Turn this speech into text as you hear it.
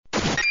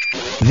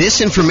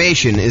This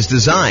information is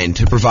designed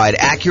to provide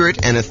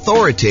accurate and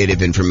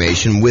authoritative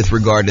information with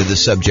regard to the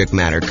subject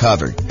matter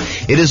covered.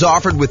 It is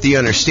offered with the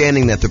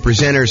understanding that the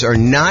presenters are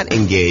not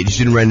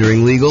engaged in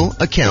rendering legal,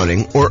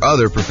 accounting, or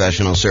other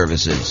professional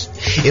services.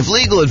 If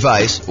legal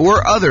advice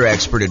or other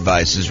expert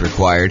advice is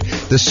required,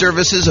 the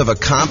services of a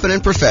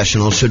competent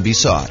professional should be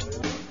sought.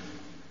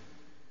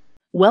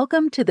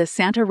 Welcome to the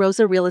Santa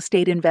Rosa Real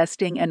Estate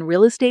Investing and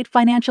Real Estate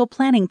Financial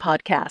Planning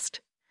Podcast.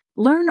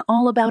 Learn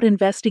all about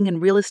investing in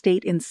real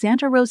estate in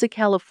Santa Rosa,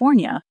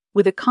 California,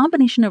 with a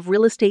combination of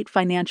real estate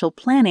financial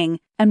planning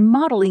and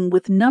modeling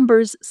with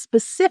numbers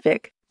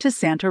specific to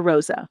Santa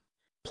Rosa,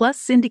 plus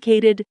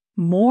syndicated,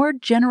 more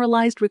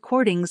generalized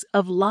recordings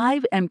of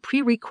live and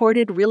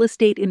pre-recorded real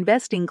estate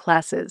investing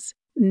classes,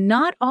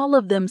 not all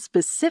of them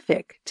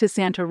specific to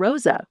Santa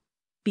Rosa.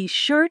 Be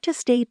sure to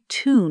stay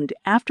tuned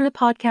after the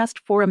podcast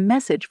for a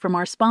message from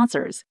our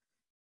sponsors.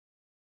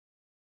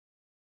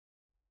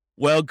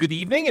 Well, good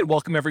evening and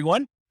welcome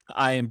everyone.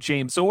 I am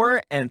James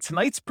Orr, and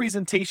tonight's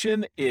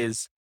presentation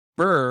is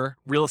BRRRR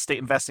Real Estate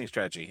Investing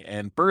Strategy.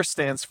 And BRRRR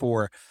stands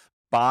for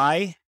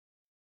Buy,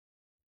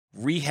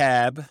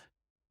 Rehab,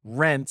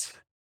 Rent,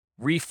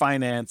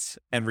 Refinance,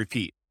 and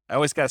Repeat. I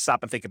always got to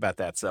stop and think about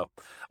that. So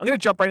I'm going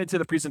to jump right into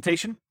the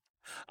presentation.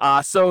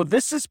 So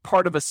this is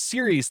part of a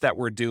series that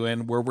we're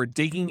doing where we're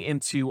digging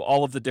into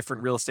all of the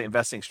different real estate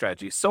investing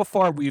strategies. So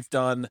far, we've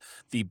done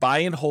the buy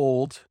and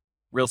hold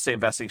real estate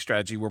investing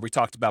strategy, where we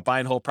talked about buy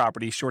and hold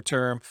properties,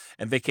 short-term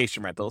and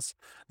vacation rentals.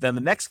 Then the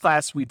next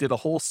class, we did a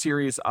whole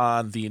series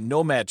on the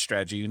nomad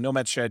strategy.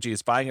 Nomad strategy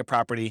is buying a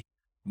property,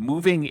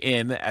 moving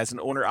in as an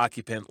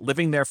owner-occupant,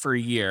 living there for a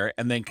year,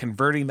 and then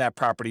converting that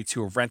property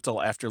to a rental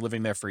after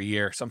living there for a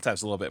year,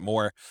 sometimes a little bit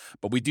more.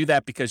 But we do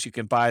that because you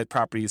can buy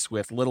properties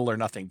with little or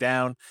nothing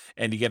down,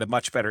 and you get a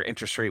much better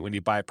interest rate when you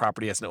buy a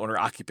property as an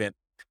owner-occupant.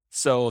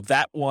 So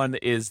that one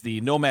is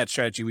the nomad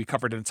strategy. We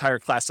covered an entire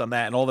class on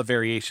that and all the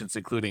variations,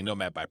 including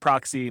nomad by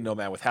proxy,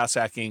 nomad with house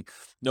hacking,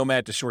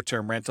 nomad to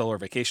short-term rental or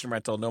vacation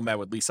rental, nomad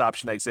with lease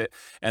option exit,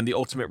 and the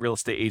ultimate real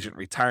estate agent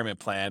retirement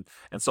plan.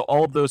 And so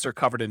all of those are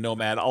covered in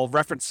nomad. I'll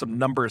reference some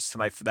numbers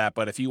tonight for that,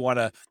 but if you want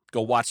to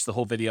go watch the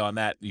whole video on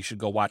that, you should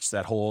go watch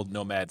that whole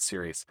nomad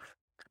series.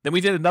 Then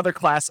we did another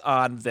class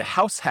on the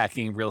house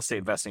hacking real estate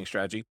investing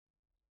strategy.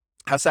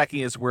 House hacking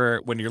is where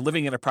when you're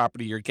living in a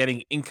property, you're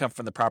getting income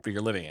from the property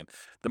you're living in.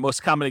 The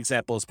most common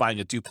example is buying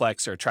a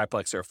duplex or a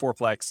triplex or a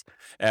fourplex,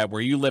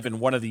 where you live in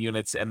one of the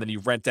units and then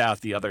you rent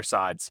out the other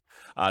sides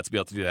to be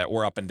able to do that,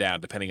 or up and down,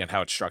 depending on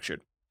how it's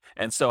structured.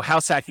 And so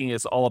house hacking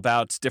is all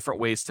about different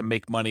ways to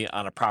make money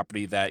on a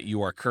property that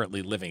you are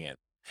currently living in.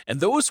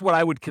 And those what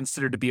I would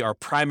consider to be our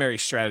primary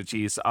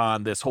strategies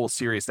on this whole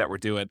series that we're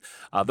doing.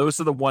 Those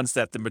are the ones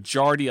that the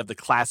majority of the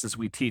classes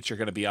we teach are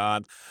going to be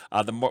on,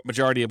 the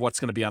majority of what's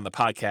going to be on the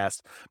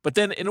podcast. But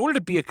then in order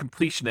to be a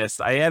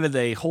completionist, I added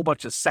a whole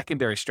bunch of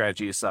secondary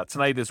strategies.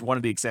 Tonight is one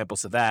of the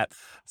examples of that.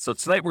 So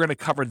tonight we're going to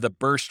cover the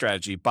BRRRR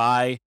strategy: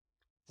 buy,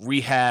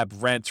 rehab,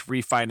 rent,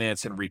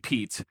 refinance, and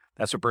repeat.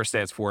 That's what BRRRR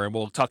stands for. And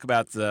we'll talk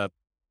about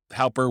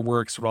how BRRRR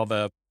works, what all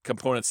the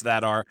components of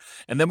that are.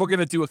 And then we're going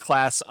to do a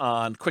class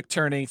on quick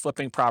turning,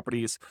 flipping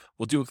properties.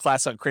 We'll do a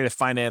class on creative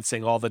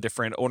financing, all the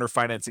different owner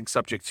financing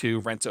subject to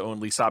rent to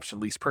own, lease option,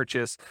 lease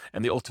purchase,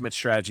 and the ultimate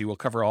strategy. We'll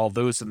cover all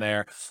those in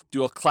there.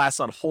 Do a class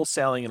on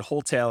wholesaling and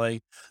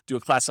wholetailing, do a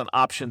class on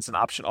options and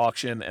option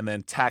auction, and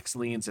then tax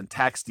liens and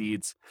tax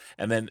deeds.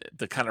 And then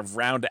to kind of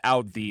round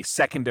out the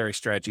secondary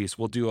strategies,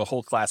 we'll do a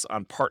whole class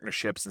on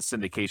partnerships and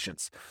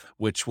syndications,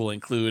 which will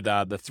include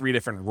the three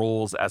different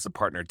roles as a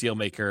partner: deal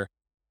maker,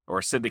 or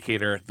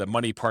syndicator, the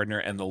money partner,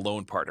 and the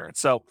loan partner. And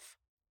so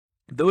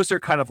those are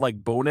kind of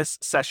like bonus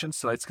sessions.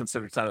 So it's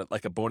considered kind of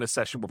like a bonus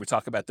session where we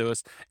talk about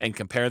those and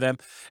compare them.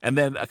 And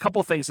then a couple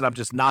of things that I'm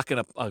just not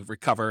going to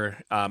recover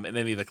in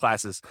any of the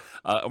classes.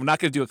 I'm not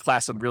going to do a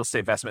class on real estate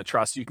investment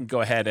trust. You can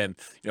go ahead and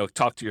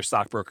talk to your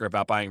stockbroker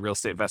about buying real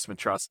estate investment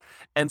trusts.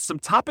 And some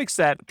topics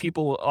that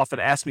people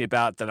often ask me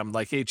about that I'm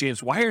like, hey,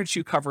 James, why aren't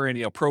you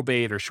covering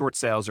probate or short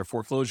sales or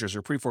foreclosures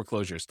or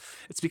pre-foreclosures?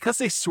 It's because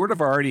they sort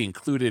of are already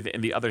included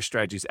in the other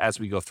strategies as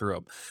we go through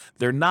them.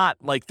 They're not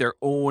like their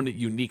own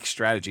unique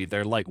strategy.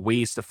 They're like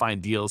ways to find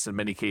deals in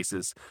many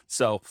cases.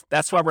 So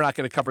that's why we're not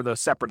going to cover those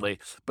separately.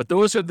 But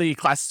those are the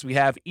classes we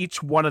have.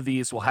 Each one of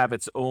these will have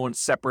its own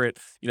separate,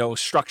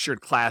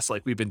 structured class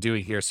like we've been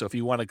doing here. So if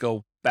you want to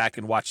go back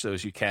and watch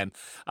those, you can,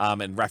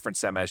 and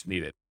reference them as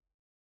needed.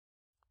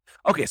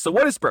 Okay, so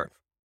what is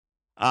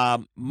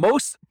BRRRR?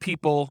 Most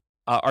people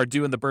are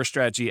doing the BRRRR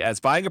strategy as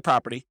buying a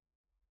property,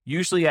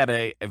 usually at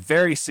a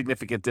very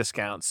significant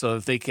discount, so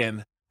that they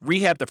can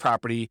rehab the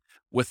property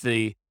with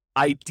the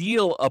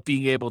ideal of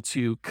being able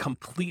to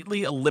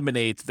completely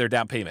eliminate their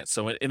down payment.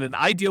 So in an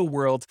ideal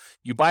world,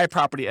 you buy a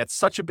property at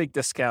such a big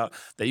discount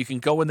that you can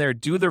go in there,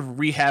 do the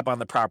rehab on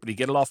the property,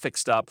 get it all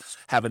fixed up,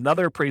 have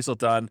another appraisal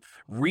done,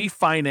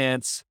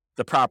 refinance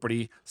the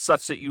property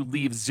such that you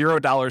leave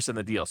 $0 in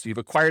the deal. So you've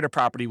acquired a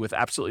property with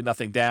absolutely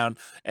nothing down,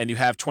 and you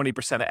have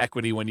 20% of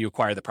equity when you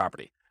acquire the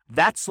property.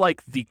 That's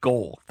like the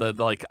goal, the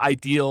like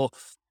ideal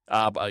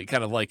kind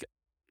of like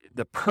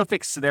the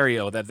perfect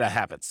scenario that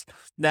happens.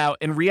 Now,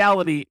 in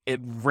reality, it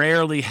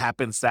rarely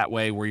happens that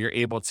way where you're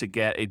able to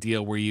get a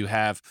deal where you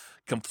have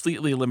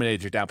completely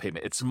eliminated your down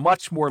payment. It's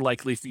much more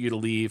likely for you to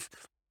leave,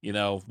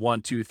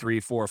 1, 2, 3,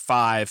 4,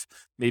 5,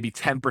 maybe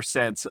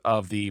 10%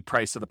 of the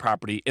price of the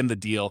property in the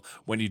deal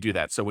when you do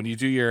that. So when you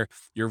do your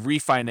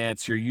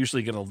refinance, you're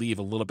usually going to leave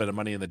a little bit of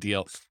money in the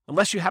deal,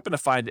 unless you happen to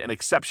find an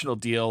exceptional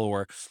deal,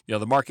 or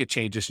the market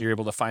changes and you're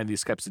able to find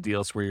these types of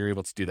deals where you're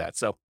able to do that.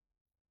 So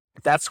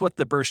that's what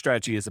the BRRRR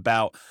strategy is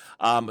about.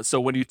 So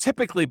when you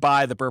typically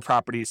buy the BRRRR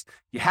properties,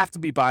 you have to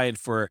be buying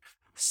for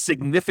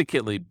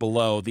significantly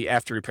below the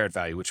after repaired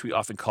value, which we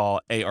often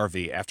call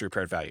ARV, after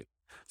repaired value.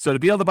 So to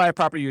be able to buy a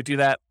property, you do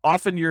that.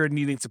 Often you're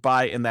needing to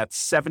buy in that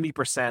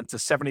 70% to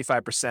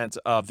 75%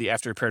 of the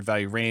after repaired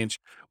value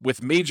range.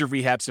 With major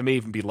rehabs, it may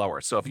even be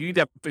lower. So if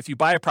you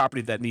buy a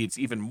property that needs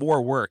even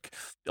more work,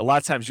 a lot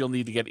of times you'll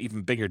need to get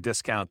even bigger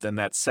discount than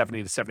that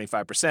 70 to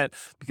 75%,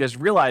 because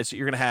realize that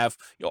you're going to have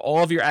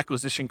all of your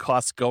acquisition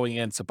costs going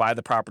in to buy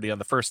the property on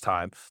the first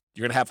time.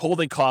 You're going to have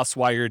holding costs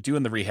while you're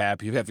doing the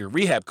rehab. You have your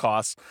rehab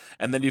costs,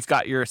 and then you've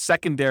got your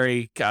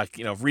secondary,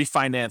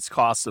 refinance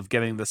costs of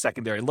getting the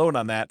secondary loan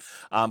on that.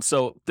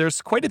 So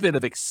there's quite a bit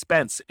of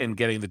expense in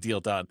getting the deal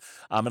done.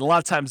 And a lot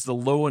of times the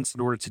loans,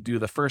 in order to do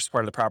the first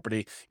part of the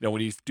property,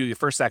 when you do your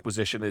first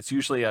acquisition, it's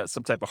usually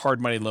some type of hard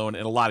money loan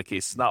in a lot of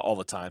cases, not all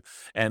the time.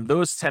 And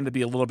those tend to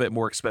be a little bit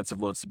more expensive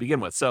loans to begin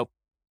with. So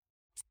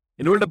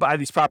in order to buy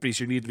these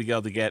properties, you need to be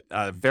able to get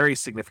very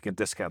significant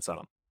discounts on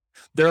them.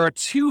 There are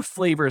two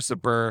flavors of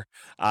BRRRR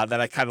that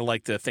I kind of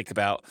like to think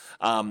about.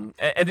 And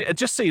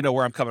just so you know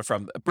where I'm coming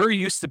from, BRRRR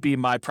used to be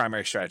my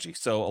primary strategy.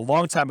 So a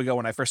long time ago,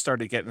 when I first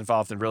started getting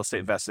involved in real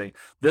estate investing,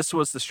 this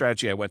was the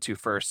strategy I went to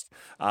first.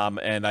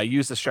 And I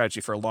used the strategy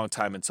for a long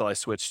time until I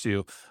switched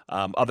to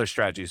other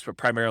strategies, but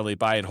primarily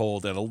buy and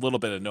hold and a little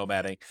bit of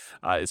nomading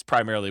is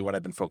primarily what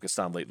I've been focused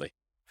on lately.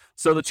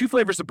 So the two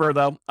flavors of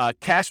BRRRR, though,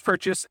 cash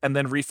purchase and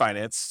then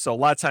refinance. So a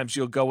lot of times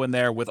you'll go in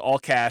there with all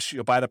cash,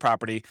 you'll buy the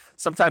property.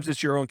 Sometimes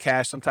it's your own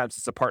cash, sometimes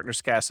it's a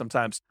partner's cash,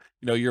 sometimes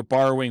you're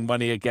borrowing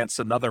money against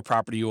another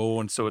property you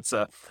own. So it's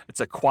a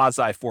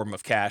quasi form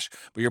of cash,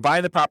 but you're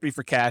buying the property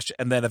for cash,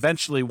 and then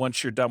eventually,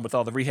 once you're done with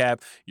all the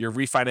rehab, you're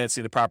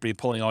refinancing the property and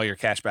pulling all your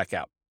cash back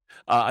out.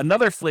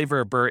 Another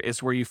flavor of BRRRR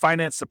is where you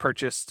finance the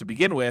purchase to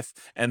begin with,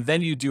 and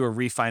then you do a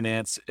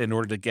refinance in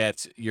order to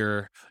get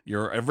your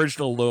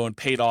original loan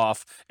paid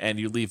off,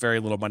 and you leave very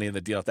little money in the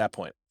deal at that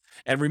point.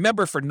 And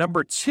remember, for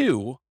number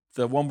two,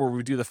 the one where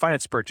we do the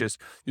finance purchase,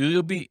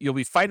 you'll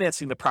be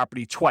financing the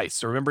property twice.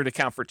 So remember to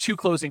account for 2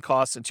 closing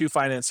costs and 2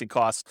 financing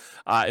costs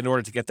in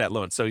order to get that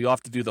loan. So you'll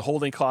have to do the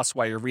holding costs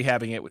while you're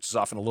rehabbing it, which is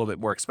often a little bit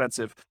more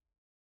expensive.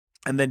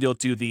 And then you'll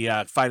do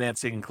the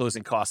financing and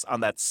closing costs on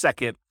that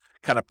second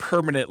kind of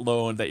permanent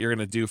loan that you're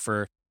going to do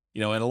for,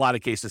 in a lot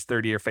of cases,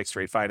 30-year fixed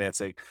rate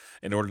financing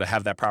in order to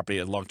have that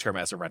property long-term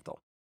as a rental.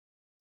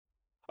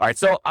 All right,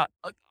 so I'm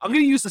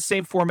going to use the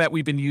same format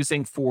we've been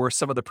using for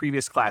some of the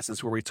previous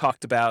classes where we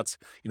talked about,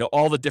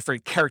 all the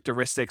different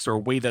characteristics or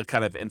way to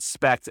kind of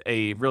inspect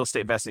a real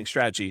estate investing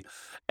strategy.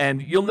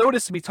 And you'll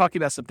notice me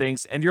talking about some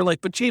things, and you're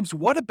like, but James,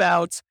 what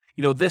about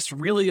this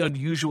really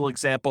unusual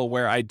example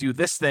where I do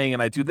this thing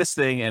and I do this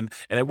thing and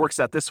it works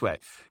out this way?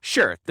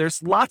 Sure,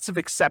 there's lots of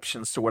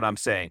exceptions to what I'm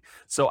saying.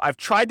 So I've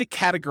tried to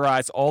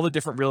categorize all the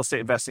different real estate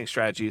investing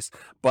strategies,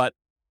 but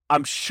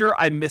I'm sure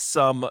I missed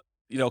some,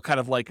 kind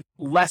of like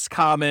less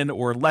common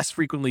or less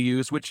frequently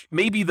used, which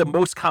may be the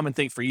most common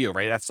thing for you,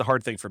 right? That's the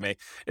hard thing for me,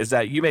 is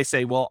that you may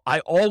say, well,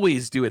 I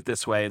always do it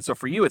this way. And so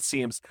for you, it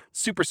seems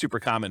super, super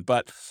common.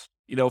 But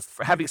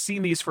having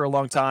seen these for a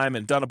long time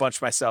and done a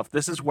bunch myself,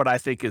 this is what I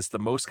think is the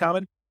most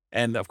common.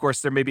 And of course,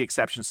 there may be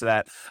exceptions to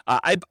that.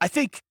 I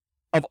think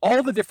of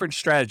all the different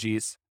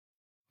strategies,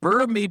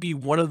 BRRRR may be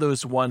one of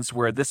those ones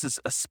where this is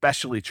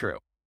especially true,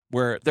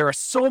 where there are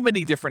so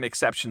many different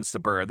exceptions to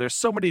BRRRR. There's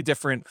so many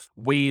different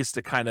ways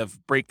to kind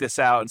of break this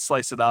out and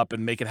slice it up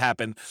and make it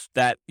happen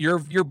that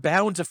you're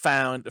bound to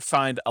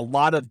find a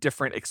lot of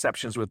different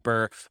exceptions with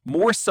BRRRR,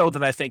 more so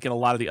than I think in a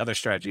lot of the other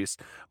strategies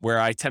where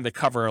I tend to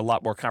cover a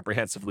lot more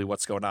comprehensively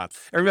what's going on.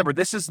 And remember,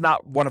 this is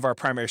not one of our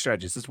primary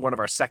strategies. This is one of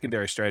our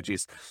secondary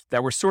strategies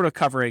that we're sort of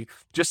covering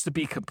just to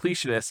be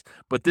completionists,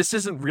 but this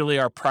isn't really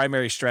our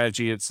primary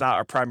strategy. It's not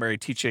our primary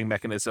teaching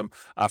mechanism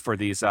for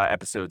these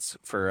episodes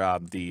for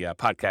the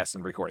podcast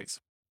and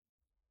recordings.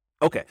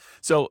 Okay,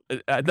 so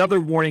another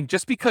warning,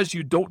 just because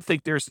you don't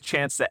think there's a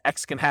chance that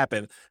X can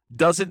happen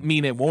doesn't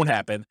mean it won't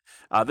happen.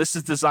 This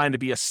is designed to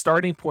be a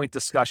starting point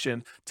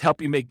discussion to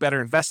help you make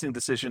better investing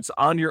decisions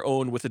on your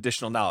own with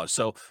additional knowledge.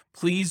 So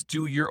please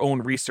do your own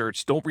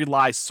research. Don't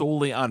rely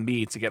solely on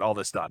me to get all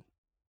this done.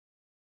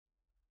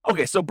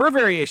 Okay, so BRRRR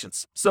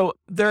variations. So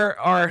there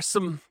are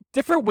some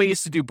different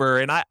ways to do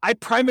BRRRR, and I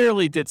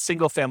primarily did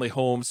single-family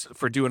homes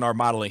for doing our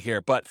modeling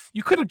here, but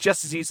you could have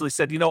just as easily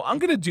said, I'm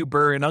going to do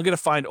BRRRR, and I'm going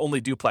to find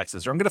only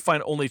duplexes, or I'm going to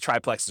find only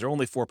triplexes, or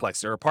only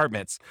fourplexes, or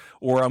apartments,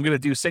 or I'm going to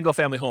do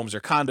single-family homes, or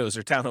condos,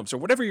 or townhomes, or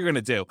whatever you're going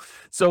to do.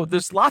 So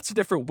there's lots of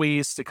different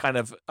ways to kind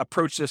of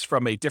approach this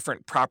from a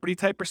different property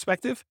type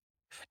perspective.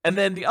 And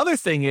then the other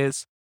thing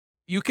is,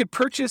 you could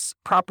purchase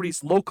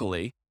properties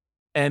locally.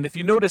 And if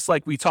you notice,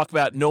 like we talk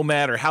about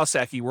nomad or house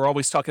hacking, we're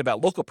always talking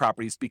about local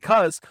properties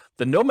because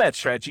the nomad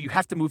strategy, you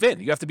have to move in.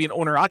 You have to be an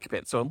owner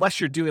occupant. So unless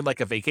you're doing like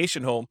a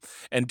vacation home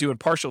and doing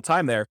partial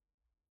time there,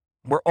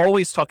 we're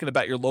always talking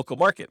about your local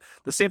market.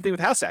 The same thing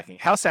with house hacking.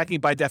 House hacking,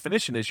 by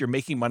definition, is you're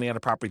making money on a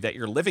property that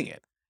you're living in.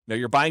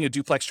 You're buying a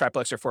duplex,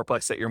 triplex, or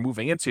fourplex that you're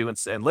moving into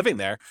and living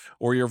there,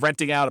 or you're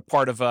renting out a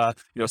part of a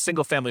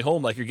single family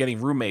home, like you're getting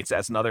roommates,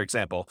 as another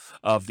example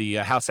of the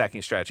house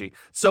hacking strategy.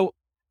 So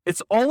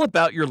it's all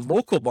about your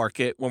local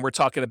market when we're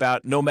talking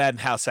about nomad and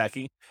house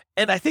hacking.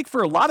 And I think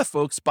for a lot of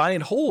folks, buy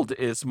and hold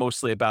is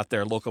mostly about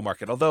their local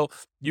market. Although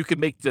you could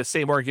make the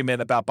same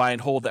argument about buy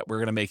and hold that we're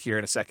going to make here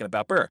in a second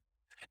about BRRRR.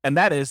 And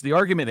that is, the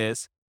argument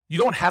is, you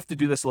don't have to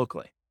do this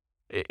locally.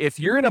 If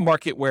you're in a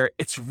market where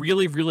it's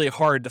really, really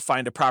hard to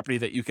find a property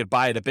that you could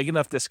buy at a big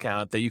enough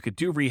discount that you could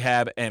do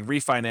rehab and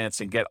refinance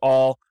and get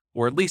all,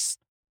 or at least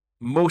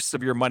most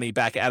of your money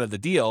back out of the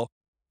deal,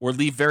 or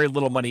leave very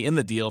little money in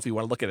the deal, if you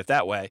want to look at it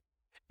that way.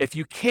 If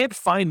you can't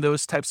find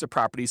those types of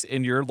properties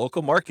in your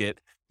local market,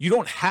 you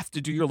don't have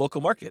to do your local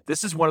market.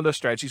 This is one of those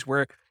strategies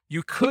where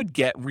you could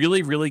get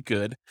really, really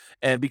good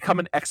and become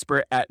an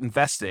expert at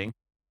investing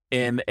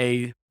in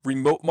a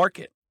remote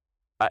market.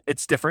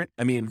 It's different.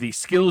 I mean, the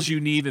skills you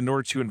need in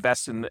order to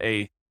invest in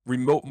a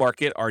remote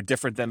market are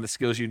different than the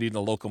skills you need in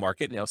a local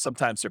market.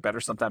 Sometimes they're better,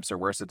 sometimes they're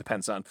worse. It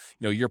depends on,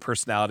 your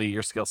personality,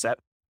 your skill set.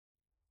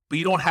 But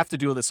you don't have to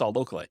do this all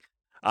locally.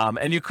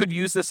 And you could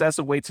use this as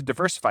a way to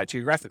diversify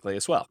geographically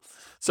as well.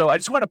 So I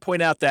just want to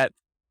point out that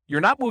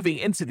you're not moving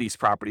into these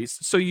properties.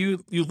 So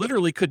you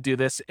literally could do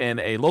this in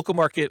a local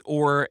market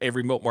or a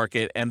remote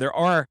market. And there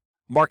are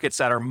markets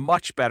that are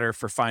much better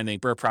for finding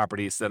BRRRR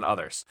properties than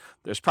others.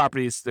 There's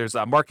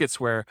markets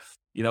where,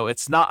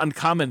 it's not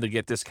uncommon to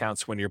get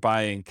discounts when you're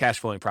buying cash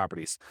flowing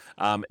properties.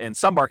 In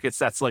some markets,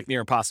 that's like near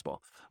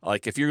impossible.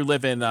 Like if you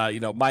live in,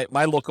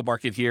 my local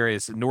market here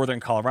is northern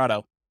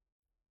Colorado.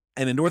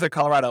 And in northern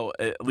Colorado,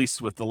 at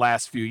least with the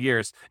last few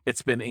years,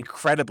 it's been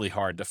incredibly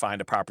hard to find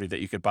a property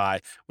that you could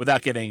buy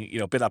without getting,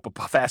 bid up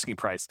above asking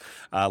price,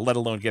 let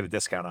alone get a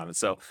discount on it.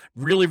 So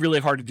really, really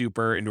hard to do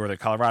BRRRR in northern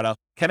Colorado.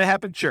 Can it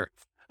happen? Sure.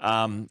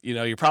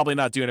 You're probably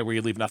not doing it where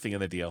you leave nothing in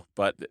the deal,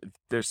 but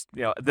there's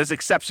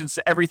exceptions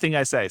to everything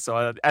I say.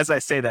 So as I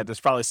say that, there's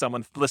probably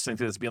someone listening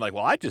to this being like,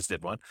 well, I just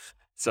did one.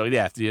 So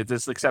yeah,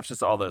 there's exceptions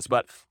to all those,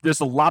 but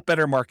there's a lot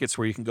better markets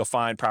where you can go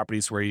find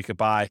properties where you could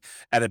buy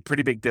at a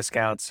pretty big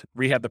discount,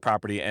 rehab the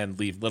property, and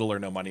leave little or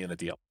no money in the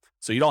deal.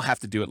 So you don't have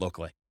to do it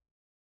locally.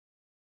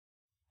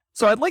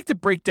 So I'd like to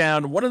break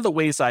down one of the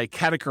ways I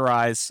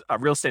categorize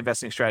real estate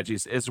investing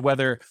strategies is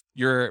whether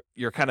you're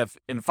kind of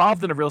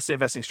involved in a real estate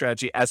investing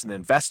strategy as an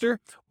investor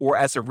or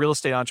as a real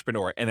estate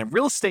entrepreneur. And a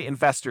real estate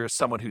investor is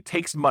someone who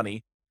takes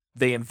money,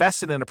 they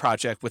invest it in a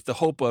project with the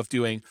hope of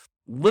doing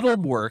little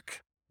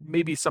work,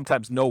 maybe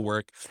sometimes no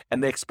work,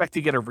 and they expect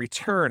to get a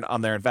return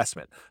on their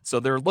investment. So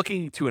they're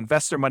looking to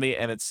invest their money,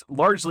 and it's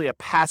largely a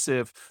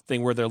passive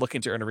thing where they're looking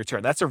to earn a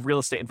return. That's a real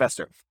estate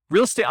investor.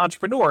 Real estate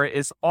entrepreneur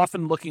is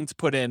often looking to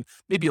put in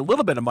maybe a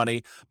little bit of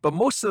money, but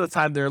most of the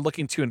time they're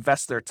looking to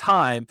invest their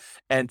time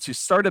and to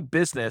start a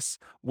business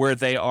where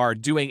they are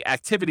doing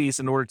activities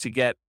in order to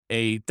get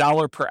a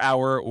dollar per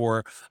hour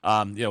or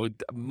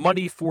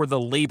money for the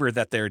labor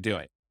that they're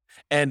doing.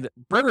 And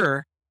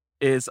BRRRR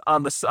is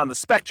on the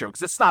spectrum,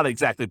 because it's not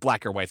exactly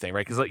black or white thing,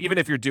 right? Because even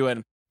if you're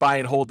doing buy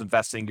and hold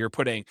investing, you're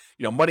putting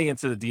money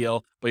into the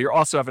deal, but you're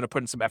also having to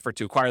put in some effort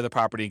to acquire the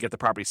property and get the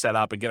property set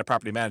up and get a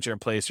property manager in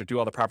place or do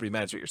all the property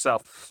management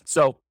yourself.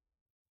 So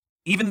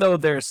even though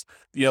there's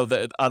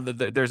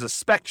there's a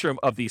spectrum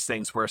of these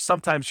things where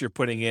sometimes you're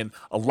putting in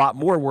a lot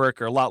more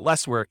work or a lot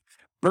less work,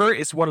 BRRRR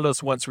is one of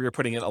those ones where you're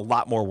putting in a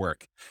lot more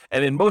work.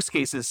 And in most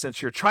cases,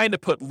 since you're trying to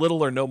put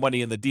little or no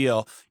money in the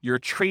deal, you're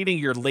trading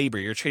your labor,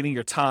 you're trading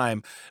your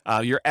time,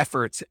 your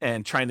efforts,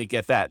 and trying to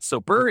get that.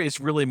 So BRRRR is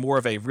really more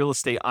of a real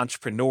estate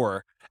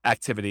entrepreneur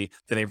activity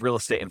than a real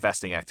estate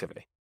investing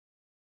activity.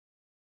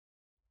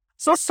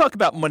 So let's talk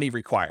about money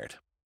required.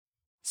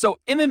 So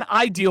in an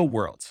ideal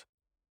world,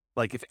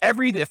 like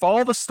if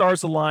all the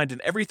stars aligned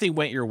and everything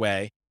went your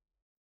way,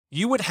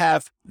 you would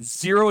have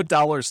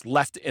 $0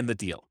 left in the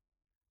deal.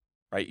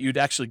 Right? You'd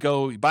actually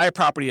go buy a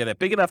property at a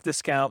big enough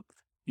discount.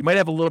 You might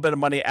have a little bit of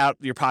money out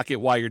of your pocket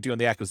while you're doing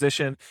the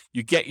acquisition.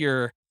 You get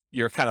your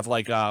kind of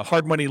like a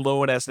hard money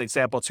loan, as an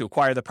example, to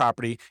acquire the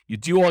property. You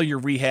do all your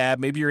rehab.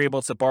 Maybe you're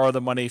able to borrow the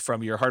money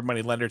from your hard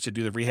money lender to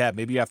do the rehab.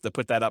 Maybe you have to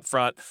put that up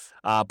front.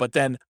 But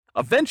then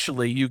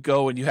eventually you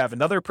go and you have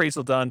another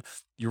appraisal done.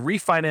 You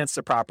refinance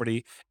the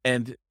property.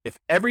 And if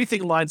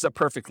everything lines up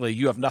perfectly,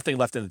 you have nothing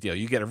left in the deal.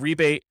 You get a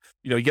rebate.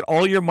 You get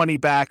all your money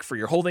back for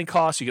your holding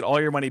costs. You get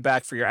all your money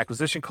back for your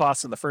acquisition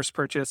costs in the first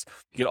purchase.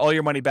 You get all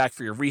your money back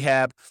for your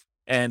rehab.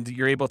 And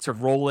you're able to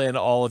roll in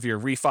all of your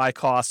refi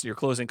costs, your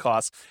closing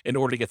costs in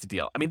order to get the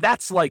deal. I mean,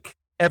 that's like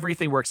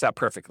everything works out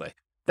perfectly.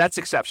 That's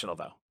exceptional,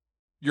 though.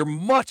 You're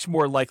much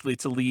more likely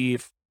to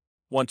leave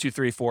 1, 2,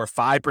 3, 4,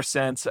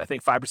 5%. I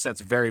think 5%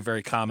 is very,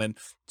 very common,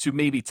 to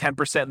maybe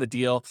 10% in the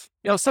deal.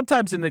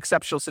 Sometimes in an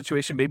exceptional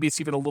situation, maybe it's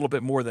even a little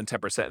bit more than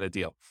 10% in a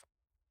deal.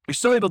 You're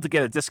still able to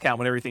get a discount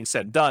when everything's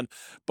said and done,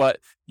 but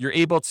you're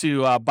able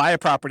to buy a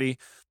property,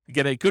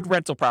 get a good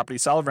rental property,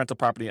 solid rental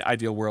property in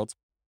ideal world,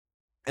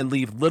 and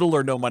leave little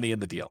or no money in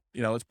the deal.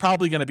 It's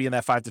probably going to be in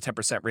that 5 to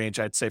 10% range,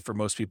 I'd say, for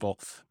most people.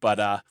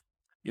 But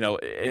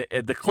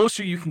the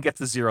closer you can get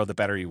to zero, the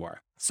better you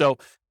are. So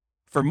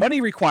for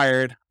money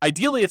required,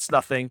 ideally it's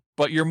nothing,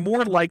 but you're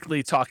more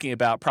likely talking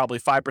about probably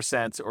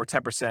 5% or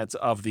 10%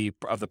 of the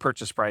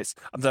purchase price,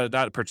 not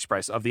the purchase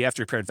price, of the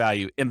after repaired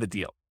value in the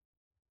deal.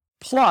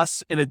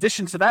 Plus, in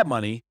addition to that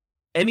money,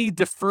 any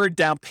deferred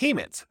down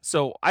payment.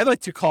 So I like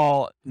to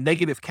call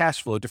negative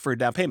cash flow deferred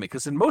down payment,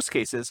 because in most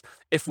cases,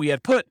 if we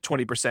had put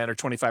 20% or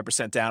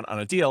 25% down on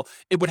a deal,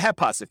 it would have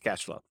positive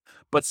cash flow.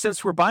 But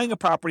since we're buying a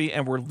property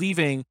and we're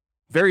leaving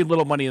very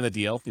little money in the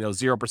deal,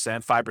 0%,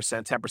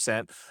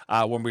 5%,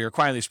 10%, when we're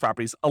acquiring these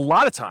properties, a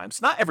lot of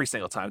times, not every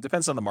single time, it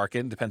depends on the market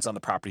and depends on the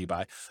property you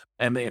buy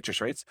and the interest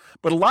rates,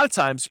 but a lot of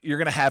times you're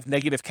going to have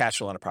negative cash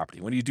flow on a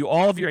property. When you do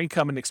all of your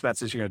income and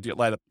expenses, you're going to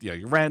light up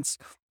your rents,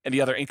 any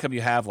other income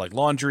you have like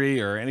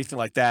laundry or anything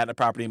like that in a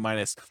property,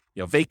 minus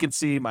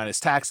vacancy,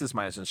 minus taxes,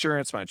 minus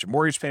insurance, minus your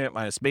mortgage payment,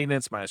 minus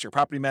maintenance, minus your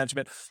property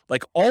management,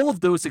 like all of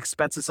those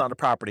expenses on a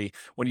property,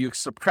 when you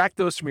subtract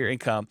those from your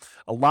income,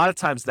 a lot of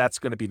times that's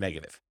going to be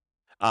negative.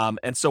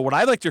 And so what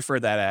I like to refer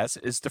that as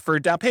is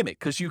deferred down payment,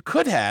 because you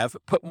could have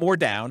put more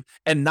down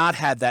and not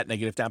had that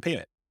negative down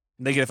payment,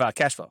 negative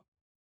cash flow.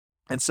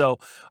 And so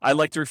I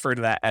like to refer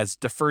to that as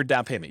deferred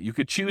down payment. You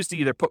could choose to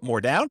either put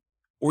more down,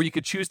 or you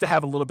could choose to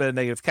have a little bit of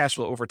negative cash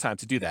flow over time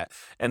to do that.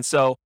 And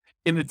so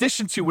in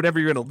addition to whatever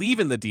you're going to leave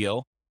in the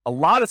deal, a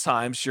lot of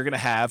times you're going to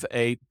have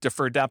a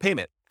deferred down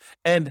payment.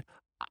 And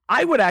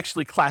I would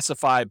actually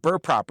classify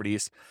BRRRR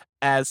properties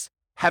as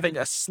having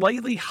a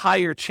slightly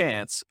higher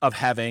chance of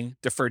having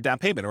deferred down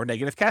payment or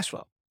negative cash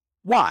flow.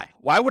 Why?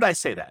 Why would I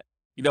say that?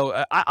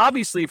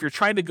 Obviously, if you're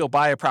trying to go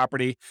buy a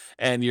property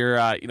and you're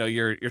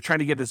trying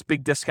to get this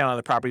big discount on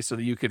the property so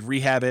that you could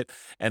rehab it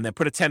and then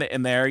put a tenant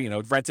in there,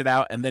 rent it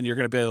out, and then you're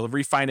going to be able to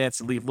refinance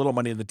and leave little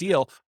money in the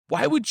deal,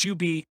 why would you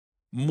be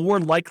more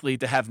likely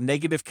to have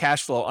negative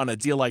cash flow on a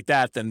deal like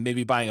that than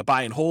maybe buying a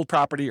buy and hold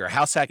property or a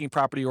house hacking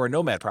property or a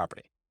nomad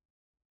property?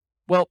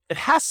 Well, it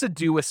has to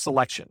do with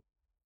selection.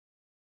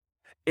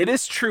 It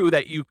is true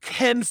that you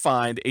can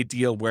find a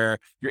deal where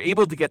you're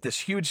able to get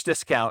this huge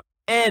discount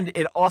and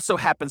it also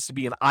happens to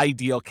be an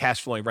ideal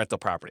cash flowing rental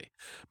property.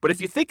 But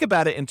if you think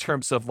about it in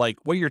terms of like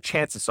what your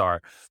chances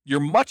are, you're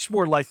much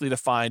more likely to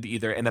find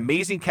either an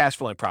amazing cash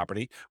flowing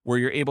property where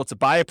you're able to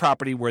buy a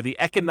property where the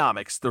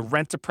economics, the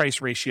rent to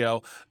price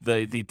ratio,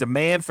 the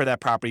demand for that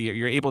property,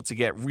 you're able to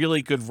get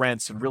really good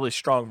rents and really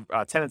strong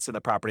tenants in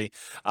the property,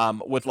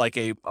 with like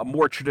a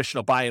more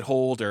traditional buy and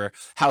hold or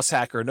house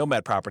hack or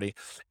nomad property.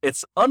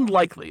 It's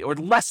unlikely or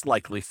less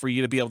likely for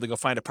you to be able to go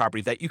find a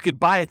property that you could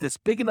buy at this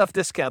big enough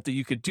discount that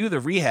you could do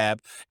the rehab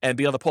and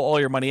be able to pull all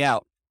your money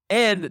out.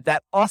 And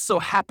that also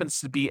happens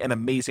to be an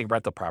amazing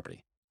rental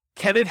property.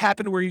 Can it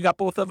happen where you got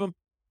both of them?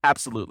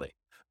 Absolutely.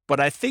 But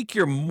I think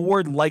you're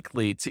more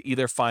likely to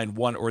either find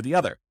one or the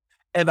other.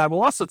 And I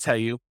will also tell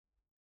you,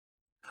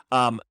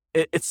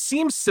 it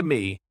seems to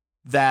me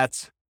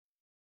that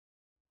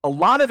a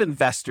lot of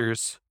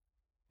investors,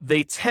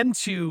 they tend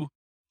to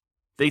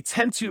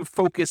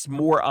focus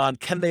more on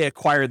can they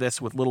acquire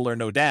this with little or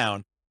no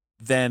down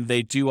than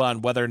they do on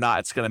whether or not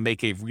it's going to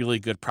make a really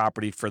good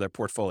property for their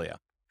portfolio.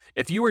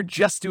 If you are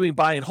just doing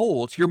buy and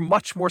hold, you're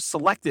much more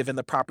selective in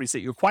the properties that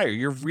you acquire.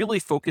 You're really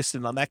focused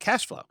in on that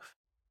cash flow.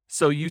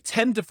 So you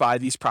tend to buy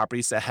these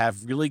properties that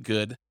have really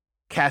good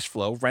cash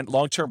flow,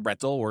 long-term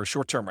rental or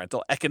short-term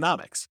rental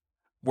economics.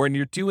 When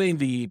you're doing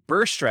the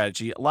BRRRR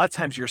strategy, a lot of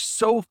times you're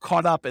so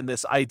caught up in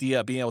this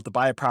idea of being able to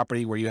buy a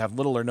property where you have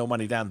little or no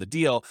money down the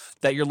deal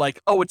that you're like,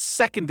 oh, it's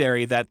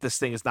secondary that this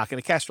thing is not going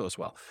to cash flow as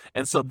well.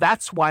 And so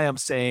that's why I'm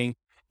saying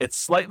it's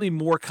slightly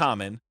more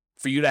common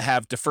for you to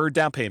have deferred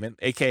down payment,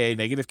 aka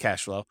negative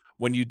cash flow,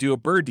 when you do a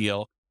BRRRR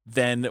deal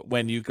than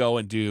when you go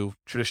and do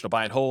traditional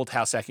buy and hold,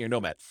 house hacking, or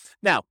nomad.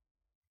 Now,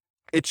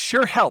 it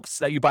sure helps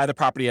that you buy the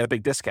property at a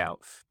big discount,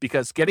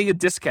 because getting a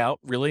discount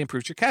really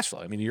improves your cash flow.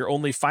 I mean, you're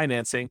only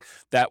financing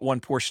that one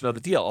portion of the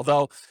deal.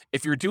 Although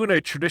if you're doing a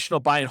traditional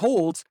buy and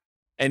hold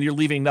and you're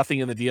leaving nothing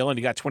in the deal and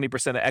you got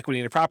 20% of equity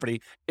in the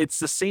property, it's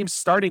the same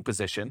starting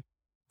position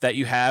that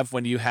you have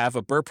when you have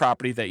a BRRRR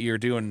property that you're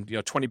doing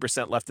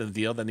 20% left in the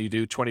deal, then you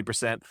do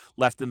 20%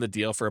 left in the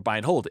deal for a buy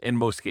and hold in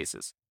most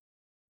cases.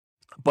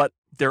 But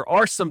there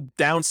are some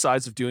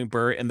downsides of doing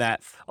BRRRR in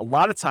that a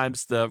lot of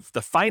times the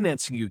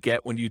financing you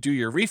get when you do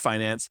your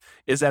refinance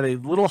is at a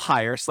little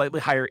higher, slightly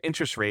higher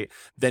interest rate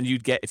than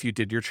you'd get if you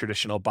did your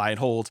traditional buy and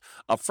hold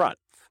up front.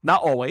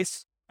 Not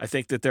always. I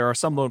think that there are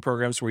some loan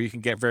programs where you can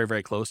get very,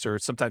 very close, or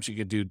sometimes you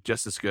can do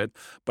just as good.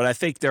 But I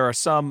think there are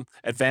some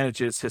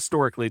advantages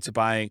historically to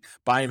buying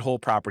buy and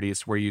hold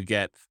properties where you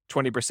get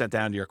 20%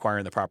 down, you're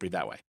acquiring the property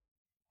that way.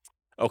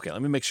 Okay,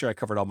 let me make sure I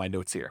covered all my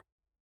notes here.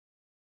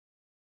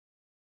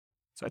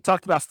 So I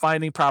talked about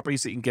finding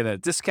properties that you can get at a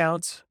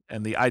discount,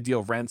 and the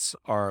ideal rents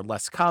are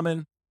less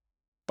common.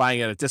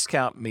 Buying at a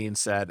discount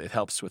means that it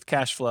helps with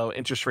cash flow.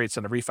 Interest rates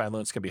on the refi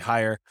loans can be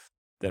higher.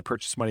 than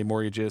purchase money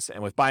mortgages.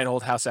 And with buy and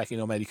hold, house hacking,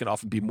 nomad, you can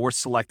often be more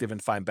selective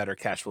and find better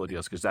cash flow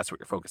deals because that's what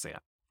you're focusing on.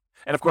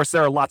 And of course,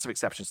 there are lots of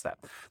exceptions to that.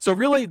 So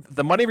really,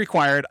 the money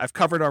required, I've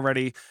covered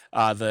already.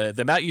 The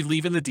amount you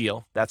leave in the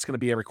deal, that's going to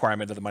be a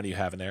requirement of the money you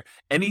have in there.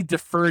 Any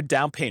deferred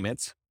down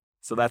payments,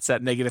 so that's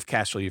that negative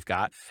cash flow you've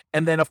got.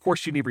 And then, of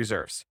course, you need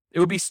reserves. It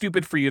would be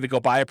stupid for you to go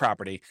buy a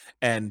property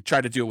and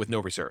try to do it with no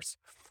reserves.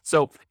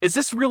 So is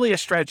this really a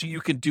strategy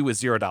you can do with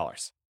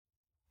 $0?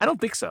 I don't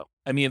think so.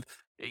 I mean,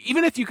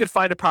 even if you could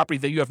find a property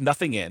that you have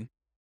nothing in,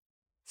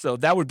 so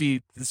that would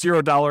be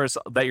 $0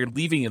 that you're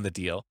leaving in the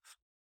deal.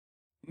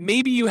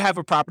 Maybe you have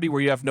a property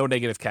where you have no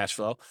negative cash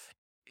flow,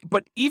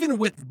 but even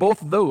with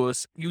both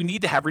those, you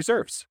need to have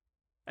reserves.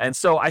 And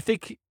so I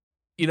think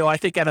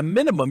at a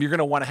minimum, you're going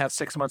to want to have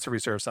 6 months of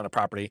reserves on a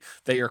property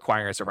that you're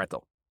acquiring as a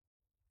rental.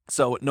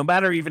 So no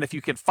matter even if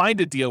you can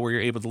find a deal where you're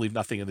able to leave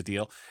nothing in the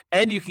deal,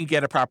 and you can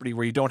get a property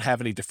where you don't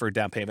have any deferred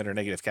down payment or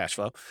negative cash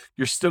flow,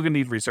 you're still going to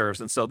need reserves.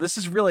 And so this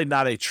is really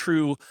not a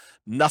true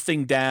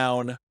nothing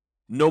down,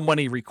 no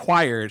money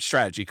required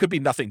strategy. It could be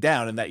nothing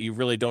down in that you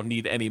really don't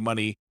need any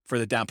money for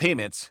the down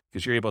payments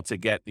because you're able to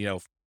get,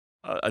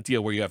 a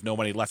deal where you have no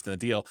money left in the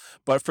deal.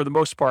 But for the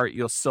most part,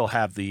 you'll still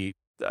have the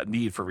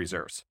need for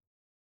reserves.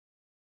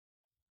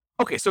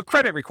 Okay, so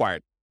credit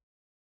required.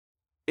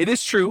 It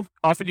is true.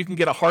 Often you can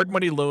get a hard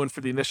money loan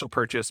for the initial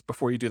purchase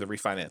before you do the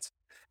refinance.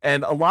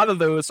 And a lot of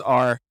those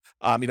are,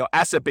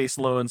 asset-based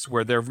loans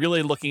where they're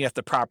really looking at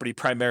the property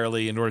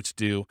primarily in order to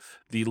do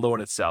the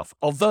loan itself.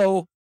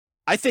 Although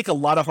I think a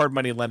lot of hard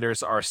money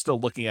lenders are still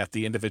looking at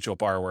the individual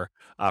borrower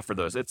for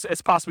those.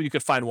 It's possible you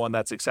could find one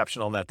that's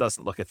exceptional and that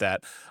doesn't look at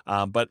that.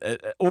 But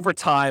over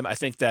time, I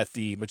think that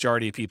the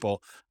majority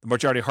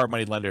of hard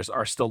money lenders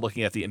are still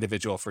looking at the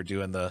individual for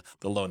doing the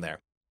loan there.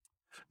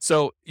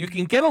 So you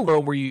can get a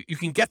loan where you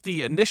can get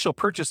the initial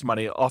purchase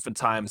money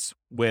oftentimes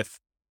with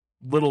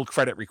little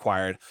credit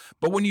required.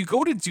 But when you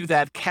go to do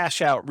that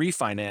cash out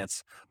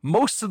refinance,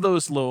 most of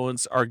those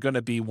loans are going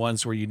to be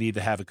ones where you need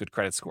to have a good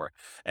credit score.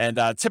 And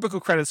typical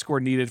credit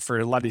score needed for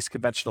a lot of these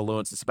conventional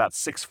loans is about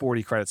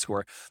 640 credit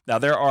score. Now,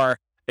 there are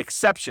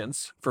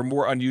exceptions for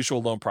more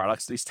unusual loan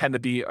products. These tend to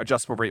be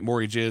adjustable rate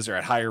mortgages or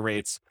at higher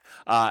rates,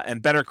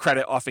 and better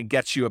credit often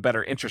gets you a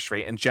better interest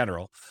rate in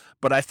general.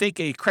 But I think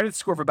a credit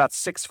score of about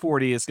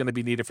 640 is going to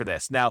be needed for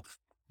this. Now,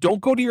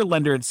 don't go to your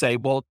lender and say,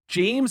 well,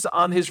 James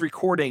on his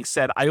recording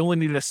said I only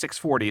needed a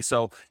 640,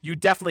 so you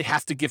definitely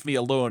have to give me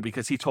a loan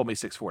because he told me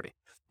 640.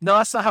 No,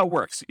 that's not how it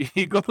works.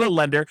 You go to the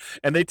lender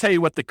and they tell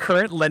you what the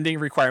current lending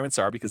requirements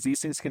are because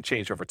these things can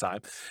change over time.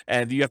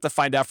 And you have to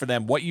find out for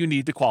them what you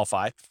need to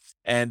qualify.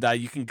 And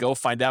you can go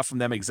find out from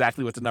them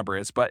exactly what the number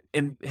is. But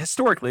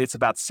historically, it's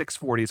about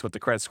 640 is what the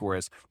credit score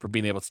is for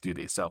being able to do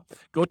these. So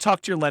go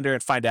talk to your lender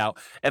and find out.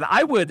 And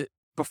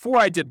before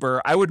I did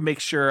BRRRR, I would make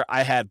sure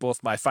I had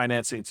both my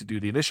financing to do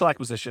the initial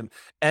acquisition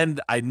and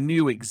I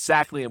knew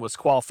exactly and was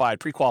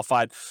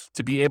pre-qualified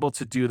to be able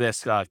to do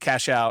this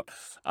cash out,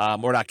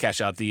 or not cash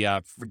out, the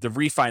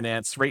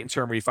refinance, rate and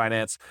term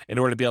refinance in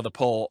order to be able to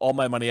pull all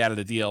my money out of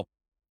the deal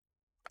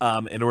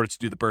in order to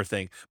do the BRRRR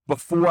thing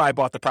before I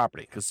bought the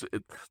property. Because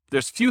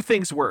there's few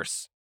things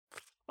worse.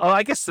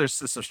 I guess there's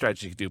some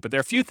strategy you can do, but there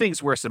are a few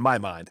things worse in my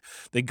mind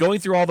than going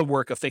through all the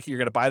work of thinking you're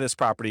going to buy this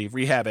property,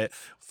 rehab it,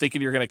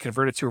 thinking you're going to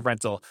convert it to a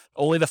rental,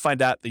 only to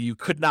find out that you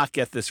could not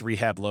get this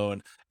rehab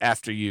loan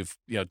after you've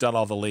done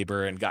all the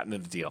labor and gotten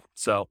into the deal.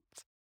 So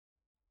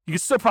you can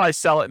still probably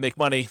sell it and make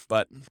money,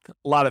 but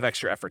a lot of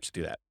extra effort to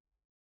do that.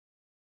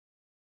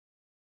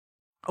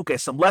 Okay,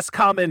 some less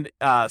common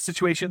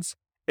situations.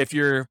 If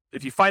you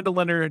find a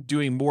lender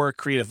doing more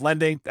creative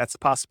lending, that's a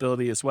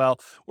possibility as well.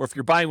 Or if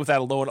you're buying without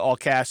a loan, all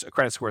cash, a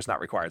credit score is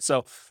not required.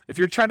 So if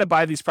you're trying to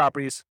buy these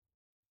properties,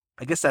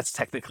 I guess that's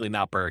technically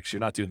not BRRRR because you're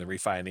not doing the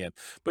refi in the end.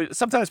 But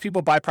sometimes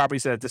people buy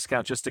properties at a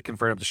discount just to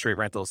convert them to straight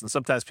rentals. And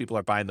sometimes people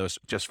are buying those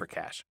just for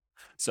cash.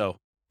 So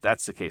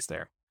that's the case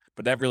there.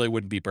 But that really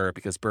wouldn't be BRRRR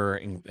because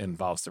BRRRR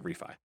involves the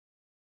refi.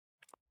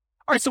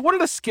 All right, so what are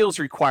the skills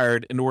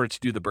required in order to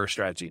do the BRRRR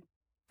strategy?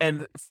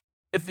 And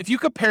if you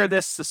compare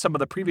this to some of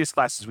the previous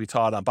classes we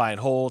taught on buy and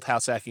hold,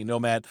 house hacking,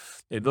 nomad,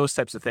 those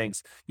types of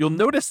things, you'll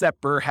notice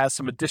that BRRRR has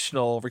some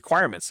additional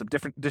requirements, some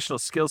different additional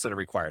skills that are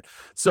required.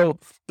 So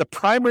the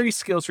primary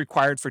skills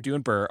required for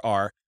doing BRRRR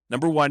are,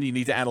 number one, you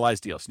need to analyze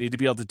deals. You need to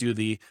be able to do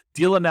the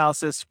deal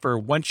analysis for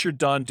once you're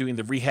done doing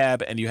the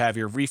rehab and you have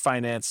your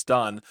refinance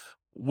done,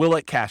 will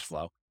it cash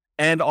flow?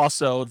 And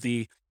also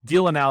the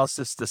deal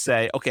analysis to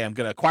say, okay, I'm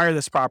going to acquire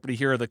this property.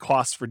 Here are the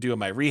costs for doing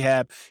my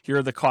rehab. Here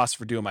are the costs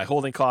for doing my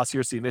holding costs.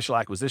 Here's the initial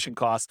acquisition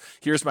costs.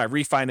 Here's my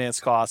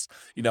refinance costs,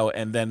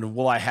 and then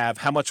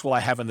how much will I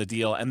have in the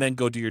deal? And then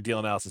go do your deal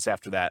analysis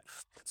after that.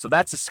 So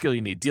that's a skill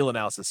you need, deal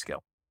analysis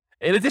skill.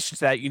 In addition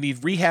to that, you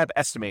need rehab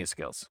estimating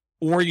skills,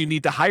 or you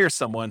need to hire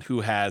someone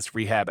who has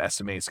rehab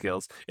estimating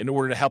skills in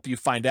order to help you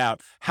find out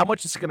how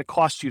much it's going to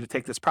cost you to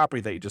take this property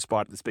that you just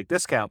bought at this big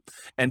discount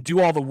and do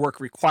all the work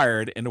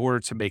required in order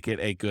to make it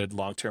a good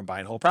long-term buy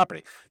and hold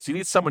property. So you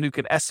need someone who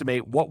can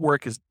estimate what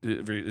work is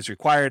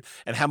required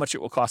and how much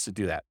it will cost to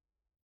do that.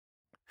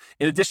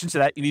 In addition to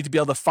that, you need to be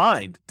able to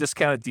find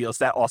discounted deals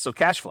that also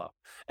cash flow.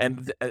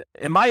 And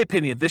in my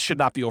opinion, this should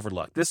not be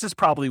overlooked. This is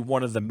probably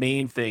one of the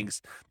main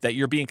things that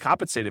you're being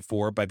compensated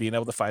for by being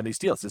able to find these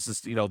deals. This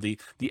is, the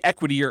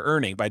equity you're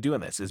earning by doing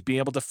this is being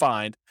able to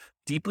find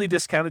deeply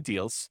discounted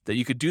deals that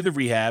you could do the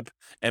rehab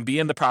and be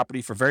in the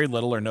property for very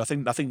little or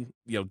nothing,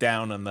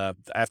 down on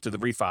after the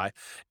refi,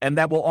 and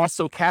that will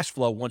also cash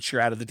flow once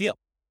you're out of the deal.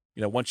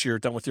 Once you're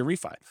done with your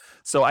refi.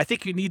 So I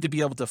think you need to be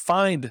able to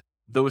find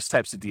those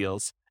types of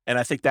deals, and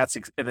I think that's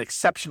an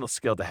exceptional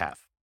skill to have.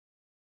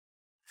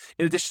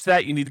 In addition to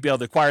that, you need to be able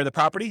to acquire the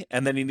property,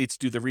 and then you need to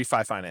do the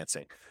refi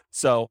financing.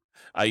 So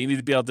you need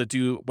to be able to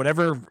do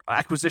whatever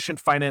acquisition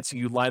financing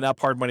you line up,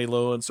 hard money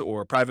loans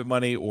or private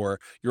money or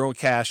your own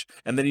cash,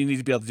 and then you need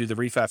to be able to do the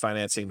refi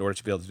financing in order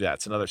to be able to do that.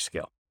 It's another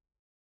skill.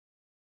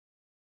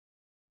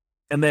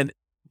 And then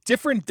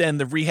different than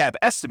the rehab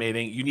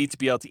estimating, you need to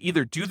be able to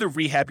either do the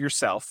rehab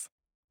yourself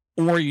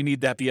or you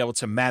need to be able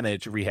to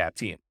manage a rehab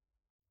team.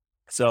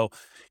 So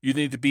you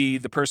need to be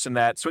the person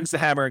that swings the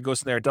hammer and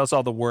goes in there, does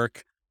all the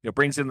work,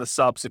 brings in the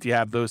subs if you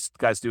have those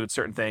guys doing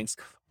certain things,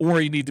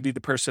 or you need to be the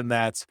person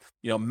that,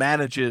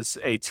 manages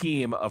a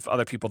team of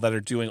other people that are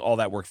doing all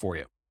that work for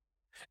you.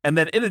 And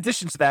then in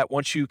addition to that,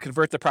 once you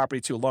convert the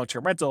property to a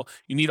long-term rental,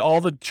 you need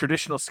all the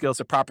traditional skills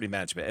of property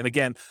management. And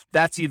again,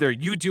 that's either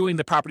you doing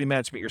the property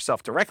management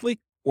yourself directly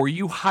or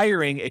you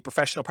hiring a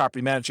professional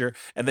property manager,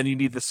 and then you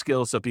need the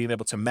skills of being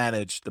able to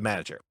manage the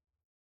manager.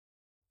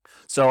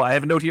 So I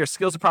have a note here,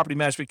 skills of property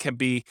management can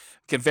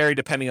vary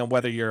depending on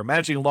whether you're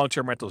managing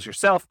long-term rentals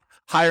yourself,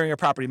 hiring a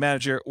property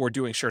manager, or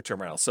doing short-term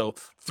rentals. So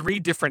 3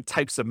 different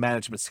types of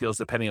management skills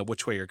depending on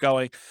which way you're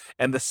going.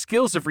 And the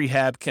skills of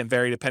rehab can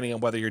vary depending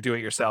on whether you're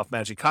doing it yourself,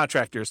 managing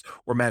contractors,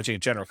 or managing a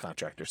general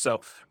contractor. So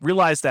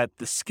realize that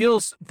the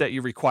skills that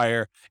you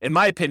require, in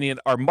my opinion,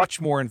 are much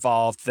more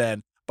involved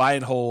than buy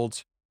and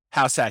hold,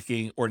 house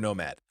hacking, or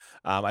nomad.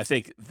 I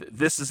think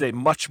this is a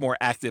much more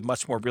active,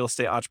 much more real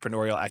estate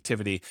entrepreneurial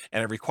activity,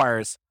 and it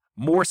requires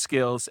more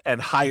skills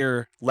and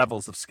higher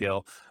levels of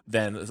skill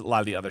than a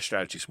lot of the other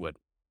strategies would.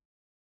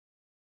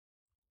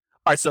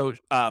 All right, so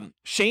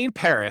Shane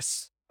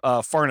Paris,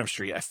 Farnham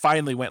Street, I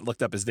finally went and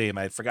looked up his name.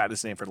 I had forgotten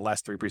his name for the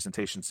last 3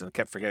 presentations and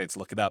kept forgetting to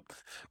look it up.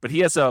 But he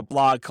has a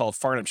blog called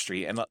Farnham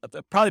Street, and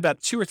probably about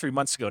 2 or 3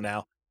 months ago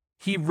now,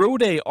 he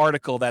wrote an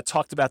article that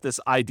talked about this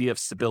idea of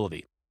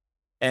stability.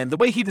 And the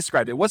way he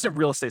described it wasn't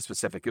real estate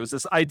specific. It was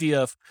this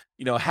idea of,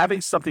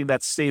 having something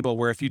that's stable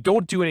where if you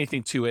don't do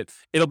anything to it,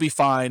 it'll be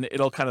fine.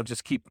 It'll kind of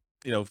just keep,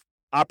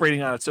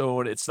 operating on its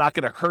own. It's not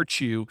going to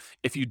hurt you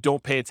if you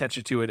don't pay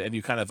attention to it and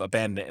you kind of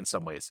abandon it in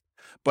some ways.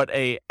 But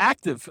a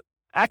active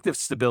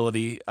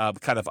stability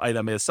kind of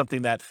item is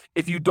something that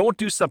if you don't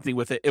do something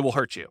with it, it will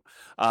hurt you.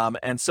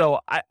 And so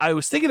I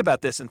was thinking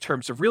about this in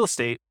terms of real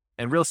estate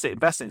and real estate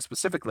investing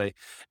specifically.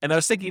 And I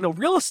was thinking,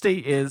 real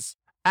estate is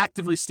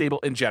actively stable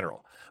in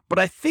general. But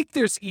I think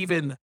there's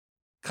even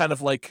kind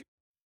of like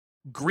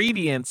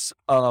gradients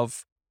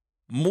of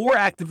more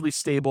actively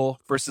stable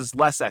versus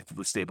less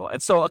actively stable.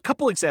 And so a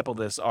couple examples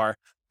of this are,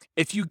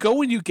 if you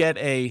go and you get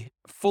a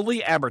fully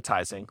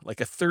amortizing,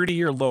 like a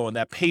 30-year loan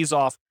that pays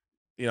off,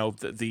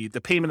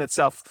 the payment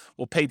itself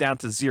will pay down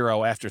to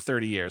 0 after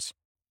 30 years.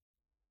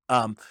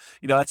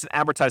 That's an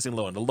amortizing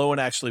loan. The loan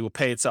actually will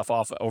pay itself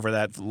off over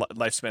that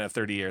lifespan of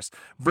 30 years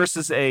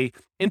versus a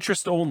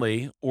interest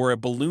only or a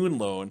balloon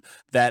loan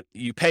that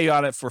you pay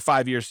on it for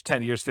 5 years,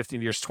 10 years,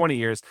 15 years, 20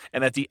 years.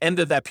 And at the end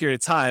of that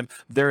period of time,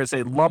 there is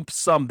a lump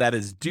sum that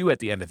is due at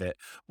the end of it.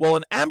 Well,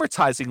 an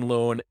amortizing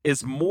loan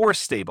is more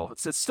stable.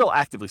 It's still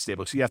actively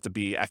stable, so you have to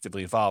be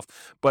actively involved,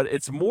 but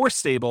it's more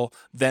stable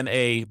than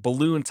a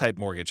balloon type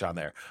mortgage on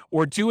there.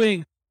 Or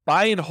doing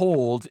buy and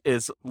hold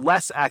is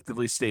less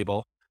actively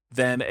stable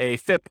than a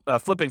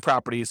flipping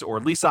properties or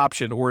lease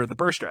option or the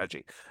BRRRR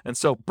strategy. And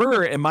so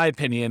BRRRR, in my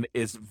opinion,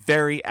 is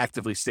very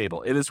actively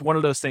stable. It is one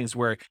of those things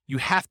where you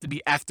have to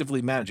be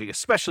actively managing,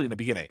 especially in the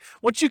beginning.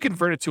 Once you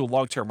convert it to a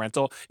long-term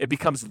rental, it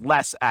becomes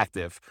less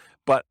active.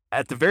 But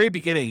at the very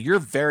beginning, you're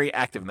very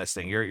active in this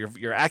thing.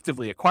 You're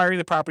actively acquiring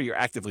the property, you're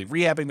actively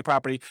rehabbing the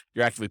property,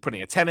 you're actively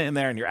putting a tenant in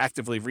there, and you're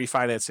actively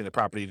refinancing the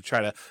property to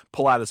try to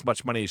pull out as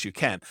much money as you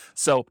can.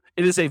 So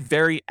it is a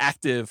very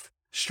active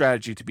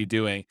strategy to be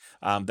doing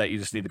that you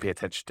just need to pay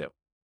attention to.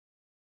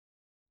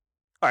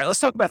 All right, let's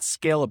talk about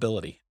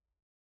scalability.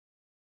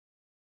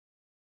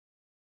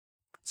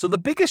 So the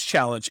biggest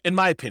challenge, in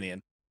my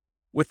opinion,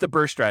 with the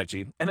BRRRR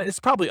strategy, and it's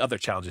probably other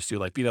challenges too,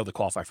 like being able to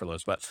qualify for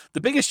loans, but the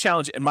biggest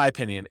challenge, in my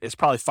opinion, is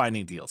probably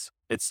finding deals.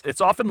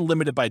 It's often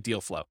limited by deal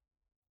flow.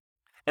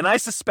 And I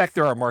suspect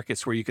there are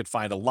markets where you could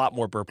find a lot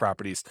more BRRRR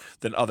properties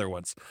than other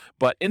ones.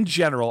 But in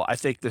general, I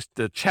think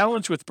the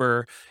challenge with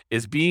BRRRR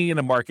is being in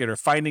a market or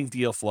finding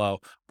deal flow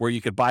where you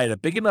could buy at a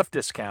big enough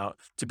discount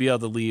to be able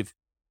to leave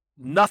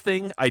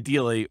nothing,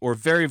 ideally, or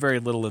very, very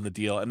little in the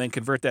deal, and then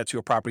convert that to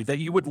a property that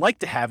you would like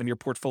to have in your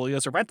portfolio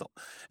as a rental.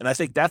 And I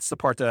think that's the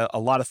part that a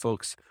lot of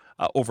folks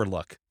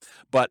overlook.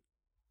 But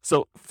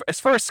So as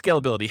far as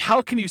scalability,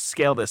 how can you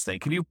scale this thing?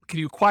 Can you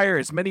acquire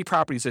as many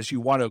properties as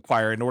you want to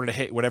acquire in order to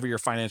hit whatever your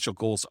financial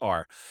goals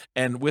are?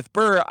 And with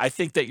BRRRR, I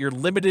think that you're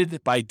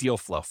limited by deal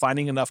flow,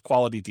 finding enough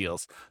quality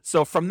deals.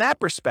 So from that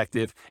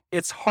perspective,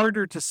 it's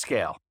harder to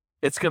scale.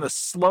 It's going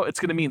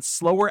to mean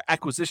slower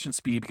acquisition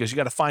speed because you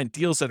got to find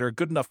deals that are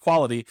good enough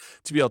quality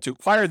to be able to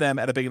acquire them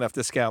at a big enough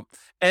discount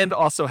and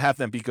also have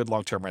them be good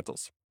long-term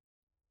rentals.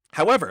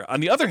 However, on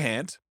the other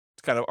hand,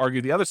 to kind of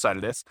argue the other side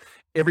of this,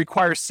 it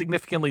requires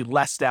significantly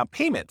less down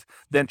payment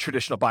than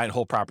traditional buy and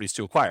hold properties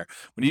to acquire.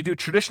 When you do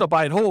traditional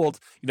buy and hold,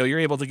 you're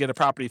able to get a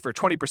property for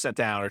 20%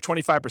 down or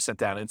 25%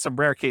 down. In some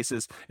rare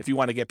cases, if you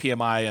want to get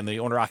PMI and the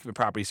owner occupant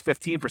properties,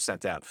 15%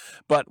 down.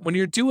 But when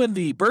you're doing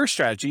the BRRRR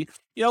strategy,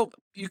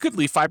 you could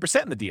leave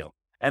 5% in the deal.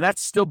 And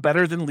that's still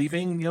better than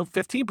leaving,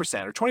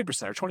 15% or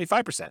 20% or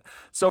 25%.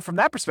 So from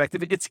that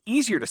perspective, it's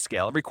easier to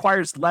scale. It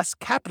requires less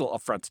capital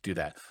upfront to do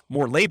that.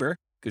 More labor,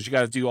 because you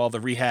got to do all the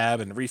rehab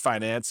and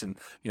refinance and,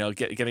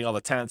 getting all the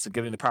tenants and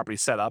getting the property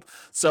set up.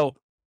 So,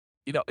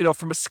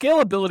 from a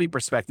scalability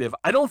perspective,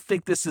 I don't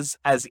think this is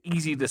as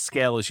easy to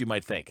scale as you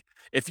might think.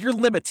 If your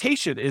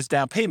limitation is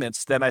down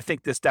payments, then I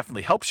think this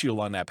definitely helps you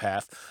along that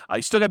path.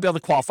 You still got to be able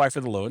to qualify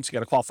for the loans. You got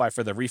to qualify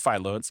for the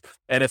refi loans.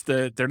 And if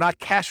they're not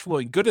cash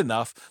flowing good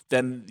enough,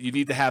 then you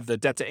need to have the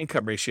debt to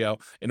income ratio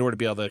in order to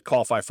be able to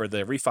qualify for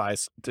the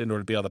refis, in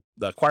order to be able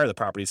to acquire the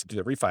properties and do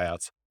the refi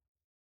outs.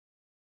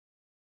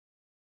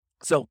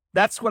 So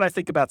that's what I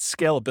think about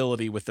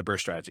scalability with the BRRRR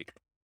strategy.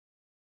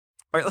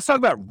 All right, let's talk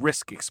about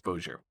risk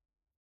exposure.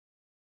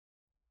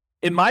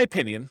 In my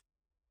opinion,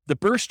 the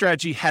BRRRR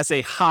strategy has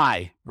a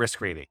high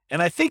risk rating.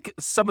 And I think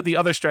some of the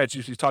other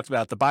strategies we talked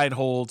about, the buy and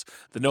hold,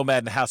 the nomad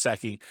and the house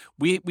hacking,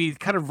 we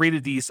kind of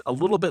rated these a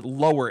little bit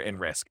lower in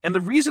risk. And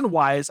the reason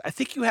why is I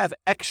think you have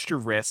extra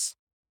risks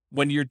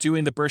when you're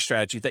doing the BRRRR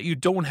strategy that you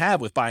don't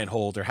have with buy and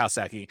hold or house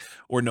hacking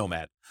or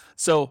nomad.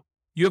 So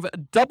you have a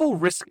double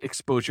risk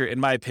exposure, in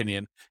my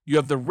opinion. You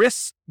have the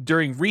risks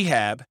during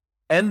rehab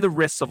and the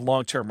risks of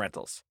long-term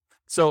rentals.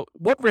 So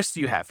what risks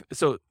do you have?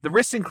 So the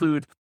risks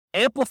include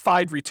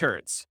amplified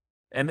returns,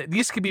 and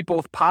these can be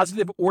both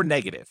positive or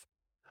negative.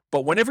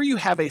 But whenever you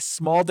have a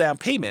small down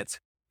payment,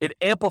 it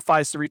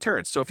amplifies the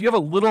returns. So if you have a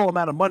little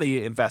amount of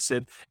money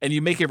invested and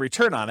you make a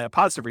return on it, a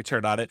positive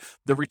return on it,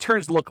 the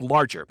returns look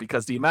larger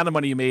because the amount of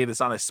money you made is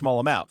on a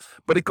small amount.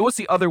 But it goes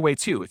the other way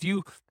too. If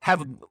you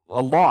have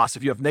a loss,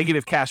 if you have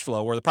negative cash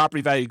flow or the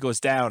property value goes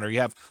down or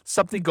you have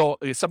something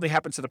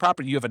happens to the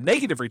property, you have a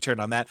negative return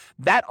on that,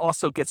 that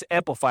also gets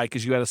amplified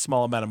because you had a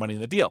small amount of money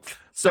in the deal.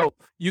 So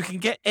you can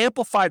get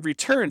amplified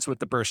returns with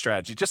the BRRRR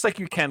strategy, just like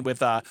you can with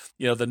the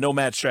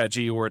nomad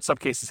strategy, or in some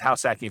cases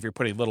house hacking if you're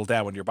putting little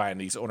down when you're buying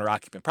these owner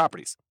occupant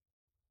properties.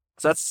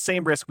 So that's the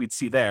same risk we'd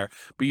see there,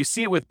 but you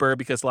see it with BRRRR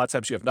because a lot of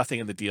times you have nothing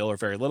in the deal or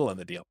very little in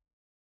the deal.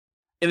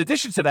 In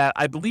addition to that,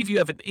 I believe you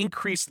have an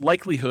increased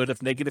likelihood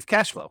of negative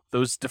cash flow,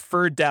 those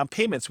deferred down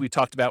payments we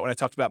talked about when I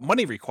talked about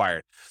money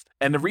required.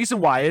 And the reason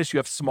why is you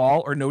have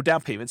small or no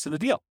down payments in the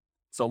deal.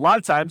 So a lot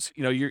of times,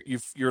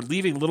 you're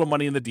leaving little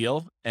money in the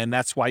deal, and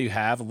that's why you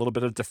have a little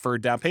bit of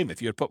deferred down payment.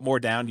 If you had put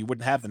more down, you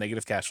wouldn't have the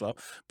negative cash flow.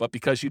 But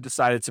because you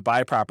decided to buy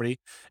a property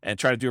and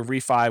try to do a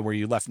refi where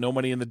you left no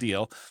money in the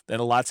deal, then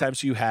a lot of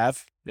times you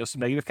have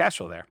some negative cash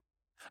flow there.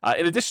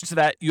 In addition to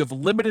that, you have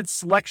limited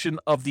selection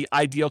of the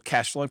ideal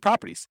cash flowing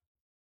properties.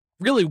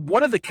 Really,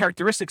 one of the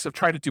characteristics of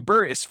trying to do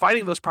BRRRR is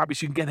finding those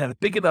properties you can get at a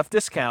big enough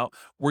discount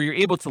where you're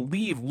able to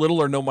leave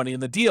little or no money in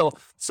the deal.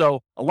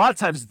 So a lot of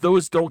times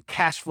those don't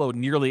cash flow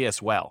nearly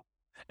as well.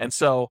 And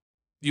so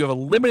you have a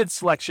limited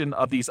selection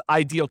of these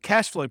ideal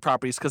cash flowing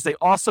properties because they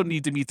also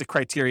need to meet the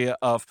criteria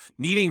of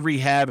needing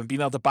rehab and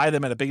being able to buy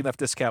them at a big enough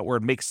discount where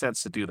it makes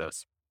sense to do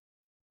those.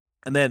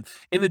 And then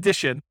in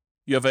addition,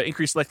 you have an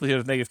increased likelihood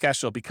of negative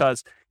cash flow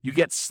because you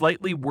get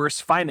slightly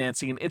worse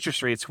financing and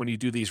interest rates when you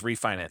do these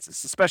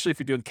refinances, especially if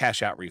you're doing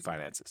cash out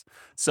refinances.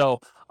 So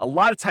a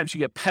lot of times you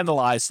get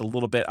penalized a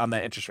little bit on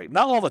that interest rate.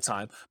 Not all the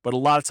time, but a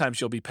lot of times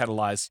you'll be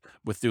penalized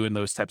with doing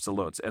those types of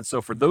loans. And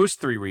so for those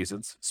three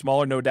reasons,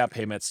 smaller no down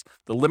payments,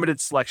 the limited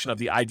selection of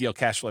the ideal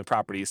cash flowing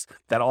properties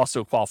that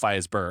also qualify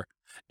as BRRRR,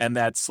 and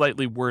that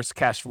slightly worse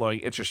cash flowing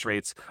interest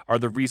rates are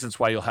the reasons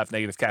why you'll have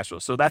negative cash flow.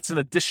 So that's an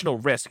additional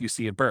risk you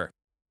see in BRRRR.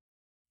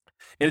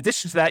 In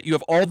addition to that, you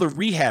have all the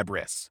rehab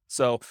risks.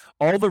 So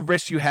all the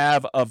risks you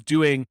have of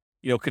doing,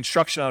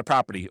 construction on a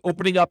property,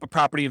 opening up a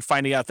property and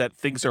finding out that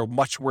things are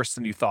much worse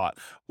than you thought,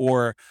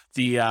 or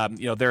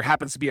there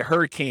happens to be a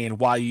hurricane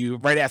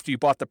right after you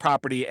bought the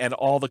property and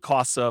all the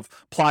costs of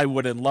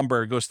plywood and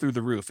lumber goes through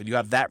the roof and you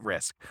have that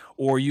risk,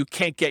 or you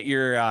can't get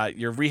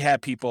your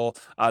rehab people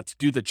to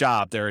do the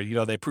job.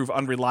 They prove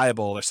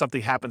unreliable or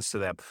something happens to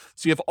them.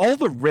 So you have all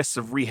the risks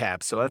of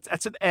rehab. So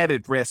that's an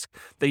added risk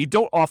that you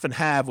don't often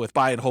have with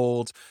buy and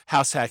hold,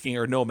 house hacking,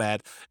 or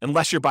nomad,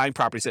 unless you're buying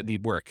properties that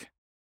need work.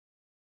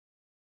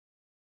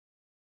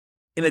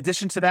 In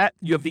addition to that,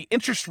 you have the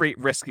interest rate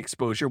risk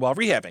exposure while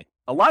rehabbing.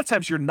 A lot of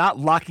times you're not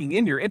locking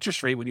in your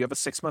interest rate when you have a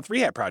 6-month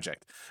rehab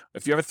project.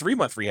 If you have a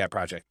 3-month rehab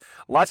project,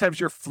 a lot of times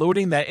you're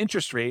floating that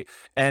interest rate.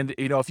 And,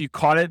 if you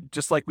caught it,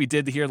 just like we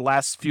did here the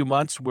last few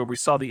months where we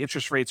saw the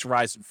interest rates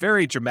rise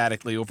very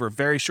dramatically over a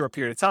very short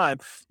period of time,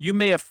 you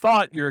may have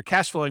thought your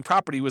cash flowing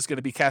property was going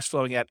to be cash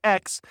flowing at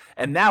X.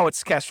 And now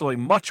it's cash flowing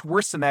much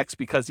worse than X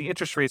because the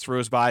interest rates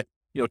rose by,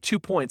 2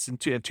 points in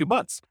 2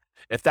 months.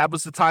 If that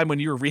was the time when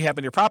you were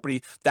rehabbing your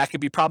property, that could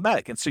be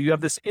problematic. And so you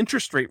have this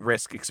interest rate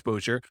risk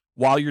exposure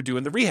while you're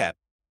doing the rehab.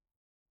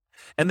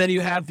 And then you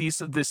have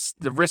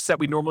the risks that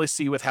we normally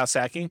see with house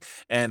hacking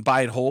and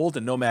buy and hold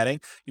and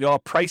nomading, a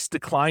price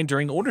decline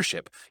during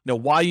ownership.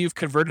 While you've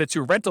converted it to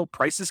a rental,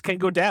 prices can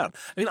go down.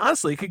 I mean,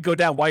 honestly, it could go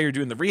down while you're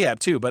doing the rehab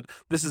too, but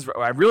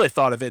I really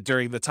thought of it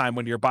during the time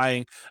when you're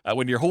buying,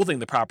 when you're holding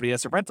the property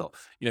as a rental.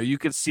 You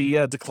could see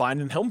a decline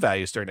in home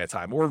values during that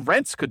time, or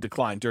rents could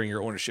decline during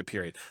your ownership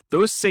period.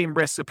 Those same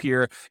risks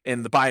appear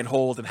in the buy and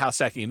hold and house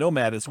hacking and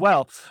nomad as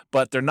well,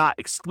 but they're not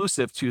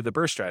exclusive to the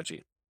BRRRR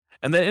strategy.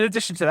 And then in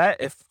addition to that,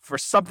 if for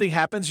something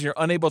happens and you're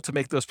unable to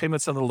make those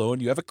payments on the loan,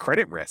 you have a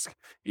credit risk.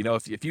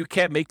 If you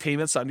can't make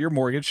payments on your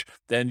mortgage,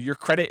 then your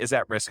credit is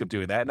at risk of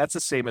doing that. And that's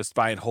the same as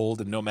buy and hold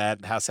and nomad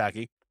and house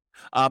hacking.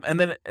 And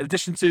then in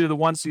addition to the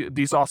ones,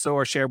 these also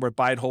are shared with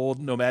buy and hold,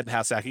 nomad, and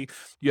house hacking.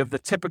 You have the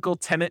typical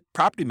tenant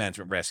property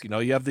management risk.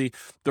 You have the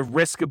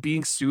risk of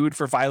being sued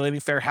for violating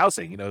fair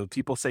housing.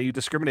 People say you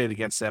discriminate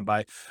against them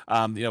by,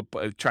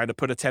 trying to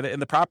put a tenant in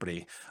the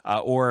property,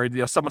 or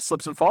someone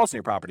slips and falls in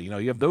your property.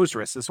 You have those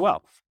risks as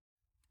well.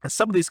 And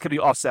some of these can be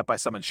offset by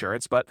some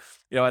insurance, but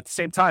at the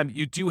same time,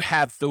 you do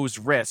have those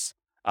risks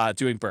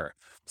doing BRRRR.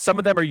 Some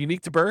of them are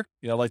unique to BRRRR,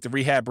 like the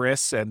rehab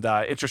risks and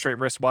interest rate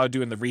risks while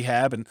doing the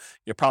rehab, and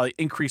probably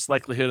increased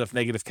likelihood of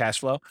negative cash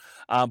flow.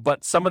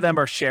 But some of them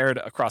are shared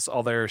across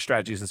all their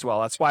strategies as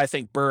well. That's why I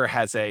think BRRRR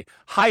has a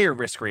higher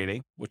risk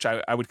rating, which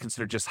I would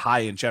consider just high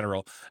in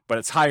general, but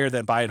it's higher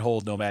than buy and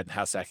hold, nomad, and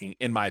house hacking,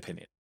 in my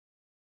opinion.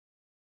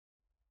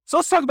 So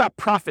let's talk about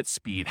profit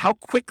speed, how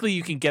quickly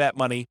you can get at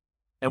money,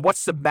 and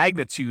what's the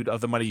magnitude of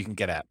the money you can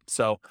get at.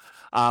 So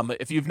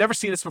if you've never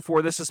seen this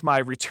before, this is my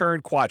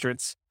return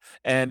quadrants.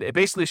 And it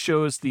basically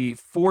shows the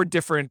 4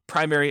 different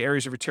primary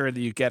areas of return that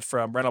you get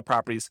from rental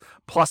properties,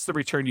 plus the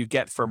return you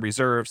get from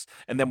reserves,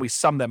 and then we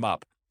sum them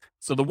up.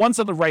 So the ones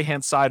on the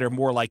right-hand side are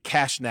more like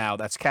cash now.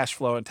 That's cash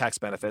flow and tax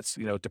benefits,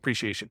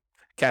 depreciation,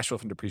 cash flow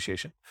from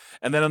depreciation.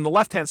 And then on the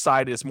left-hand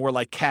side is more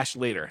like cash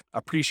later,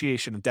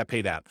 appreciation and debt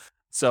pay down.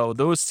 So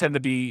those tend to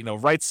be,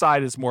 right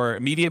side is more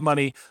immediate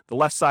money. The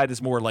left side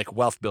is more like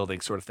wealth building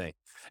sort of thing.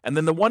 And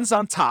then the ones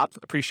on top,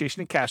 appreciation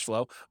and cash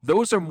flow,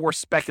 those are more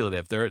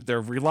speculative.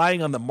 They're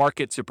relying on the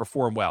market to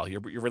perform well.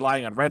 You're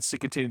relying on rents to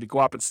continue to go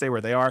up and stay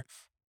where they are,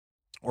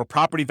 or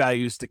property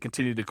values to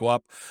continue to go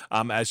up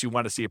as you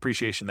want to see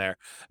appreciation there.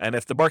 And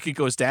if the market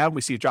goes down,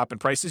 we see a drop in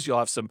prices, you'll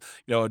have some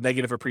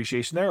negative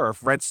appreciation there. Or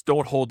if rents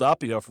don't hold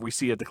up, if we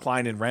see a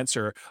decline in rents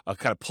or a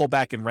kind of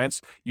pullback in rents,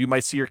 you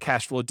might see your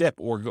cash flow dip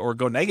or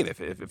go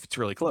negative if it's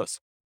really close.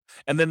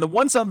 And then the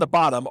ones on the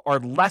bottom are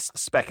less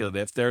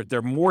speculative.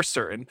 They're more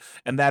certain,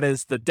 and that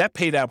is the debt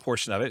pay down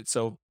portion of it.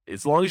 So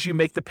as long as you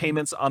make the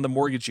payments on the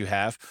mortgage you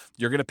have,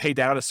 you're going to pay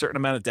down a certain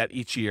amount of debt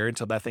each year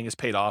until that thing is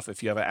paid off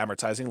if you have an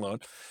amortizing loan.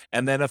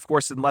 And then, of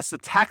course, unless the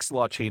tax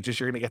law changes,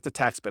 you're going to get the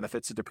tax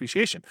benefits of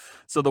depreciation.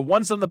 So the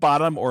ones on the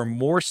bottom are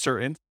more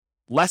certain,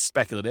 less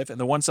speculative,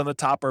 and the ones on the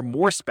top are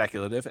more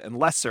speculative and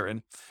less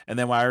certain. And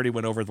then I already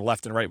went over the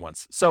left and right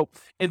ones. So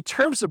in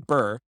terms of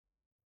BRRRR,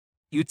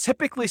 you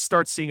typically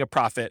start seeing a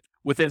profit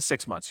within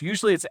 6 months.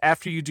 Usually it's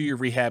after you do your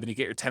rehab and you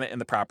get your tenant in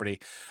the property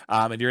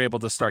and you're able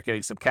to start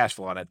getting some cash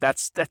flow on it.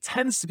 That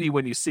tends to be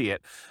when you see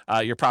it,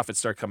 your profits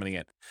start coming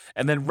in.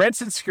 And then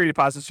rents and security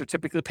deposits are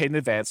typically paid in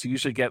advance. So you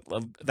usually get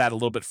that a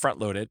little bit front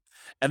loaded.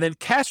 And then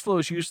cash flow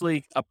is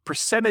usually a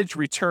percentage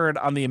return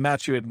on the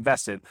amount you had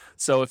invested.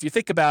 So if you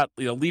think about,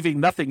 leaving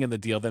nothing in the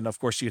deal, then of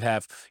course you'd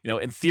have,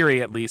 in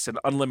theory at least, an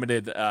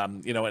unlimited,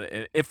 an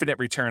infinite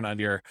return on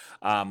your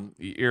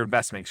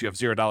investments. You have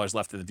 $0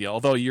 left in the deal,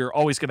 although you're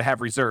always going to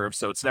have reserves.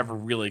 So it's never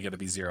really going to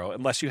be zero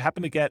unless you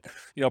happen to get,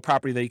 a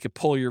property that you could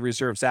pull your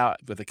reserves out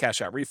with a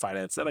cash out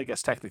refinance. Then I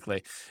guess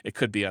technically it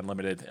could be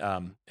unlimited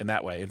in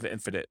that way,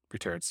 infinite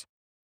returns.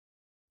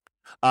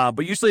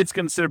 But usually it's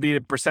considered to be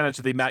a percentage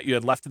of the amount you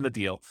had left in the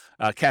deal,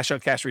 cash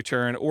on cash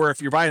return, or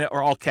if you're buying it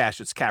or all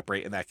cash, it's cap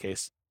rate in that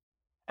case.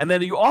 And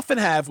then you often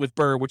have with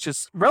BRRRR, which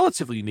is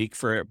relatively unique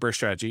for a BRRRR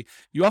strategy,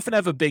 you often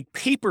have a big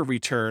paper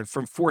return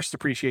from forced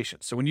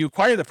appreciation. So when you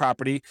acquire the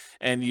property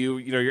and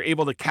you're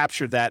able to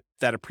capture that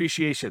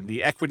appreciation,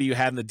 the equity you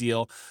had in the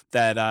deal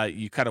that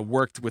you kind of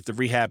worked with the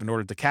rehab in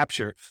order to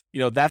capture,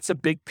 that's a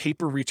big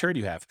paper return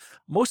you have.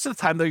 Most of the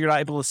time, though, you're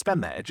not able to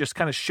spend that. It just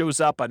kind of shows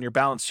up on your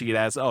balance sheet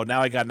as, oh,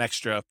 now I got an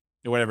extra,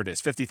 whatever it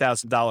is,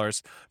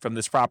 $50,000 from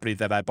this property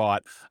that I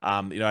bought,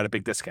 at a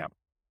big discount.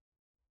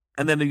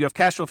 And then you have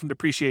cash flow from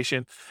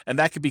depreciation, and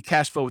that could be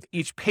cash flow with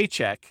each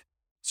paycheck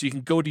So you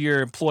can go to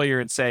your employer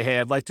and say, hey,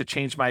 I'd like to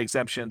change my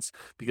exemptions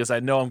because I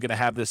know I'm going to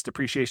have this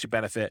depreciation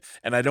benefit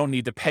and I don't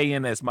need to pay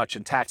in as much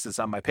in taxes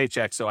on my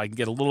paycheck, so I can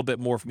get a little bit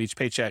more from each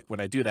paycheck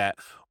when I do that.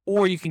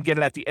 Or you can get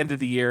it at the end of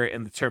the year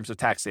in the terms of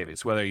tax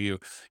savings, whether you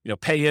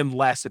pay in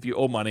less if you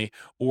owe money,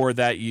 or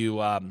that you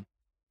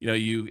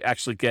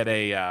actually get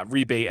a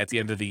rebate at the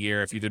end of the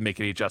year if you didn't make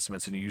any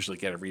adjustments, and you usually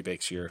get a rebate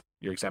because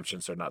your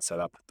exemptions are not set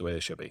up the way they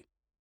should be.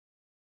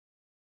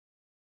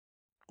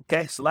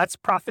 Okay, so that's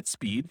profit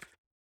speed.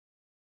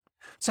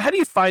 So how do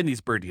you find these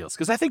BRRRR deals?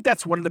 Because I think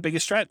that's one of the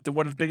biggest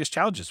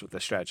challenges with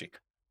this strategy.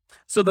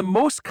 So the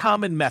most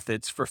common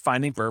methods for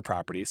finding BRRRR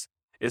properties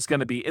is going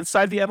to be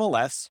inside the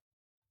MLS,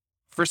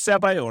 for sale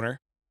by owner,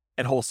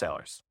 and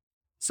wholesalers.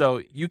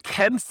 So you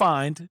can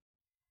find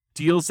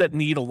deals that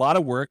need a lot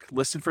of work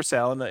listed for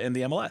sale in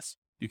the MLS.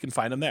 You can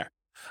find them there.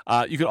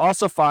 You can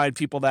also find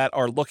people that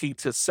are looking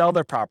to sell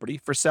their property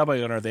for sale by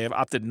owner. They have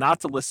opted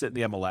not to list it in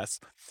the MLS.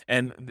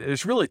 And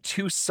there's really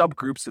two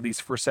subgroups of these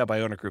for sale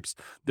by owner groups.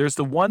 There's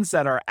the ones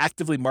that are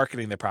actively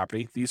marketing their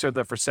property. These are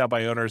the for sale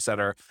by owners that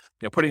are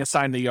putting a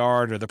sign in the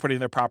yard, or they're putting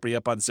their property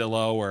up on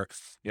Zillow or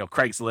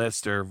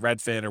Craigslist or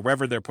Redfin or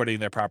wherever they're putting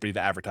their property to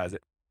advertise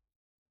it.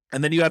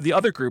 And then you have the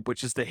other group,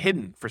 which is the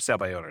hidden for sale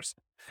by owners.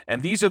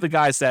 And these are the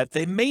guys that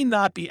they may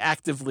not be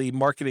actively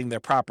marketing their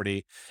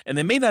property, and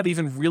they may not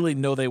even really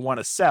know they want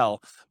to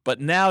sell, but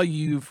now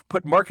you've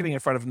put marketing in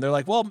front of them. They're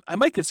like, well, I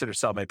might consider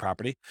selling my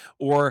property.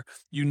 Or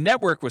you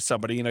network with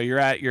somebody, you're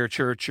at your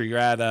church, or you're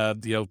at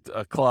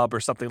a club or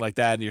something like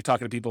that, and you're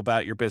talking to people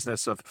about your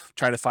business of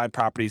trying to find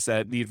properties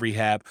that need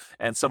rehab.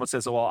 And someone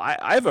says, well,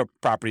 I have a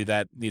property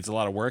that needs a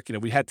lot of work.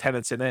 We had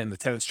tenants in it, and the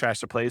tenants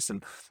trashed the place,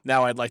 and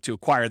now I'd like to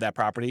acquire that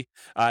property.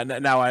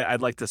 Now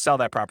I'd like to sell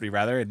that property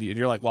rather. And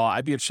you're like, well,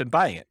 I'd be interested in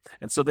buying it.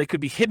 And so they could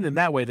be hidden in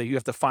that way, that you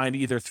have to find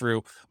either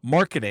through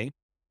marketing,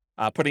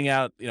 putting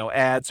out,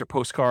 ads or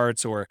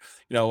postcards, or,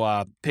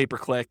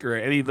 pay-per-click, or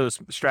any of those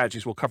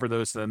strategies. We'll cover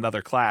those in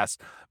another class,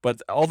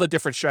 but all the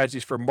different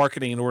strategies for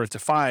marketing in order to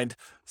find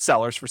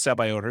sellers for sale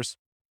by owners,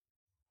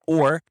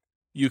 or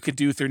you could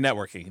do through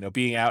networking,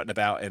 being out and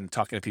about and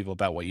talking to people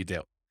about what you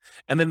do.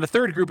 And then the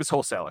third group is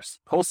wholesalers.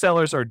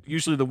 Wholesalers are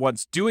usually the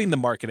ones doing the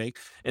marketing.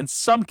 In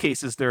some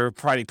cases, they're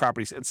providing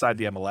properties inside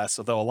the MLS,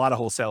 although a lot of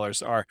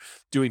wholesalers are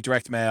doing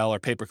direct mail or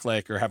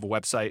pay-per-click or have a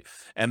website,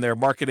 and they're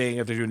marketing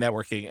or they're doing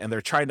networking, and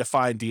they're trying to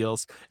find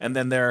deals, and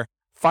then they're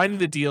finding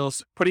the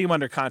deals, putting them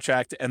under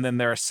contract, and then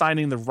they're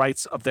assigning the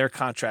rights of their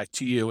contract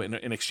to you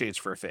in exchange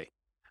for a fee.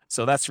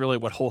 So that's really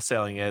what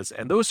wholesaling is.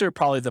 And those are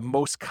probably the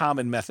most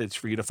common methods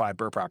for you to find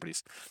BRRRR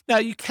properties. Now,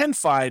 you can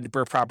find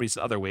BRRRR properties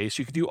in other ways.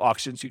 You could do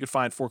auctions. You could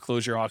find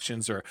foreclosure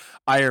auctions or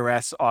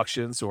IRS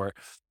auctions, or,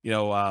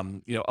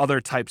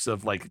 other types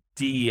of like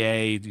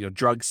DEA,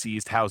 drug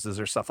seized houses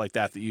or stuff like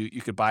that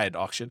you could buy at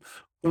auction.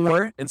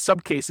 Or in some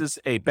cases,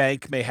 a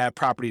bank may have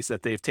properties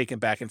that they've taken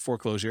back in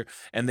foreclosure,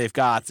 and they've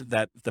got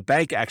that the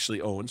bank actually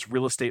owns,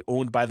 real estate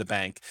owned by the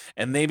bank,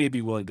 and they may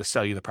be willing to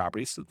sell you the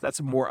property. So that's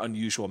a more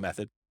unusual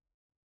method.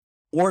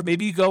 Or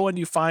maybe you go and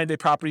you find a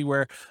property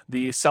where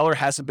the seller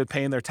hasn't been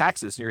paying their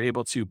taxes, and you're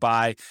able to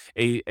buy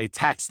a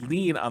tax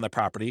lien on the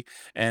property.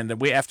 And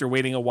after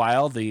waiting a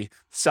while, the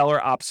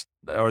seller opts,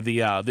 or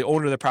the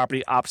owner of the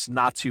property opts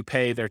not to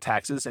pay their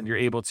taxes, and you're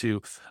able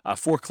to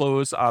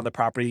foreclose on the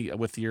property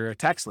with your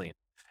tax lien,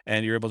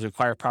 and you're able to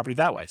acquire property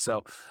that way.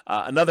 So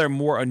another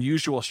more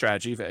unusual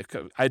strategy,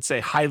 I'd say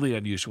highly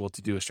unusual to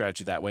do a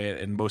strategy that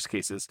way in most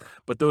cases,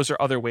 but those are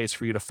other ways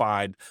for you to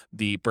find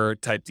the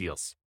BRRRR type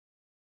deals.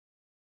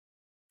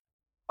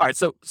 All right,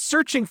 so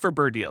searching for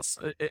BRRRR deals,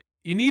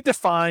 you need to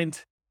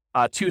find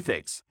two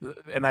things.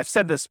 And I've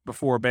said this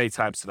before many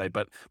times today,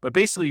 but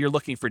basically you're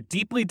looking for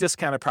deeply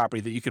discounted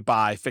property that you could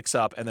buy, fix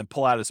up, and then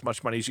pull out as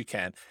much money as you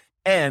can,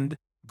 and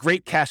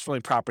great cash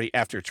flowing property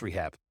after it's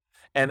rehab.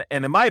 And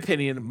in my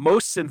opinion,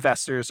 most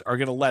investors are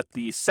going to let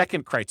the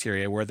second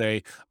criteria, where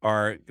they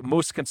are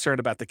most concerned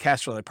about the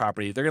cash flowing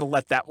property, they're going to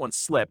let that one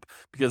slip,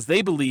 because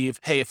they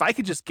believe, hey, if I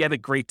could just get a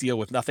great deal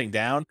with nothing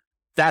down,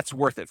 that's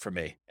worth it for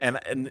me.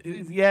 And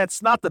yeah,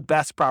 it's not the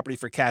best property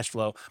for cash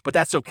flow, but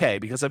that's okay,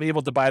 because I'm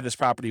able to buy this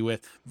property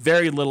with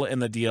very little in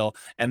the deal,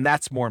 and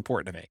that's more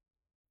important to me.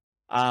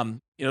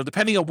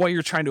 Depending on what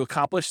you're trying to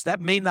accomplish,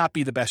 that may not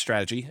be the best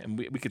strategy, and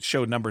we could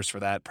show numbers for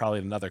that probably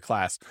in another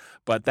class,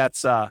 but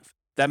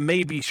that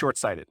may be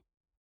short-sighted.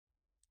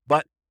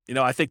 But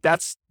I think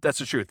that's the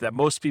truth, that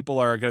most people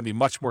are going to be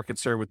much more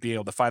concerned with being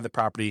able to find the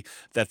property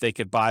that they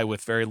could buy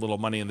with very little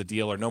money in the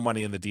deal or no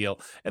money in the deal,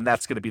 and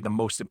that's going to be the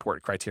most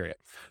important criteria.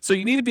 So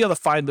you need to be able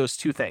to find those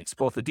two things,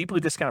 both a deeply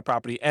discounted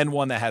property and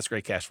one that has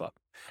great cash flow.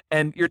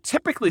 And you're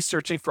typically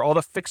searching for all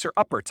the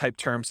fixer-upper type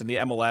terms in the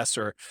MLS,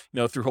 or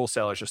through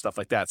wholesalers or stuff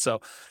like that. So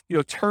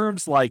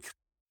terms like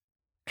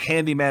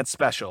handyman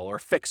special, or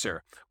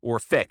fixer, or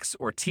fix,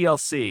 or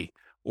TLC,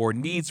 or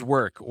needs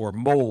work, or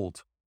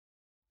mold,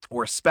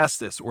 or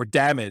asbestos, or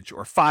damage,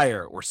 or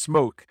fire, or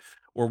smoke,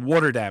 or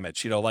water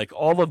damage, like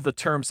all of the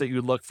terms that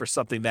you look for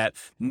something that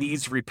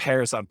needs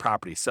repairs on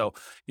property. So,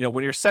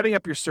 when you're setting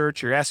up your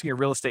search, you're asking your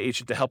real estate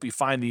agent to help you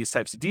find these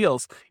types of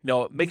deals,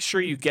 make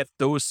sure you get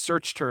those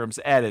search terms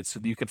added so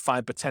that you can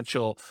find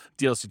potential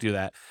deals to do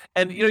that.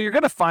 And, you're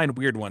going to find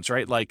weird ones,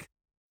 right? Like,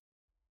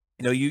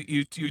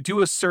 you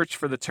do a search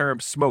for the term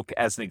smoke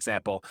as an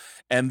example,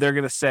 and they're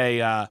going to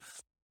say,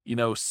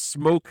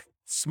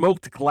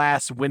 smoked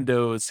glass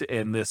windows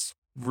in this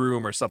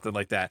room or something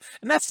like that.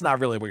 And that's not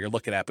really what you're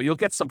looking at, but you'll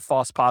get some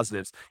false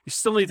positives. You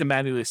still need to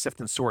manually sift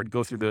and sort and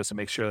go through those and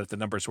make sure that the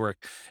numbers work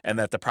and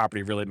that the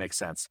property really makes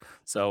sense.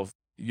 So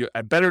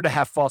better to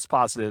have false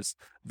positives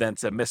than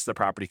to miss the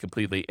property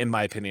completely, in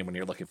my opinion, when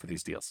you're looking for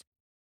these deals.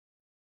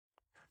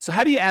 So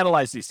how do you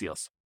analyze these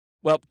deals?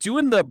 Well,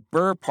 doing the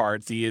BRRRR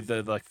part, the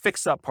like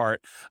fix up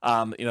part,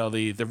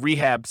 the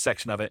rehab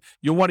section of it,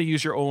 you'll want to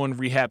use your own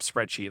rehab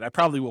spreadsheet. I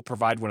probably will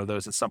provide one of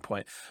those at some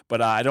point,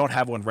 but I don't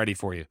have one ready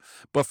for you.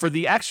 But for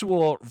the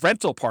actual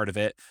rental part of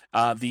it,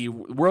 the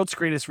world's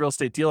greatest real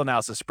estate deal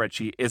analysis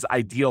spreadsheet is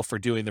ideal for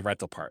doing the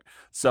rental part.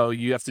 So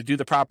you have to do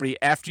the property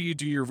after you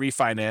do your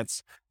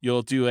refinance.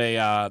 You'll do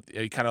a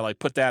kind of like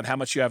put down how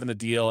much you have in the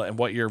deal and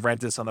what your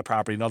rent is on the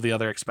property and all the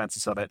other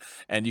expenses of it.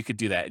 And you could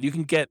do that. You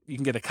can get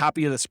a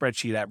copy of the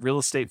spreadsheet at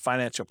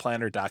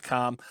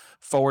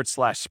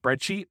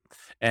realestatefinancialplanner.com/spreadsheet.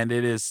 And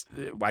it is,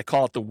 I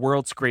call it the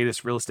world's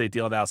greatest real estate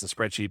deal analysis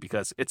spreadsheet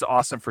because it's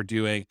awesome for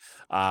doing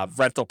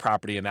rental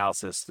property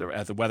analysis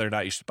as to whether or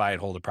not you should buy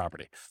and hold a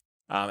property.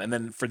 And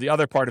then for the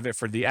other part of it,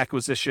 for the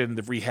acquisition,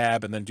 the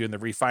rehab, and then doing the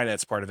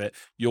refinance part of it,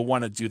 you'll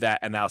want to do that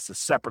analysis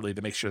separately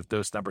to make sure that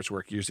those numbers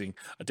work using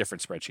a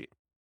different spreadsheet.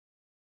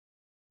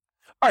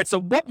 All right, so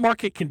what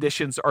market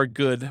conditions are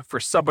good for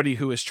somebody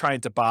who is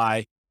trying to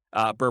buy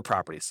BRRRR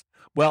properties?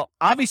 Well,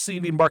 obviously you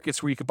need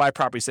markets where you can buy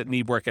properties that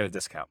need work at a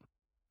discount.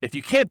 If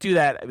you can't do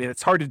that,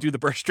 it's hard to do the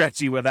BRRRR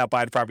strategy without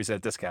buying properties at a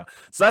discount.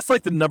 So that's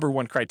like the number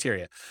one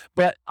criteria.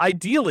 But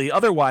ideally,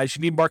 otherwise,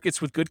 you need markets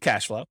with good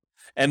cash flow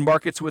and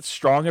markets with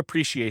strong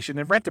appreciation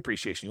and rent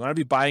appreciation. You want to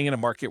be buying in a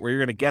market where you're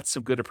going to get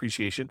some good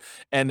appreciation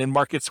and in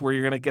markets where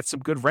you're going to get some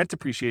good rent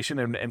appreciation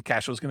and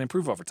cash flow is going to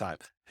improve over time.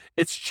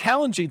 It's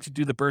challenging to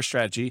do the BRRRR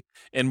strategy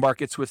in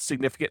markets with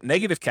significant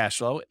negative cash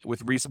flow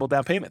with reasonable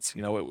down payments.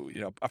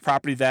 A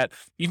property that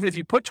even if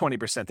you put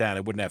 20% down,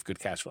 it wouldn't have good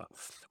cash flow.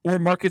 Or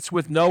markets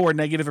with no or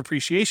negative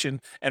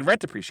appreciation and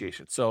rent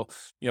appreciation. So,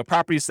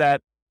 properties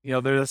that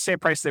they're the same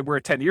price they were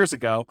 10 years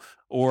ago,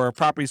 or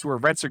properties where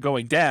rents are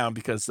going down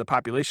because the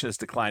population is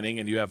declining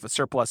and you have a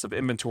surplus of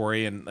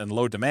inventory and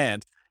low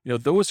demand.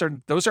 Those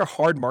are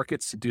hard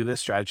markets to do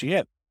this strategy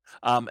in.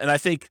 And I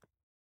think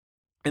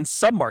in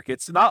some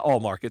markets, not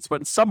all markets,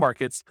 but in some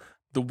markets,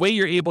 the way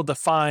you're able to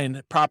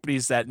find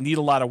properties that need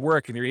a lot of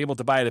work and you're able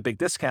to buy at a big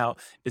discount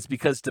is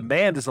because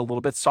demand is a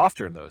little bit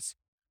softer in those.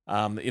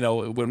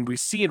 When we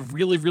see in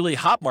really, really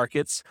hot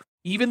markets,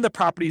 even the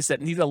properties that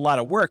need a lot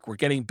of work were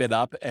getting bid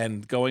up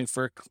and going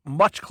for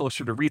much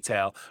closer to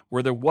retail,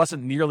 where there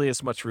wasn't nearly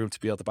as much room to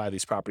be able to buy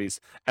these properties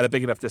at a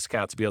big enough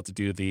discount to be able to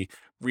do the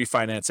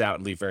refinance out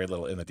and leave very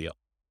little in the deal.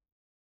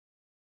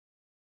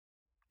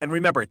 And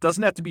remember, it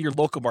doesn't have to be your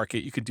local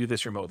market. You can do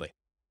this remotely,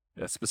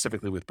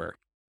 specifically with BRRRR.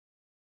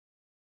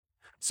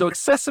 So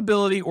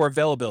accessibility or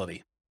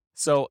availability.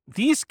 So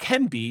these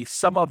can be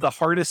some of the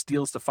hardest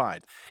deals to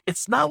find.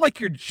 It's not like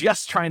you're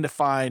just trying to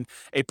find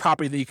a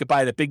property that you could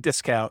buy at a big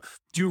discount,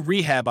 do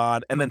rehab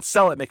on, and then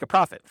sell it, make a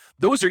profit.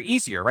 Those are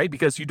easier, right?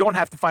 Because you don't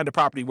have to find a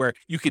property where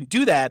you can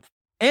do that.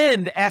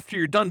 And after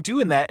you're done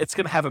doing that, it's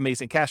going to have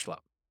amazing cash flow.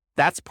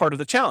 That's part of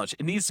the challenge.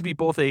 It needs to be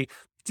both a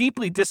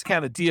deeply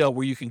discounted deal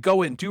where you can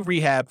go in, do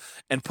rehab,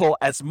 and pull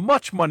as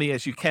much money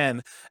as you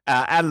can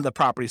out of the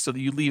property so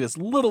that you leave as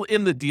little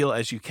in the deal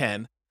as you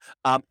can.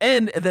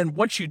 And then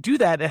once you do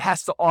that, it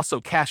has to also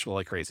cash flow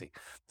like crazy.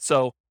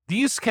 So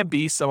these can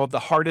be some of the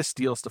hardest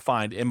deals to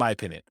find, in my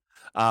opinion.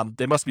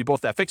 They must be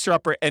both that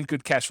fixer-upper and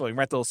good cash flowing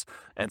rentals.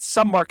 And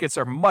some markets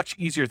are much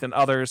easier than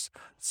others.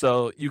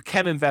 So you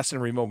can invest in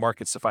remote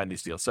markets to find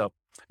these deals. So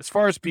as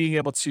far as being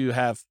able to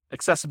have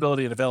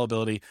accessibility and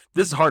availability,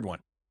 this is a hard one.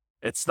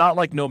 It's not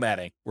like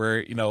nomading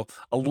where,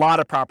 a lot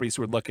of properties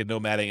would look at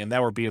nomading and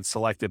now we're being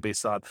selected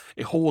based on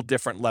a whole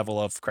different level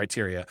of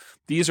criteria.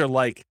 These are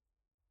like,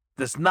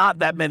 there's not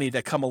that many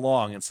that come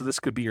along. And so this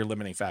could be your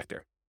limiting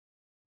factor.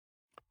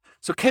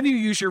 So can you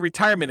use your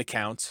retirement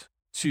account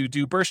to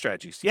do BRRRR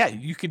strategies? Yeah,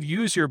 you can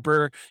use your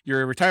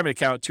retirement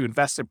account to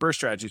invest in BRRRR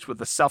strategies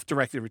with a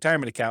self-directed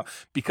retirement account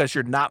because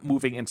you're not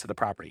moving into the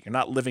property. You're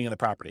not living in the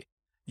property.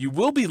 You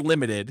will be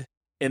limited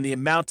in the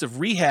amount of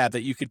rehab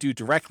that you could do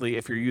directly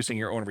if you're using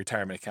your own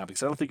retirement account,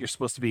 because I don't think you're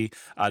supposed to be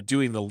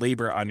doing the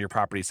labor on your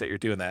properties that you're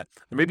doing that.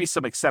 There may be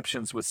some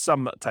exceptions with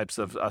some types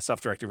of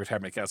self-directed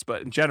retirement accounts,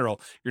 but in general,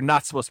 you're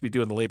not supposed to be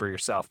doing the labor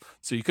yourself.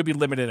 So you could be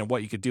limited in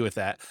what you could do with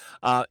that.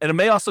 And it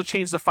may also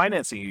change the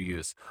financing you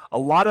use. A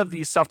lot of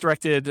these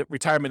self-directed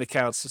retirement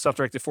accounts,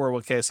 self-directed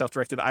 401k,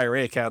 self-directed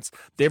IRA accounts,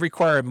 they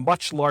require a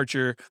much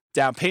larger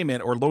down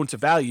payment or loan to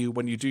value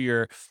when you do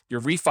your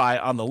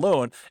refi on the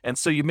loan. And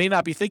so you may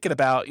not be thinking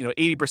about,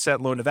 80%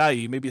 80% loan to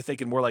value, you may be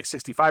thinking more like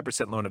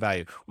 65% loan to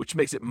value, which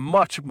makes it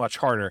much, much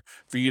harder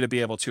for you to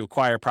be able to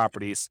acquire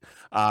properties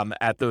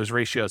at those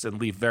ratios and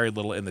leave very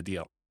little in the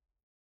deal.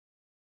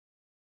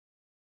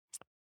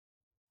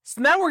 So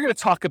now we're going to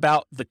talk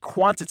about the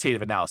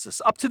quantitative analysis.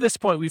 Up to this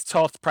point, we've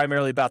talked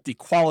primarily about the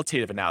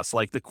qualitative analysis,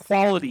 like the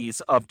qualities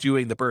of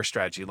doing the BRRRR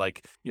strategy,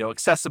 like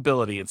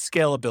accessibility and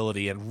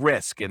scalability and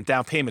risk and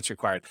down payments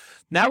required.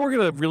 Now we're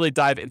going to really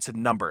dive into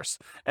numbers.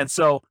 And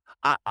so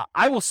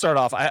I will start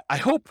off. I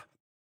hope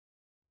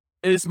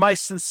it is my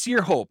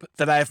sincere hope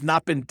that I have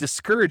not been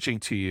discouraging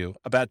to you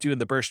about doing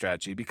the BRRRR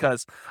strategy,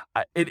 because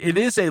it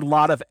is a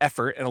lot of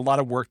effort and a lot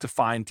of work to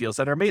find deals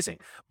that are amazing.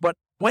 But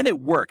when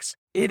it works,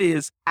 it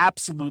is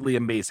absolutely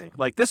amazing.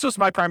 Like, this was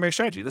my primary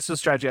strategy. This is the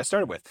strategy I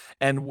started with.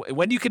 And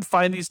when you can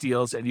find these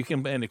deals and you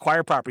can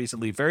acquire properties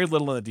and leave very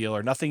little in the deal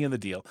or nothing in the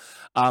deal,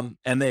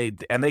 and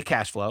they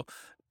cash flow,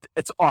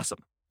 it's awesome.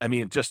 I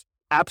mean, just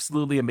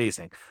absolutely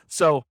amazing.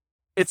 So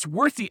it's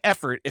worth the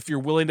effort if you're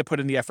willing to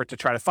put in the effort to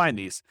try to find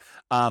these.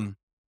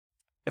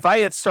 If I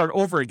had to start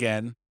over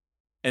again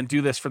and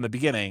do this from the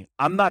beginning,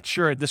 I'm not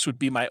sure this would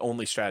be my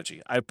only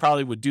strategy. I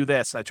probably would do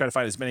this. I try to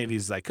find as many of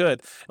these as I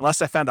could,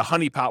 unless I found a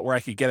honeypot where I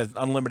could get an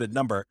unlimited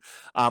number.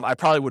 I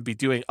probably would be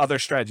doing other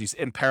strategies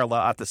in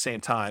parallel at the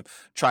same time,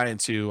 trying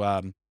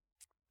to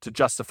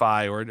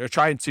justify or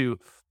trying to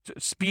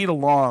speed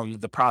along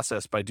the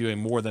process by doing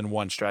more than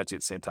one strategy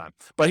at the same time.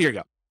 But here you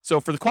go. So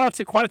for the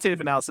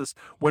quantitative analysis,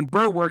 when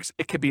BRRRR works,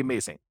 it can be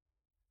amazing.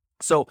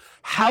 So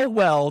how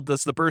well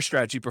does the BRRRR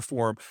strategy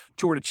perform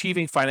toward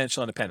achieving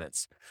financial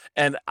independence?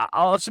 And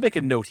I'll just make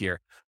a note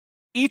here.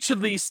 Each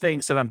of these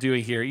things that I'm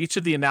doing here, each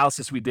of the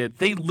analysis we did,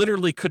 they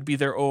literally could be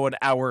their own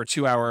hour or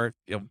 2 hour,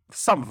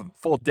 some of them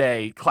full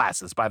day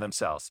classes by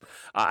themselves.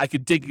 I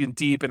could dig in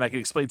deep and I could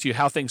explain to you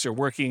how things are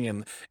working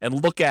and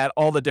look at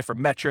all the different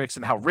metrics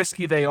and how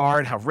risky they are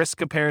and how risk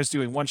compares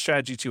doing one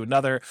strategy to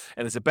another.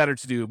 And is it better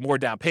to do more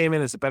down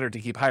payment? Is it better to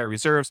keep higher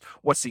reserves?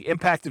 What's the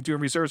impact of doing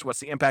reserves?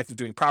 What's the impact of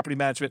doing property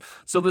management?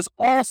 So there's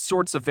all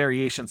sorts of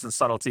variations and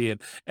subtlety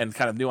and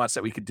kind of nuance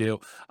that we could do,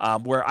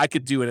 where I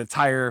could do an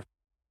entire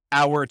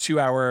hour, 2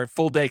 hour,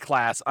 full day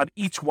class on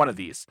each one of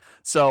these.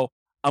 So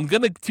I'm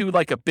going to do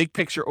like a big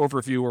picture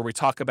overview where we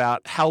talk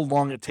about how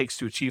long it takes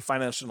to achieve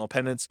financial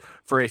independence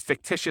for a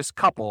fictitious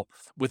couple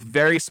with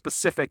very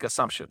specific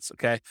assumptions.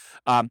 Okay.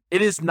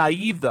 It is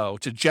naive, though,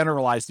 to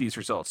generalize these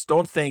results.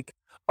 Don't think,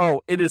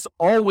 oh, it is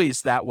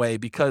always that way,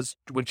 because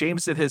when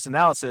James did his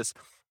analysis,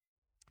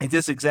 in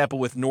this example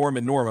with Norm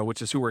and Norma,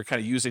 which is who we're kind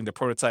of using to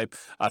prototype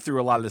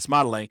through a lot of this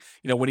modeling,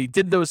 when he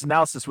did those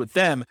analysis with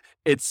them,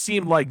 it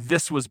seemed like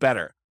this was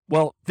better.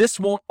 Well, this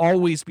won't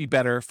always be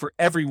better for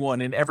everyone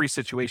in every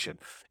situation.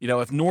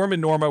 If Norm and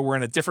Norma were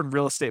in a different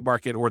real estate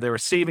market, or they were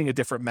saving a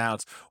different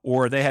amount,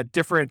 or they had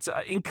different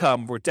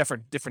income or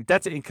different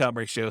debt to income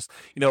ratios,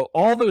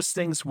 all those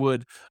things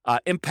would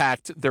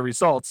impact their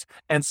results.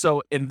 And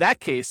so in that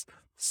case,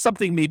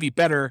 something may be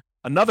better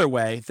another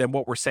way than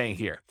what we're saying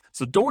here.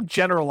 So don't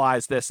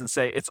generalize this and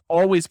say it's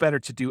always better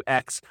to do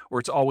X or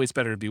it's always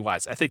better to be Y.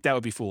 I think that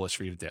would be foolish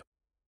for you to do.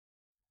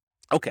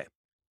 Okay.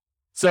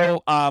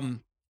 So,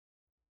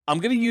 I'm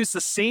going to use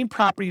the same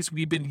properties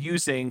we've been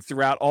using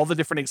throughout all the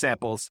different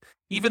examples,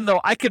 even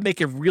though I could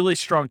make a really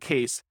strong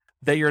case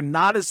that you're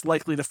not as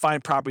likely to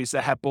find properties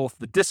that have both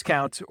the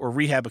discount or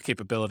rehab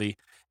capability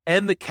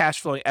and the cash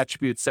flowing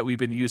attributes that we've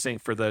been using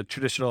for the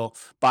traditional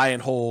buy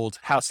and hold,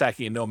 house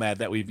hacking, and nomad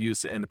that we've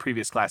used in the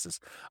previous classes.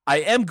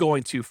 I am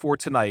going to, for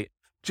tonight,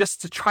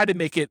 just to try to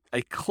make it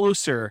a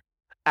closer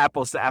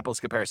apples to apples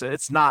comparison.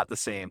 It's not the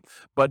same,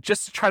 but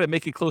just to try to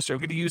make it closer, I'm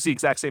going to use the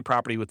exact same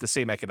property with the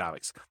same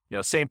economics,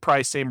 same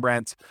price, same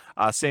rent,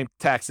 same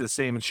taxes,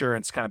 same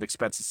insurance kind of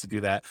expenses to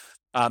do that.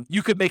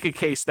 You could make a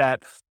case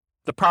that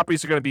the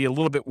properties are going to be a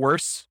little bit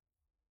worse.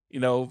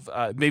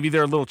 Maybe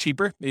they're a little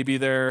cheaper. Maybe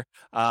they're,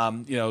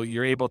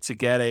 you're able to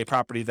get a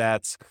property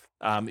that's,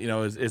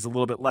 is a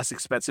little bit less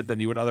expensive than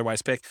you would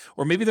otherwise pick,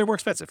 or maybe they're more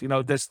expensive.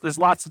 There's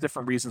lots of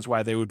different reasons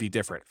why they would be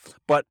different.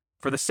 But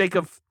for the sake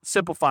of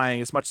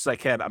simplifying as much as I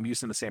can, I'm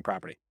using the same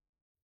property.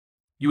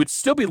 You would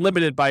still be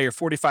limited by your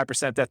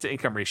 45% debt to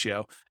income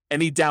ratio,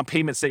 any down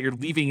payments that you're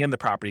leaving in the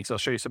property, so I'll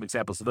show you some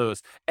examples of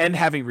those, and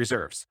having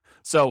reserves.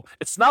 So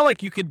it's not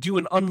like you can do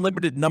an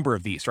unlimited number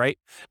of these, right?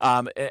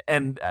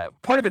 And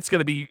part of it's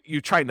going to be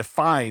you trying to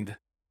find,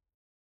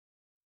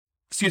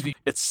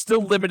 it's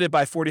still limited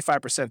by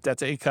 45% debt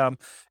to income,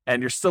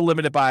 and you're still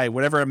limited by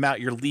whatever amount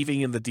you're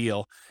leaving in the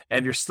deal,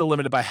 and you're still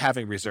limited by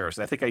having reserves.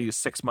 I think I use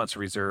 6 months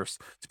reserves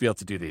to be able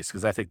to do these,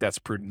 because I think that's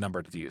a prudent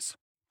number to use.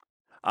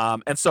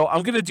 And so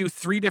I'm going to do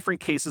 3 different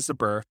cases of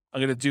BRRRR. I'm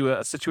going to do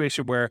a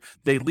situation where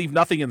they leave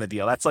nothing in the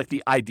deal. That's like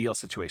the ideal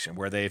situation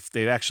where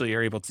they actually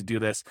are able to do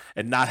this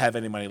and not have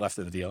any money left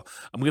in the deal.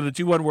 I'm going to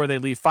do one where they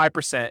leave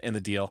 5% in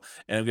the deal,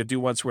 and I'm going to do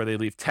ones where they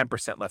leave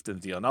 10% left in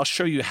the deal. And I'll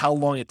show you how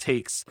long it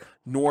takes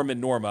Norm and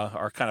Norma,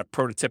 our kind of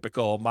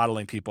prototypical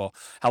modeling people,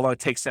 how long it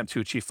takes them to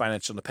achieve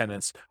financial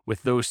independence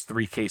with those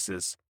 3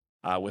 cases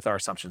with our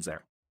assumptions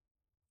there.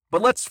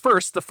 But let's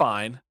first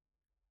define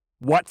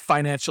what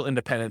financial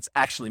independence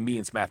actually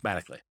means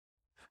mathematically.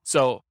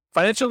 So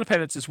Financial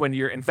independence is when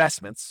your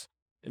investments,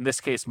 in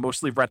this case,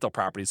 mostly rental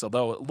properties,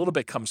 although a little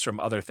bit comes from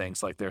other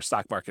things like their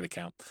stock market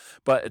account,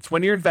 but it's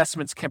when your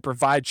investments can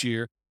provide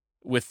you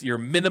with your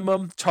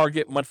minimum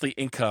target monthly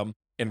income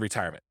in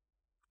retirement.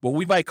 What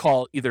we might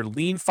call either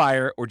lean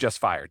fire or just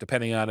fire,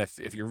 depending on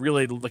if you're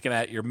really looking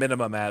at your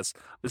minimum as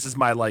this is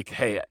my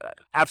hey,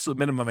 absolute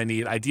minimum I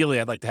need. Ideally,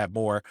 I'd like to have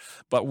more,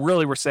 but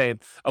really we're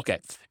saying, okay,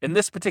 in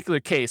this particular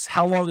case,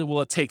 how long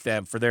will it take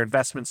them for their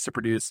investments to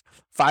produce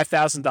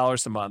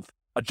 $5,000 a month,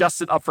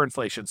 adjusted up for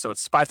inflation? So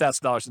it's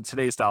 $5,000 in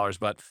today's dollars,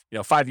 but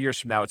 5 years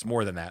from now, it's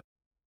more than that.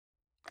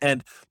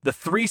 And the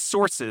three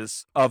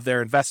sources of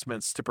their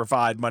investments to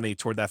provide money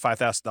toward that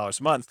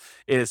 $5,000 a month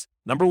is,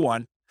 number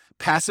one,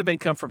 passive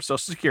income from Social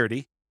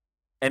Security,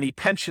 any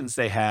pensions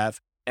they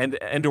have, and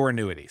or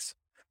annuities.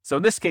 So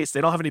in this case,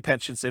 they don't have any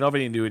pensions, they don't have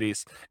any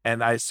annuities,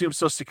 and I assume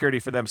Social Security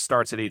for them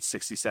starts at age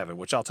 67,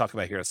 which I'll talk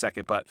about here in a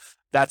second, but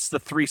that's the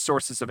three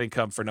sources of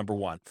income for number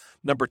one.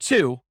 Number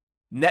two,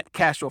 net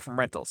cash flow from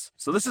rentals.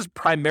 So this is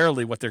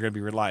primarily what they're going to be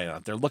relying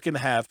on. They're looking to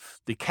have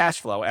the cash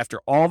flow after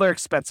all their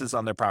expenses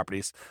on their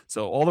properties.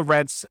 So all the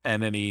rents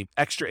and any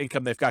extra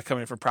income they've got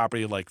coming from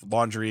property like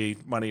laundry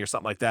money or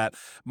something like that,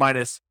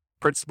 minus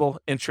principal,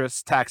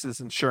 interest,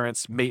 taxes,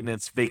 insurance,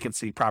 maintenance,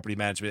 vacancy, property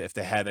management, if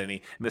they had any.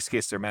 In this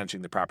case, they're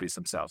managing the properties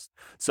themselves.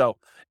 So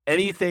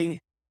anything,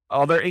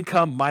 all their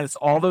income minus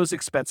all those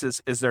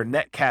expenses is their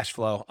net cash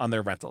flow on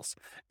their rentals.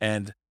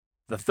 And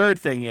the third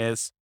thing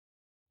is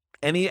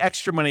any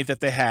extra money that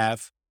they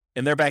have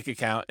in their bank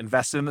account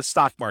invested in the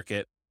stock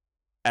market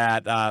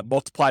at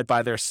multiplied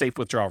by their safe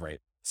withdrawal rate.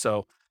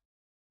 So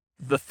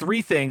the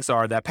three things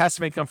are that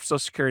passive income from Social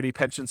Security,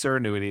 pensions, or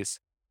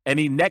annuities,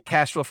 any net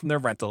cash flow from their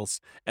rentals,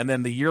 and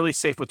then the yearly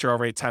safe withdrawal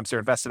rate times their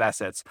invested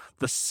assets.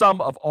 The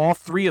sum of all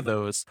three of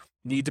those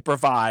need to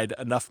provide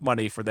enough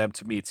money for them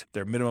to meet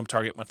their minimum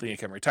target monthly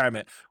income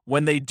retirement.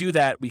 When they do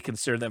that, we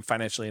consider them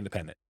financially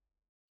independent.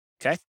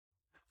 Okay?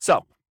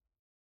 So,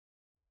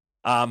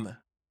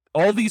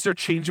 all these are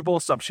changeable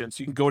assumptions.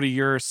 You can go to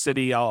your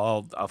city.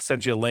 I'll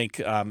send you a link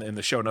in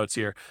the show notes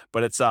here,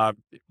 but it's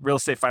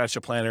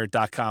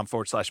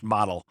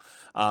realestatefinancialplanner.com/model.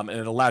 And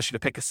it allows you to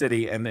pick a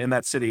city. And in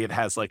that city, it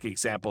has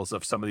examples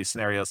of some of these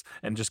scenarios,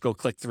 and just go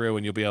click through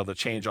and you'll be able to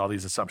change all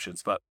these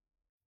assumptions. But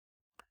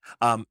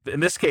in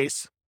this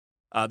case,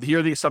 here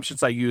are the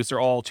assumptions I use. They're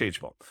all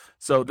changeable.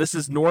 So this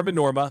is Norm and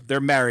Norma.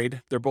 They're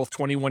married. They're both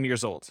 21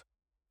 years old.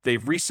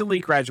 They've recently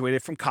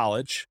graduated from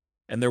college,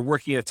 and they're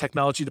working in a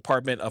technology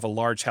department of a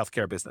large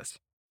healthcare business.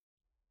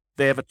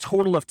 They have a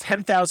total of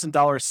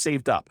 $10,000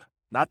 saved up,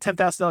 not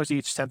 $10,000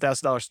 each,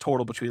 $10,000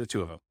 total between the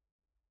two of them.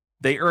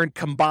 They earn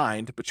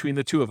combined between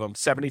the two of them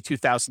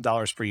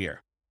 $72,000 per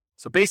year.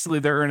 So basically,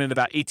 they're earning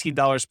about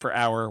 $18 per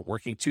hour,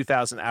 working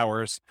 2,000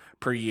 hours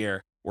per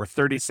year, or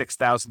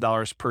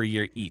 $36,000 per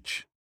year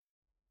each.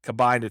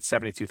 Combined, it's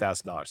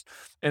 $72,000.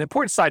 An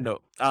important side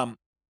note,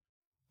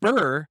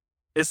 BRRRR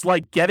is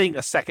like getting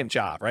a second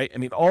job, right? I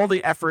mean, all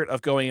the effort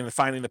of going in and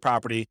finding the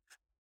property,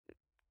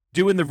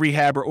 doing the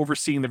rehab or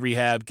overseeing the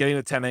rehab, getting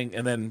the tenant,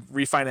 and then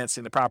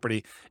refinancing the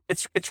property.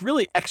 It's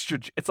really extra.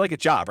 It's like a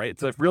job, right?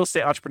 It's like real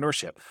estate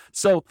entrepreneurship.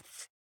 So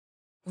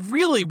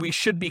really, we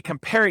should be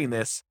comparing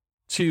this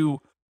to,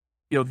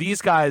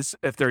 these guys,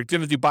 if they're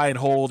going to do buy and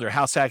hold or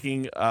house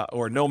hacking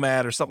or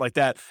nomad or something like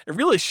that, it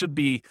really should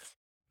be,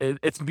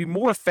 it's be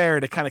more fair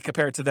to kind of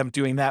compare it to them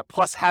doing that,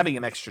 plus having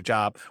an extra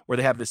job where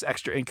they have this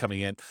extra income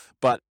in.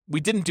 But we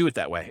didn't do it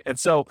that way. And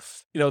so,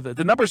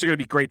 the numbers are going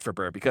to be great for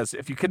BRRRR, because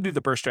if you can do the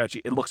BRRRR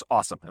strategy, it looks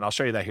awesome. And I'll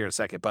show you that here in a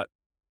second. But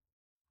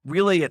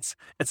really, it's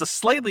a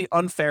slightly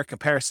unfair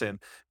comparison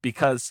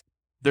because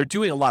they're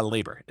doing a lot of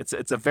labor. It's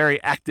a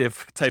very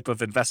active type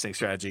of investing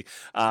strategy.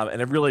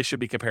 And it really should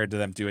be compared to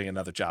them doing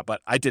another job. But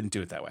I didn't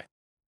do it that way.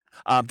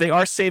 They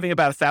are saving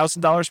about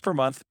 $1,000 per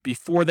month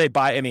before they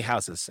buy any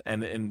houses.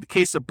 And in the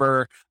case of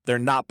BRRRR, they're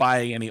not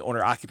buying any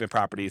owner-occupant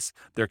properties.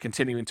 They're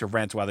continuing to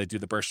rent while they do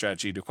the BRRRR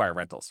strategy to acquire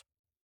rentals.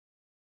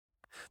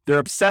 They're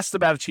obsessed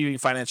about achieving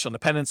financial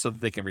independence so that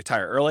they can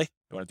retire early.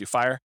 They want to do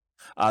FIRE.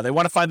 They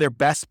want to find their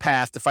best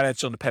path to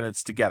financial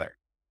independence together.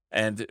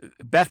 And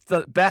best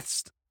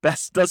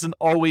doesn't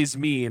always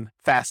mean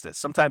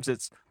fastest. Sometimes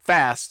it's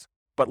fast,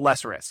 but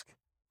less risk.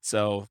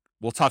 So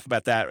we'll talk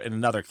about that in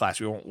another class.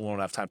 We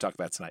won't have time to talk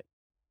about it tonight.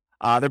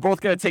 They're both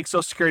going to take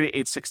Social Security at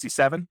age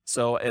 67.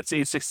 So at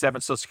age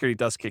 67, Social Security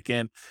does kick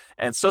in.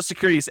 And Social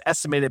Security is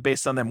estimated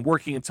based on them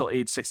working until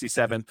age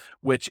 67,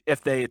 which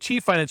if they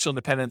achieve financial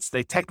independence,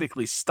 they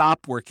technically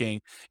stop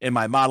working in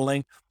my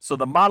modeling. So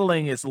the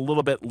modeling is a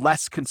little bit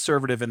less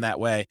conservative in that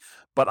way.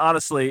 But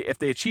honestly, if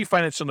they achieve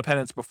financial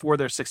independence before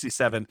they're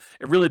 67,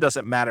 it really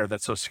doesn't matter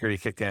that Social Security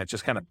kicked in. It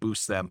just kind of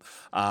boosts them.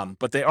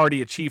 But they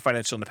already achieved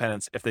financial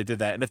independence if they did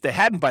that. And if they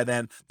hadn't by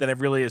then it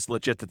really is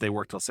legit that they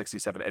worked till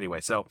 67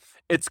 anyway. So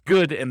it's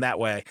good in that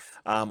way.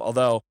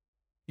 Although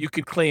you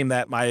could claim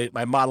that my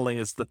modeling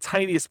is the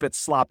tiniest bit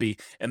sloppy,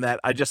 and that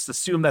I just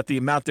assume that the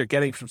amount they're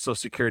getting from Social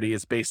Security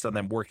is based on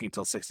them working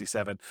till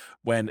 67,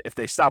 when if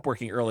they stop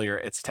working earlier,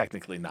 it's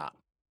technically not.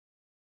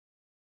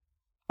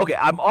 Okay,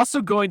 I'm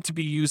also going to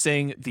be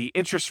using the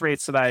interest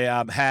rates that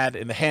I had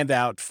in the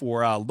handout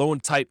for loan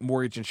type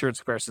mortgage insurance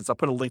comparisons. I'll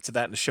put a link to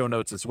that in the show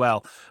notes as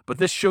well. But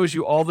this shows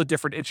you all the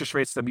different interest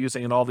rates that I'm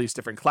using in all these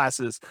different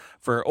classes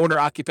for owner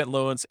occupant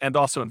loans and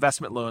also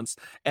investment loans.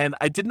 And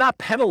I did not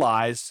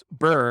penalize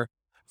BRRRR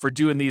for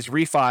doing these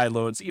refi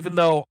loans, even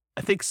though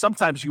I think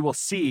sometimes you will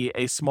see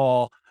a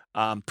small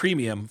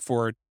premium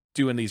for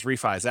doing these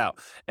refis out.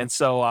 And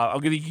so I'm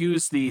going to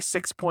use the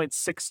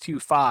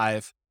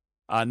 6.625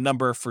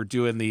 number for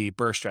doing the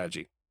BRRRR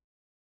strategy.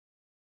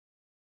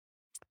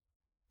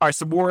 All right,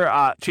 some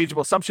more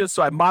changeable assumptions.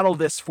 So I modeled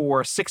this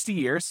for 60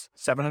 years,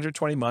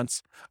 720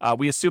 months.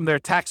 We assume their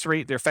tax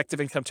rate, their effective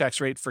income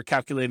tax rate for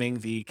calculating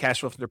the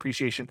cash flow from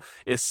depreciation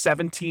is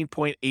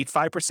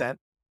 17.85%.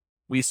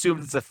 We assume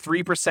it's a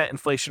 3%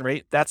 inflation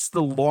rate. That's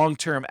the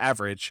long-term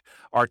average.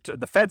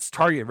 The Fed's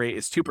target rate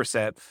is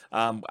 2%.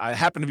 I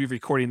happen to be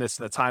recording this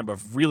in a time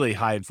of really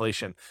high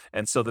inflation,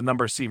 and so the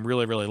numbers seem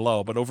really, really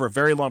low. But over a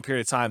very long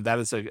period of time,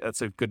 that's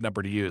a good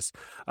number to use,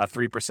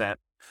 3%.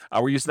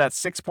 We're using that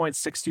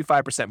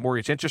 6.625%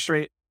 mortgage interest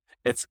rate.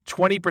 It's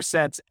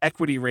 20%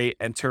 equity rate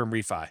and term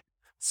refi.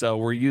 So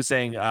we're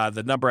using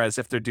the number as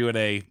if they're doing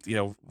a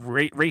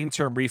rate and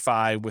term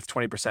refi with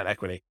 20%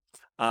 equity.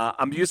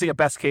 I'm using a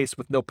best case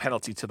with no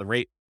penalty to the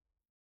rate.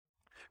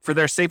 For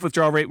their safe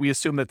withdrawal rate, we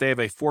assume that they have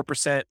a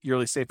 4%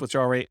 yearly safe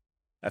withdrawal rate.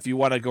 If you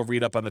want to go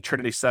read up on the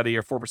Trinity study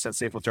or 4%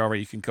 safe withdrawal rate,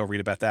 you can go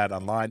read about that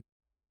online.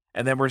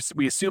 And then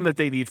we assume that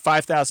they need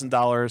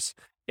 $5,000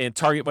 in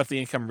target monthly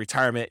income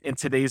retirement in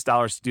today's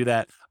dollars to do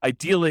that.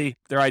 Ideally,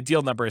 their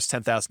ideal number is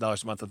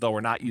 $10,000 a month, although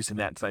we're not using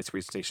that in tonight's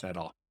presentation at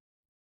all.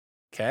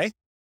 Okay.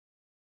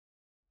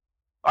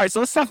 All right, so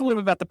let's talk a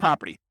little bit about the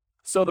property.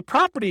 So the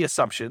property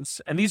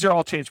assumptions, and these are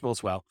all changeable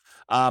as well.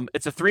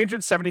 It's a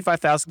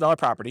 $375,000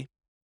 property,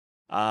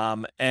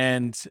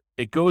 and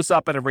it goes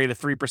up at a rate of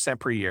 3%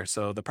 per year.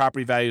 So the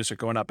property values are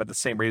going up at the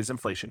same rate as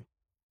inflation.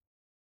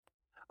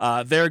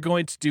 They're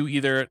going to do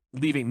either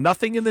leaving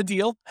nothing in the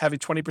deal, having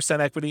 20%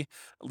 equity,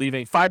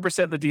 leaving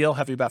 5% in the deal,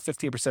 having about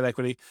 15%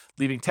 equity,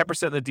 leaving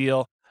 10% in the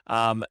deal,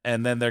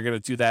 and then they're going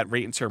to do that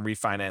rate and term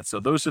refinance. So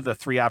those are the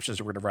three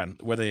options we're going to run,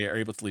 whether they are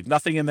able to leave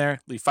nothing in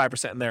there, leave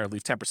 5% in there, or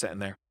leave 10% in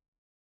there.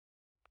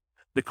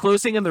 The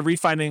closing and the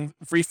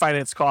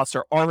refinance costs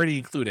are already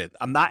included.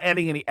 I'm not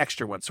adding any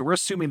extra ones. So we're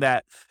assuming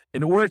that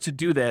in order to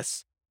do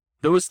this,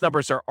 those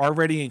numbers are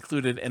already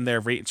included in their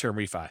rate and term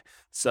refi.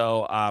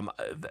 So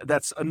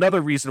that's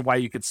another reason why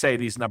you could say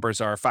these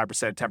numbers are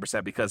 5%,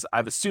 10%, because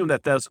I've assumed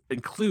that those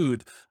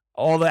include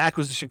all the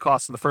acquisition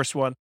costs in the first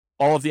one,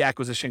 all of the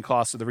acquisition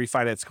costs or the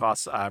refinance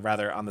costs,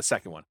 rather, on the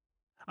second one,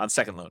 on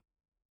second loan.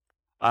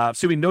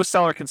 Assuming no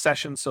seller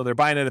concessions, so they're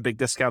buying at a big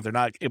discount. They're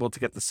not able to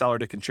get the seller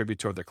to contribute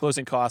toward their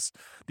closing costs.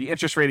 The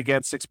interest rate,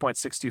 again,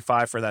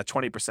 6.625 for that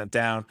 20%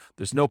 down.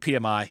 There's no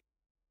PMI.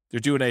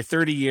 They're doing a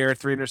 30-year,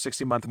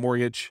 360-month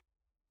mortgage.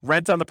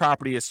 Rent on the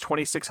property is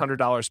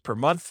 $2,600 per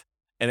month,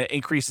 and it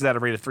increases at a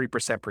rate of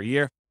 3% per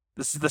year.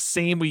 This is the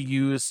same we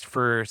used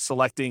for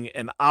selecting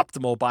an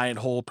optimal buy and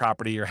hold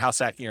property or house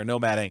hacking or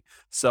nomading.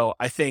 So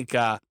I think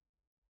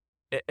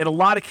in a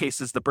lot of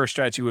cases, the BRRRR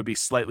strategy would be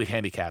slightly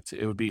handicapped.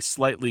 It would be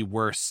slightly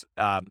worse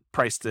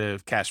price to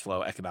cash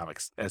flow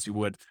economics, as you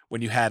would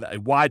when you had a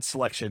wide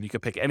selection. You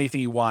could pick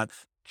anything you want,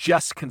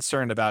 just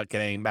concerned about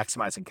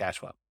maximizing cash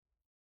flow.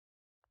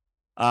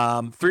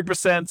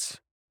 3%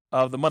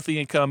 of the monthly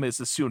income is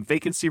assumed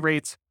vacancy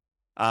rate,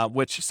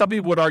 which some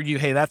people would argue,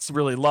 hey, that's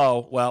really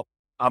low. Well,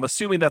 I'm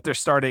assuming that they're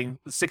starting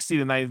 60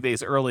 to 90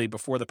 days early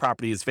before the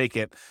property is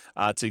vacant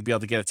to be able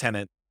to get a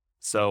tenant.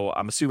 So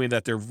I'm assuming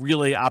that they're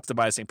really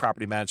optimizing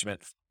property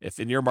management.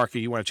 If in your market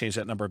you want to change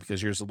that number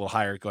because yours is a little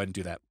higher, go ahead and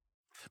do that.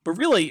 But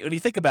really, when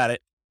you think about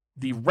it,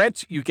 the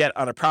rent you get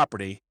on a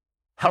property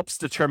helps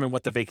determine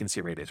what the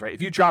vacancy rate is, right?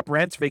 If you drop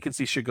rent,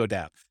 vacancy should go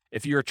down.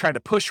 If you're trying to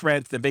push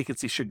rent, then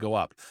vacancy should go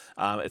up.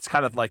 It's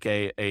kind of like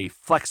a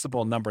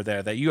flexible number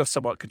there that you have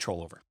somewhat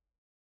control over.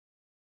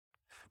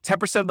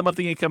 10% of the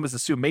monthly income is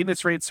assumed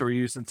maintenance rate. So we're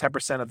using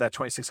 10% of that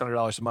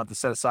 $2,600 a month to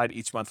set aside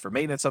each month for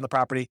maintenance on the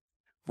property.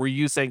 We're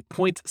using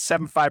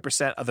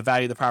 0.75% of the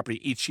value of the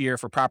property each year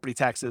for property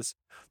taxes.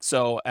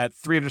 So at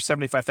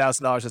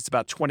 $375,000, it's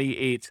about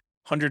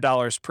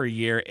 $2,800 per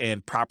year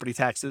in property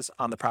taxes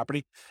on the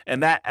property.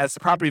 And that, as the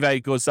property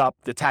value goes up,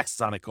 the taxes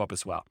on it go up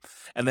as well.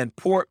 And then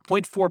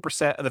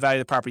 0.4% of the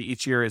value of the property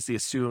each year is the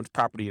assumed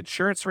property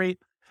insurance rate.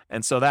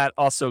 And so that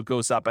also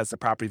goes up as the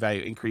property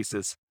value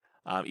increases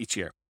each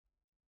year.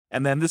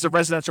 And then this is a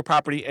residential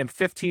property, and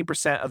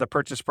 15% of the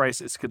purchase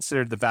price is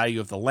considered the value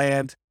of the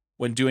land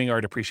when doing our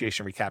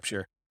depreciation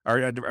recapture,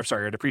 our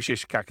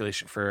depreciation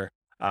calculation for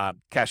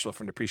cash flow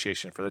from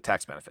depreciation for the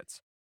tax benefits.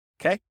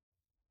 Okay?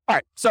 All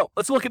right, so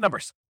let's look at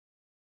numbers.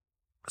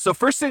 So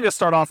first thing to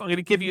start off, I'm going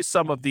to give you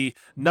some of the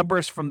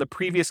numbers from the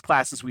previous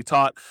classes we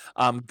taught.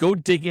 Go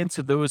dig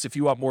into those if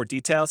you want more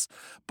details,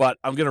 but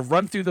I'm going to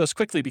run through those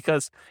quickly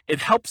because it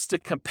helps to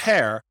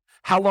compare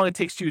how long it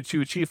takes you to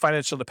achieve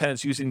financial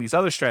independence using these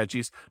other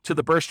strategies to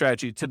the BRRRR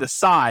strategy to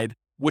decide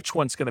which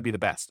one's going to be the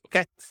best,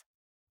 okay?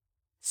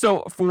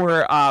 So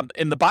for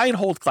in the buy and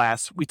hold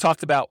class, we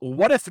talked about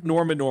what if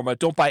Norm and Norma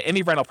don't buy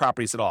any rental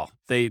properties at all?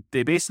 They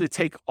basically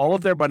take all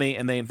of their money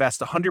and they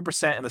invest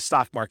 100% in the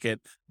stock market.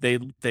 They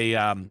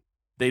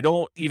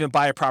don't even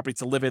buy a property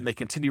to live in. They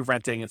continue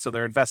renting, and so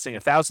they're investing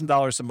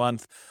 $1,000 a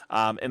month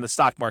in the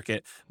stock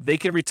market. They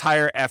can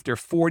retire after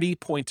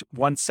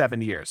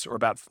 40.17 years, or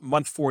about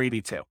month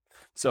 482.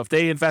 So if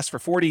they invest for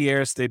 40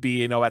 years, they'd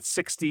be, at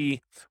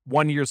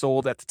 61 years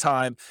old at the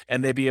time,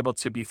 and they'd be able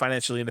to be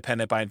financially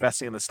independent by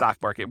investing in the stock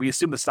market. We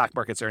assume the stock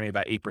market's earning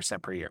about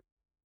 8% per year.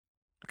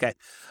 Okay.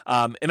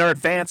 In our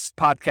advanced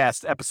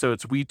podcast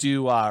episodes, we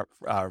do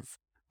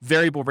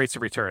variable rates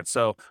of return.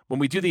 So when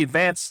we do the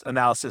advanced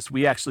analysis,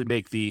 we actually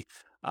make the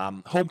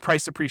home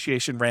price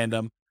appreciation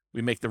random.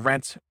 We make the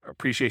rent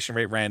appreciation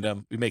rate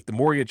random. We make the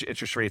mortgage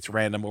interest rates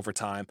random over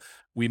time.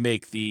 We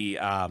make the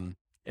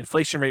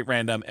inflation rate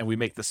random, and we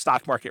make the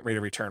stock market rate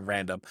of return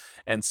random.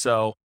 And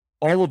so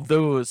all of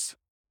those,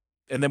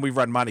 and then we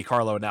run Monte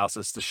Carlo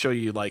analysis to show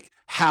you like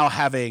how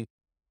having,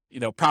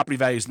 property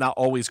values not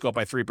always go up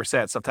by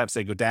 3%. Sometimes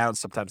they go down,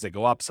 sometimes they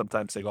go up,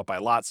 sometimes they go up by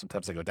a lot,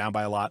 sometimes they go down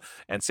by a lot.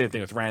 And same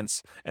thing with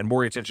rents, and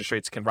mortgage interest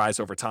rates can rise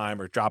over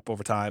time or drop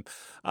over time,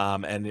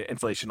 and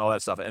inflation, all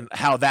that stuff, and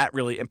how that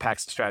really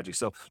impacts the strategy.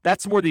 So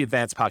that's more the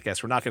advanced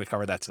podcast. We're not going to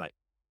cover that tonight.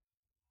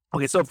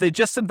 Okay, so if they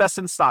just invest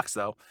in stocks,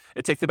 though,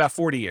 it takes about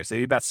 40 years. They'd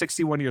be about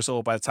 61 years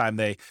old by the time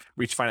they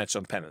reach financial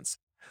independence.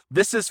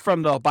 This is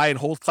from the buy and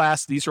hold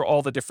class. These are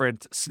all the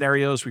different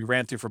scenarios we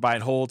ran through for buy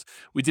and hold.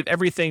 We did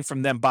everything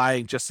from them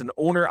buying just an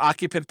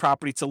owner-occupant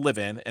property to live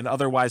in and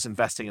otherwise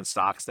investing in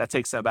stocks. That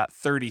takes them about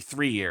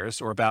 33 years,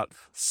 or about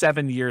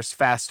 7 years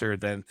faster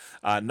than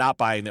not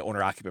buying the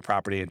owner-occupant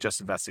property and just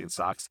investing in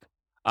stocks.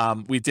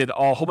 We did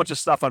a whole bunch of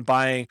stuff on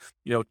buying,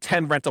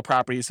 10 rental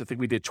properties. I think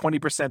we did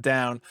 20%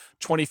 down,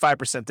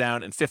 25%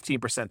 down, and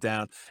 15%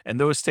 down. And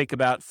those take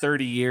about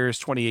 30 years,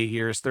 28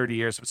 years, 30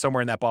 years,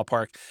 somewhere in that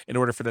ballpark, in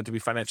order for them to be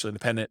financially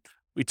independent.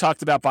 We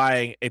talked about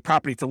buying a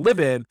property to live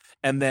in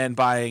and then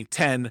buying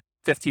 10,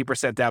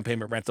 15% down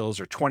payment rentals,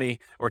 or 20%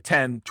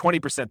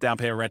 down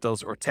payment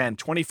rentals, or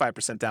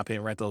 25% down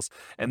payment rentals.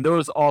 And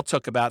those all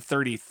took about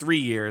 33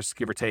 years,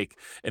 give or take,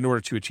 in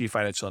order to achieve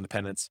financial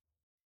independence.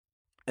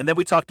 And then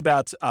we talked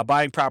about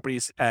buying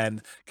properties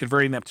and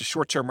converting them to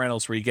short-term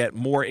rentals where you get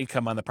more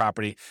income on the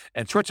property.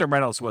 And short-term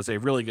rentals was a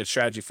really good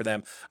strategy for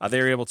them.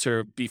 They were able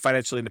to be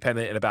financially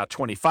independent in about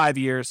 25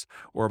 years,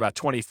 or about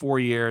 24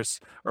 years,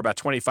 or about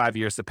 25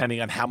 years,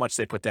 depending on how much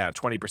they put down,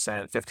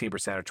 20%,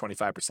 15%, or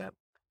 25%.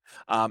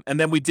 And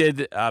then we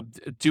did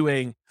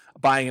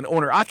buying an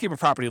owner-occupant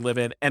property to live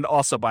in and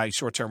also buying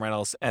short-term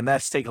rentals. And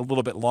that's take a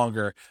little bit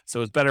longer.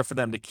 So it's better for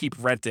them to keep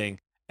renting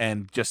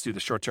and just do the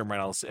short-term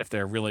rentals if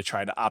they're really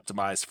trying to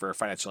optimize for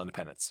financial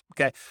independence.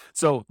 Okay,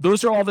 so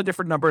those are all the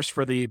different numbers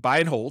for the buy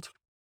and hold.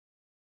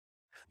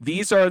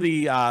 These are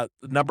the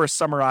numbers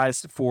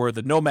summarized for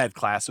the Nomad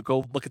class. So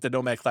go look at the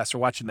Nomad class for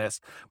watching this.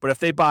 But if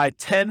they buy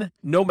 10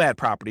 Nomad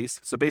properties,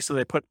 so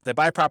basically they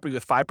buy a property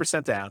with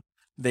 5% down,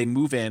 they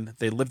move in,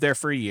 they live there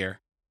for a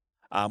year,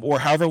 or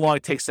however long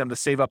it takes them to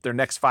save up their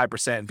next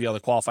 5% and be able to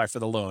qualify for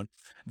the loan.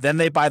 Then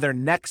they buy their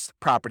next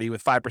property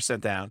with 5%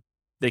 down.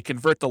 They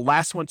convert the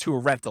last one to a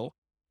rental,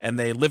 and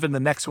they live in the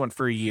next one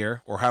for a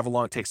year, or however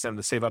long it takes them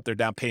to save up their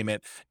down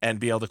payment and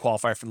be able to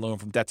qualify for the loan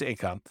from debt to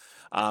income.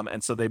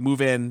 And so they move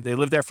in, they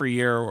live there for a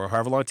year, or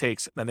however long it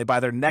takes. Then they buy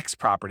their next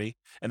property,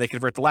 and they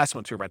convert the last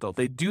one to a rental.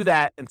 They do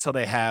that until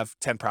they have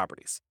 10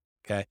 properties.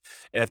 Okay.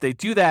 And if they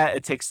do that,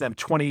 it takes them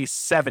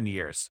 27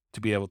 years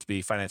to be able to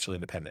be financially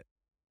independent.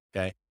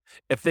 Okay.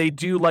 If they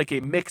do like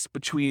a mix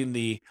between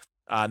the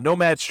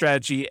Nomad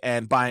strategy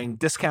and buying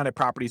discounted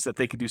properties that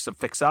they could do some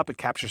fix up and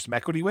capture some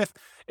equity with,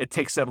 it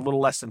takes them a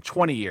little less than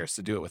 20 years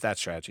to do it with that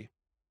strategy.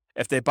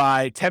 If they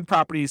buy 10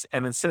 properties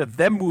and instead of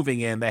them moving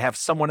in, they have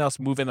someone else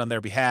move in on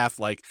their behalf,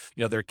 like,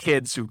 their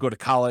kids who go to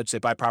college, they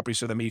buy properties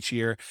for them each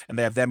year and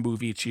they have them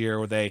move each year,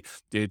 or they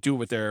do it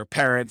with their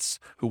parents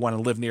who want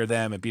to live near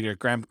them and be their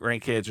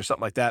grandkids or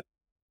something like that.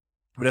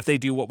 But if they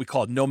do what we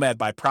call Nomad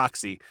by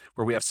proxy,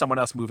 where we have someone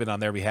else move in on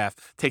their behalf,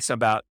 it takes them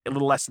about a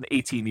little less than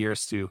 18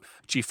 years to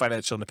achieve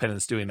financial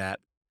independence doing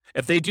that.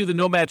 If they do the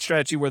Nomad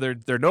strategy where they're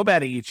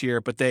nomading each year,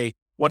 but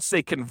once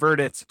they convert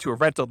it to a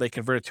rental, they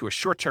convert it to a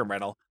short-term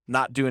rental,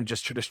 not doing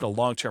just traditional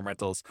long-term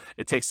rentals,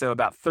 it takes them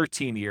about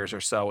 13 years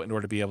or so in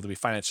order to be able to be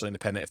financially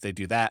independent if they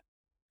do that.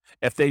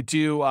 If they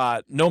do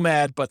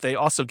Nomad, but they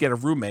also get a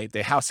roommate,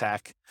 they house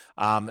hack,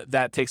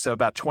 that takes them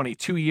about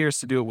 22 years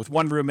to do it with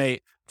one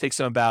roommate, takes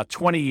them about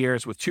 20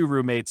 years with two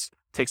roommates,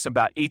 takes them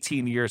about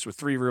 18 years with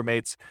three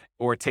roommates,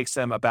 or it takes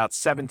them about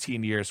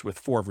 17 years with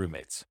four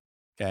roommates.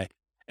 Okay.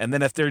 And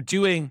then if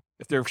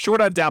they're short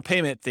on down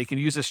payment, they can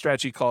use a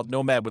strategy called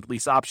Nomad with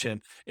lease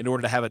option in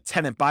order to have a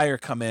tenant buyer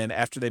come in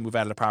after they move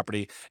out of the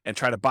property and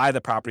try to buy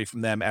the property from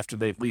them after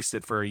they've leased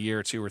it for a year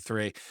or two or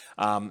three.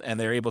 And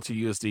they're able to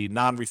use the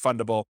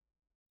non-refundable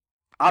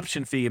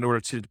option fee in order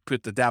to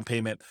put the down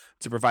payment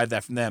to provide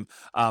that from them.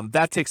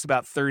 That takes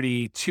about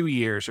 32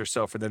 years or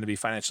so for them to be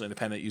financially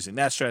independent using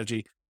that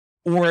strategy.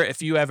 Or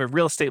if you have a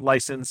real estate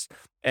license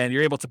and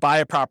you're able to buy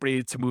a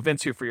property to move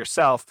into for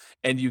yourself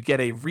and you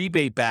get a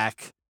rebate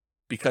back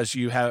because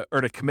you have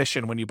earned a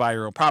commission when you buy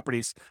your own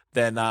properties,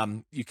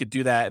 then you could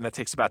do that. And that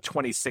takes about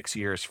 26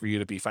 years for you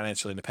to be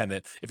financially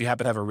independent if you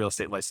happen to have a real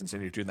estate license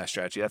and you're doing that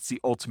strategy. That's the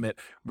ultimate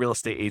real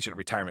estate agent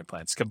retirement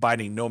plan. It's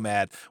combining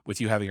Nomad with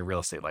you having a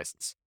real estate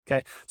license.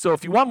 Okay. So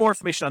if you want more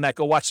information on that,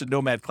 go watch the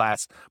Nomad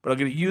class, but I'm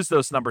going to use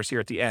those numbers here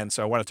at the end.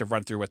 So I wanted to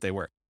run through what they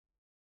were.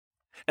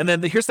 And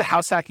then here's the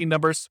house hacking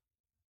numbers.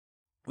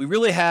 We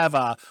really have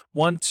 5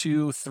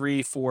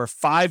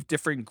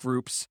 different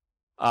groups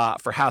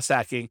for house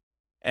hacking.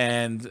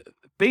 And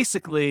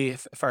basically,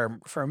 if I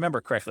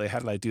remember correctly, how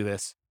did I do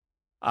this?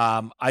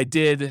 I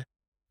did,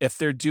 if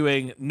they're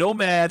doing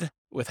Nomad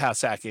with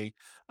house hacking,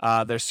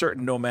 there's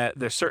certain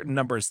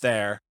numbers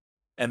there.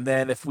 And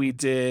then if we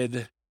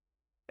did,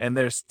 and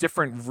there's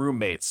different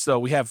roommates. So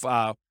we have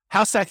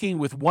house hacking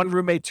with 1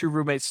 roommate, 2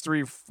 roommates,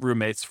 3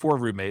 roommates, 4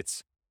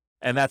 roommates.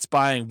 And that's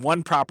buying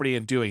one property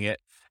and doing it.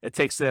 It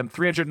takes them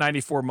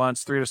 394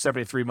 months,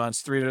 373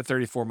 months,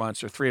 334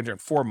 months, or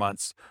 304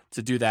 months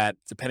to do that,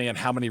 depending on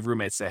how many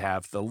roommates they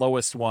have. The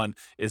lowest one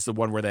is the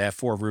one where they have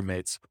 4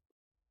 roommates.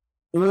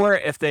 Or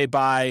if they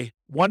buy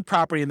one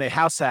property and they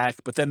house hack,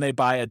 but then they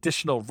buy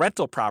additional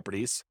rental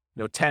properties,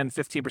 10,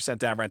 15%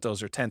 down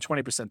rentals or 10,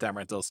 20% down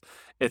rentals,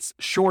 it's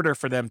shorter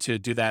for them to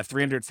do that,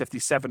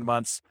 357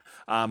 months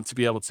to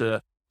be able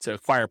to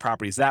acquire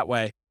properties that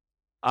way.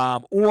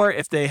 Or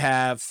if they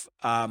have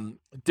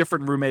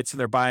different roommates and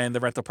they're buying the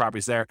rental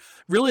properties there,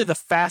 really the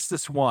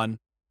fastest one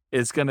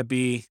is going to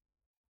be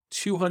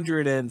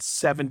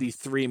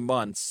 273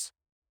 months.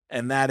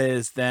 And that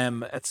is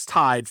them, it's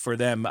tied for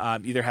them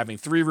either having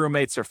 3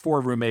 roommates or 4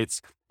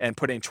 roommates and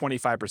putting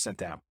 25%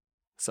 down.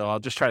 So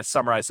I'll just try to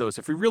summarize those.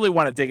 If you really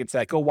want to dig into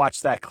that, go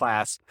watch that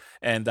class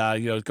and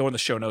go in the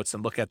show notes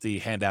and look at the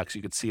handouts.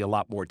 You can see a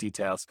lot more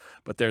details,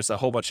 but there's a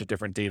whole bunch of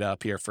different data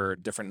up here for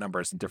different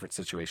numbers and different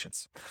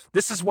situations.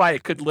 This is why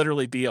it could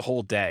literally be a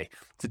whole day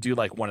to do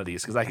like one of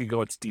these, because I could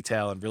go into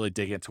detail and really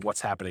dig into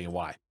what's happening and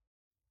why.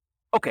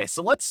 Okay,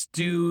 so let's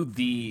do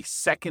the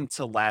second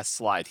to last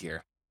slide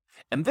here.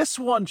 And this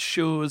one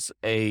shows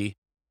a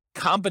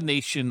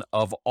combination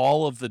of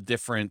all of the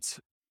different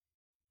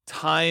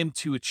time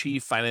to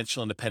achieve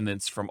financial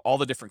independence from all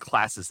the different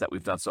classes that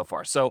we've done so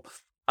far. So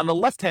on the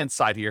left-hand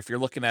side here, if you're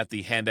looking at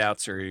the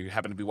handouts or you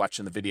happen to be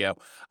watching the video,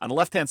 on the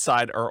left-hand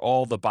side are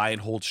all the buy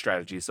and hold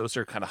strategies. Those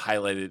are kind of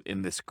highlighted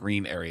in this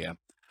green area.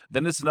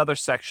 Then there's another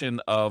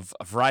section of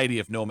a variety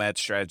of Nomad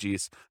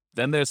strategies.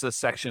 Then there's a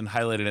section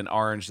highlighted in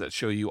orange that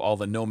show you all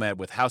the Nomad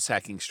with house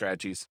hacking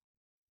strategies.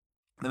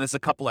 Then there's a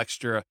couple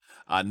extra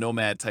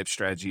Nomad type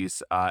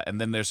strategies. And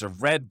then there's a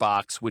red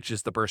box, which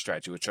is the BRRRR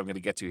strategy, which I'm going to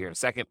get to here in a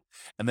second.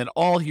 And then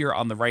all here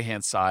on the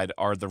right-hand side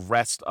are the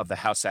rest of the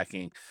house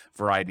hacking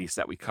varieties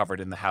that we covered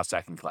in the house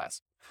hacking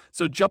class.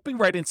 So jumping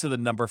right into the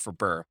number for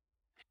BRRRR,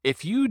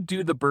 if you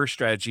do the BRRRR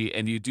strategy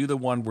and you do the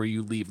one where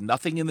you leave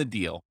nothing in the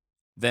deal,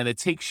 then it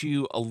takes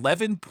you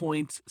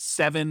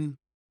 11.7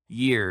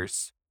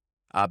 years,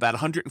 about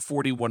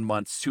 141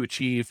 months to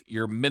achieve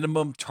your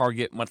minimum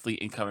target monthly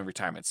income in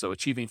retirement. So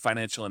achieving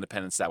financial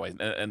independence that way.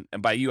 And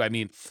by you, I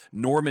mean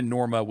Norm and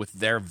Norma with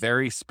their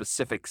very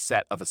specific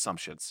set of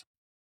assumptions.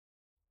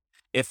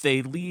 If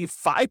they leave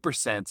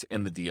 5%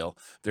 in the deal,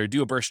 they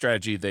do a BRRRR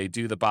strategy, they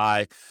do the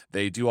buy,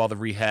 they do all the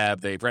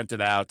rehab, they rent it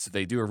out,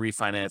 they do a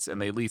refinance,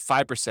 and they leave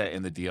 5%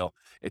 in the deal,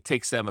 it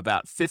takes them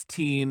about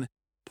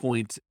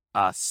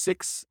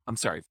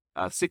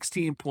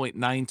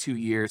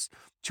 16.92 years,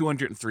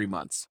 203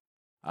 months.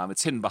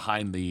 It's hidden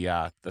behind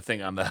the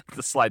thing on the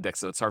slide deck,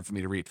 so it's hard for me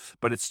to read.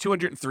 But it's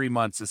 203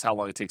 months is how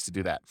long it takes to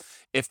do that.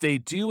 If they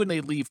do and they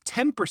leave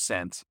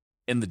 10%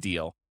 in the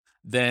deal,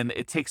 then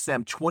it takes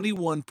them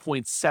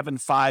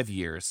 21.75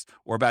 years,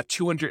 or about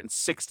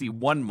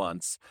 261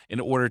 months, in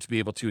order to be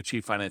able to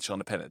achieve financial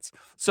independence.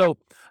 So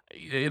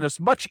it's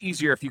much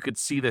easier if you could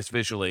see this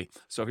visually.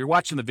 So if you're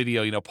watching the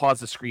video, pause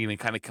the screen and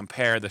kind of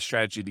compare the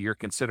strategy that you're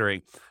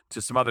considering to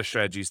some other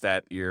strategies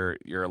that you're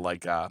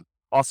like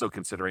also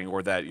considering,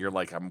 or that you're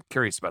like, I'm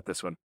curious about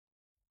this one.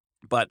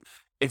 But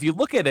if you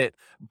look at it,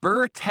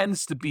 BRRRR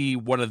tends to be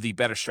one of the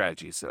better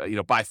strategies,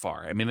 by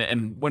far. I mean,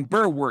 and when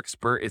BRRRR works,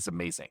 BRRRR is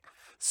amazing.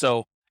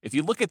 So if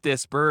you look at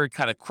this, BRRRR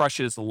kind of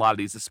crushes a lot of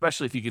these,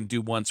 especially if you can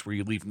do ones where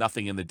you leave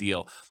nothing in the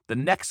deal. The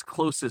next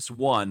closest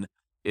one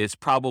is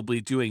probably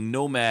doing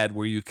Nomad,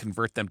 where you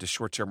convert them to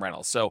short-term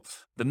rentals. So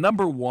the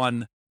number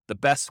one, the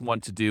best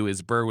one to do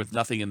is BRRRR with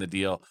nothing in the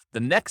deal. The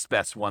next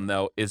best one,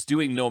 though, is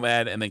doing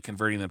Nomad and then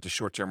converting them to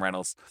short-term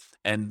rentals.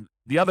 And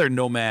the other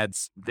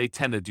Nomads, they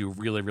tend to do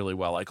really, really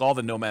well. Like all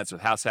the Nomads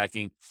with house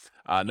hacking,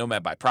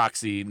 Nomad by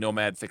proxy,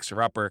 Nomad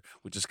fixer-upper,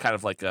 which is kind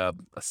of like a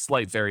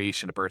slight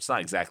variation of BRRRR. It's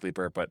not exactly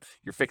BRRRR, but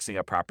you're fixing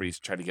up properties,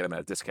 trying to get them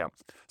at a discount.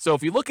 So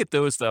if you look at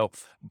those, though,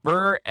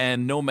 BRRRR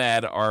and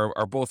Nomad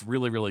are both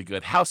really, really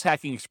good. House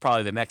hacking is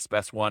probably the next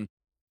best one.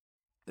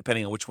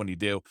 depending on which one you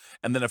do.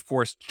 And then, of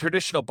course,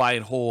 traditional buy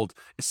and hold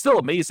is still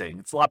amazing.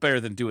 It's a lot better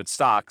than doing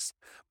stocks,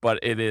 but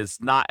it is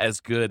not as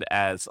good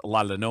as a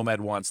lot of the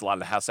nomad ones, a lot of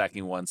the house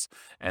hacking ones.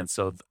 And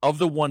so of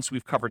the ones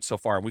we've covered so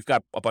far, and we've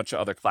got a bunch of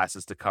other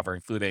classes to cover,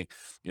 including,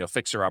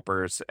 fixer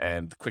uppers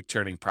and quick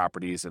turning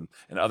properties and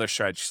other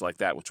strategies like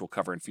that, which we'll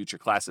cover in future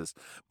classes.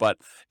 But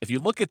if you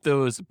look at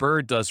those,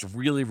 BRRRR does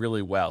really,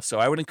 really well. So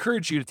I would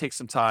encourage you to take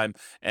some time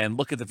and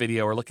look at the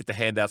video or look at the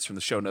handouts from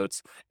the show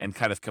notes and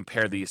kind of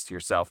compare these to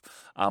yourself.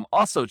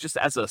 Also, just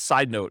as a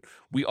side note,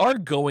 we are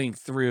going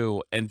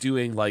through and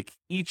doing like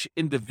each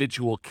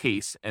individual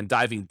case and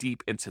diving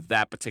deep into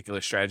that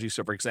particular strategy.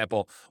 So, for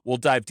example, we'll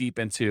dive deep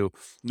into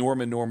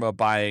Norma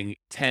buying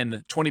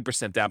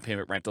 20% down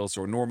payment rentals,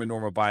 or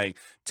Norma buying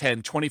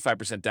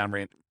 25%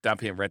 down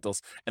payment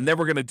rentals. And then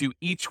we're going to do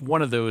each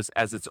one of those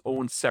as its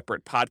own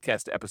separate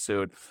podcast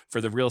episode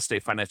for the Real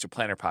Estate Financial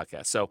Planner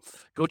podcast. So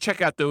go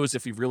check out those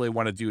if you really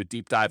want to do a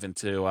deep dive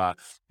into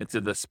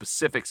the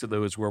specifics of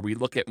those, where we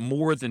look at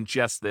more than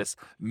just this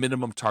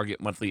minimum target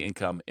monthly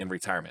income in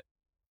retirement.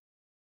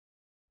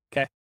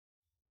 Okay.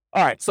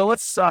 All right. So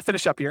let's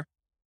finish up here.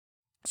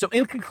 So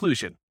in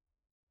conclusion,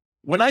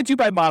 when I do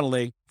buy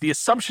modeling, the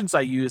assumptions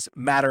I use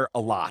matter a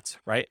lot,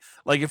 right?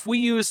 Like if we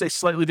use a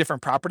slightly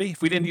different property,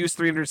 if we didn't use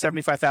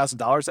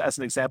 $375,000 as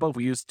an example, if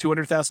we use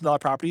 $200,000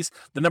 properties,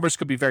 the numbers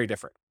could be very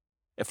different.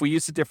 If we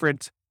use a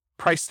different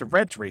price to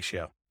rent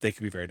ratio, they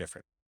could be very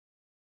different.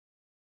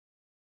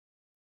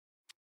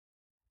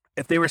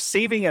 If they were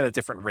saving at a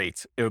different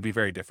rate, it would be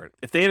very different.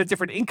 If they had a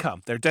different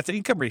income, their debt to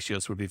income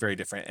ratios would be very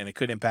different, and it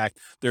could impact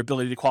their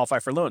ability to qualify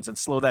for loans and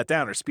slow that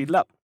down or speed it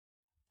up.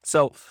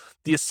 So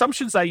the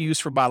assumptions I use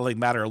for modeling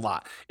matter a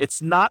lot.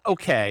 It's not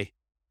okay.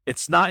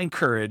 It's not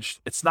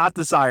encouraged. It's not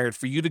desired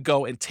for you to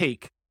go and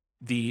take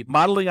the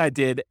modeling I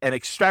did and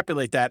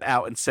extrapolate that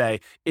out and say,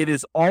 it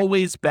is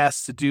always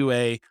best to do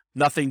a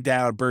nothing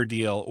down BRRRR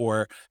deal,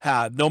 or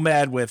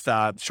nomad with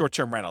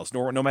short-term rentals,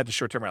 nomad to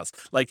short-term rentals.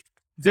 Like,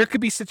 there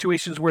could be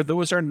situations where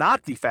those are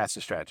not the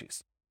fastest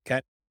strategies.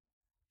 Okay.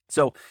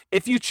 So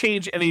if you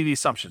change any of the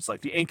assumptions, like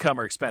the income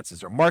or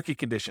expenses or market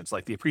conditions,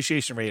 like the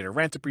appreciation rate or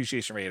rent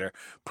appreciation rate or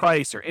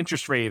price or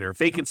interest rate or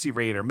vacancy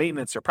rate or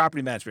maintenance or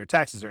property management or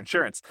taxes or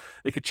insurance,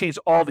 they could change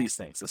all these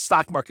things. The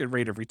stock market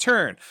rate of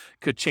return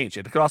could change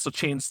it. It could also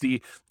change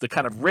the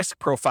kind of risk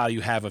profile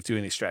you have of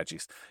doing these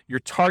strategies. Your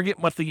target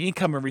monthly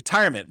income in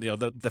retirement,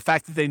 the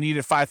fact that they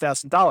needed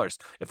 $5,000,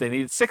 if they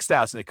needed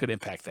 $6,000, it could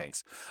impact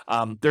things.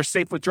 Their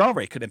safe withdrawal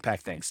rate could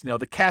impact things.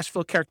 The cash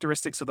flow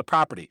characteristics of the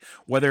property,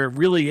 whether it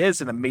really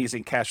is an amazing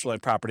cash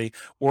flowing property,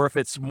 or if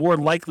it's more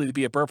likely to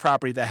be a BRRRR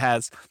property that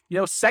has,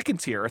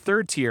 second tier or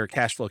third tier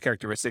cash flow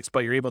characteristics,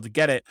 but you're able to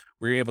get it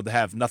where you're able to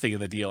have nothing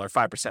in the deal or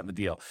 5% in the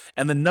deal.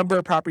 And the number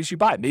of properties you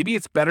buy. Maybe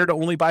it's better to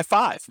only buy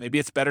 5. Maybe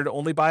it's better to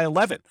only buy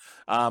 11.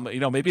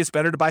 Maybe it's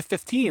better to buy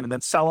 15 and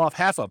then sell off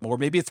half of them, or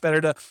maybe it's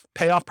better to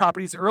pay off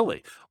properties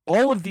early.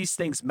 All of these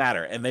things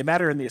matter, and they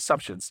matter in the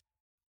assumptions.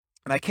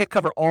 And I can't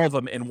cover all of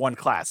them in one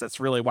class. That's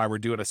really why we're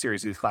doing a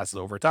series of these classes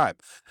over time.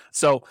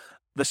 So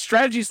the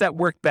strategies that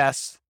work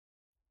best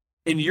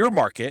in your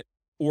market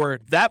or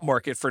that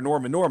market for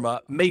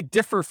Norma may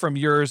differ from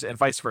yours and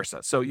vice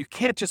versa. So you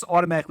can't just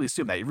automatically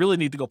assume that. You really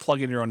need to go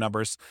plug in your own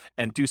numbers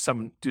and do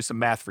some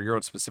math for your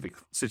own specific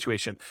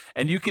situation.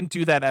 And you can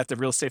do that at the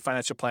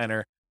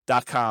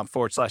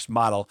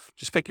realestateFinancialPlanner.com/model.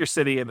 Just pick your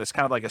city, and it's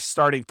kind of like a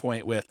starting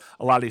point with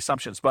a lot of the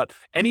assumptions. But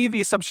any of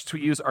the assumptions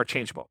we use are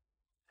changeable.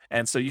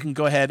 And so you can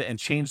go ahead and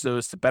change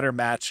those to better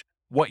match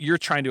what you're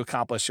trying to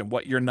accomplish and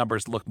what your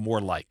numbers look more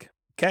like.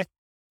 Okay?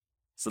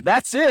 So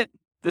that's it.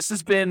 This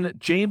has been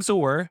James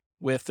Orr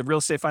with the Real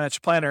Estate Financial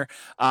Planner.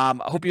 I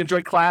hope you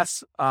enjoyed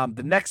class.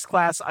 The next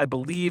class, I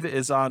believe,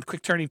 is on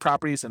quick turning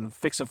properties and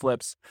fix and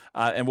flips.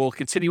 And we'll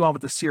continue on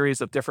with the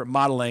series of different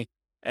modeling.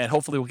 And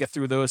hopefully we'll get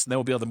through those, and then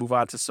we'll be able to move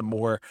on to some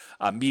more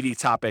meaty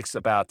topics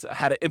about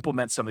how to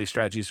implement some of these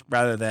strategies,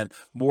 rather than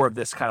more of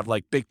this kind of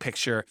like big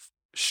picture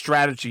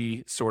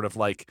strategy sort of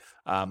like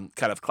kind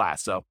of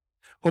class. So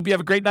hope you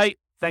have a great night.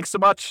 Thanks so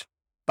much.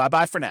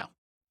 Bye-bye for now.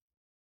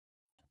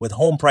 With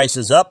home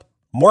prices up,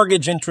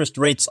 mortgage interest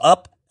rates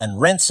up, and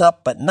rents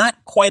up, but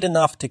not quite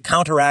enough to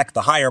counteract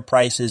the higher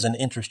prices and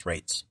interest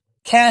rates.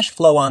 Cash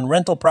flow on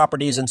rental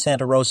properties in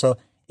Santa Rosa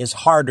is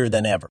harder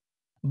than ever.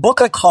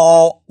 Book a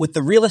call with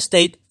the Real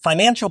Estate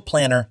Financial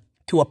Planner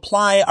to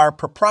apply our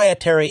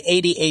proprietary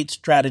 88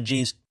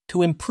 strategies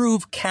to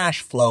improve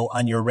cash flow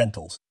on your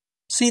rentals.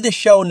 See the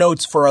show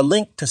notes for a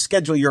link to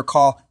schedule your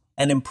call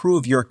and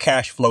improve your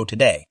cash flow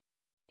today.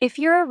 If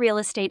you're a real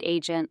estate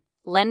agent,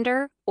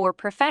 lender, or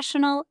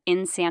professional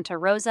in Santa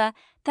Rosa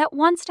that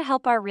wants to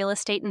help our real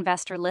estate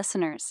investor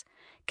listeners,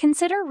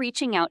 consider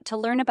reaching out to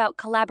learn about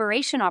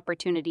collaboration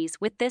opportunities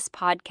with this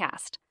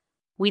podcast.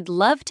 We'd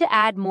love to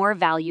add more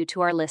value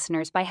to our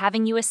listeners by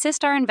having you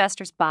assist our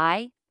investors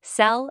buy,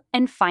 sell,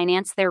 and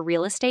finance their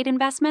real estate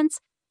investments.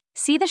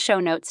 See the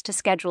show notes to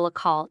schedule a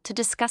call to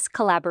discuss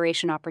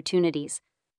collaboration opportunities.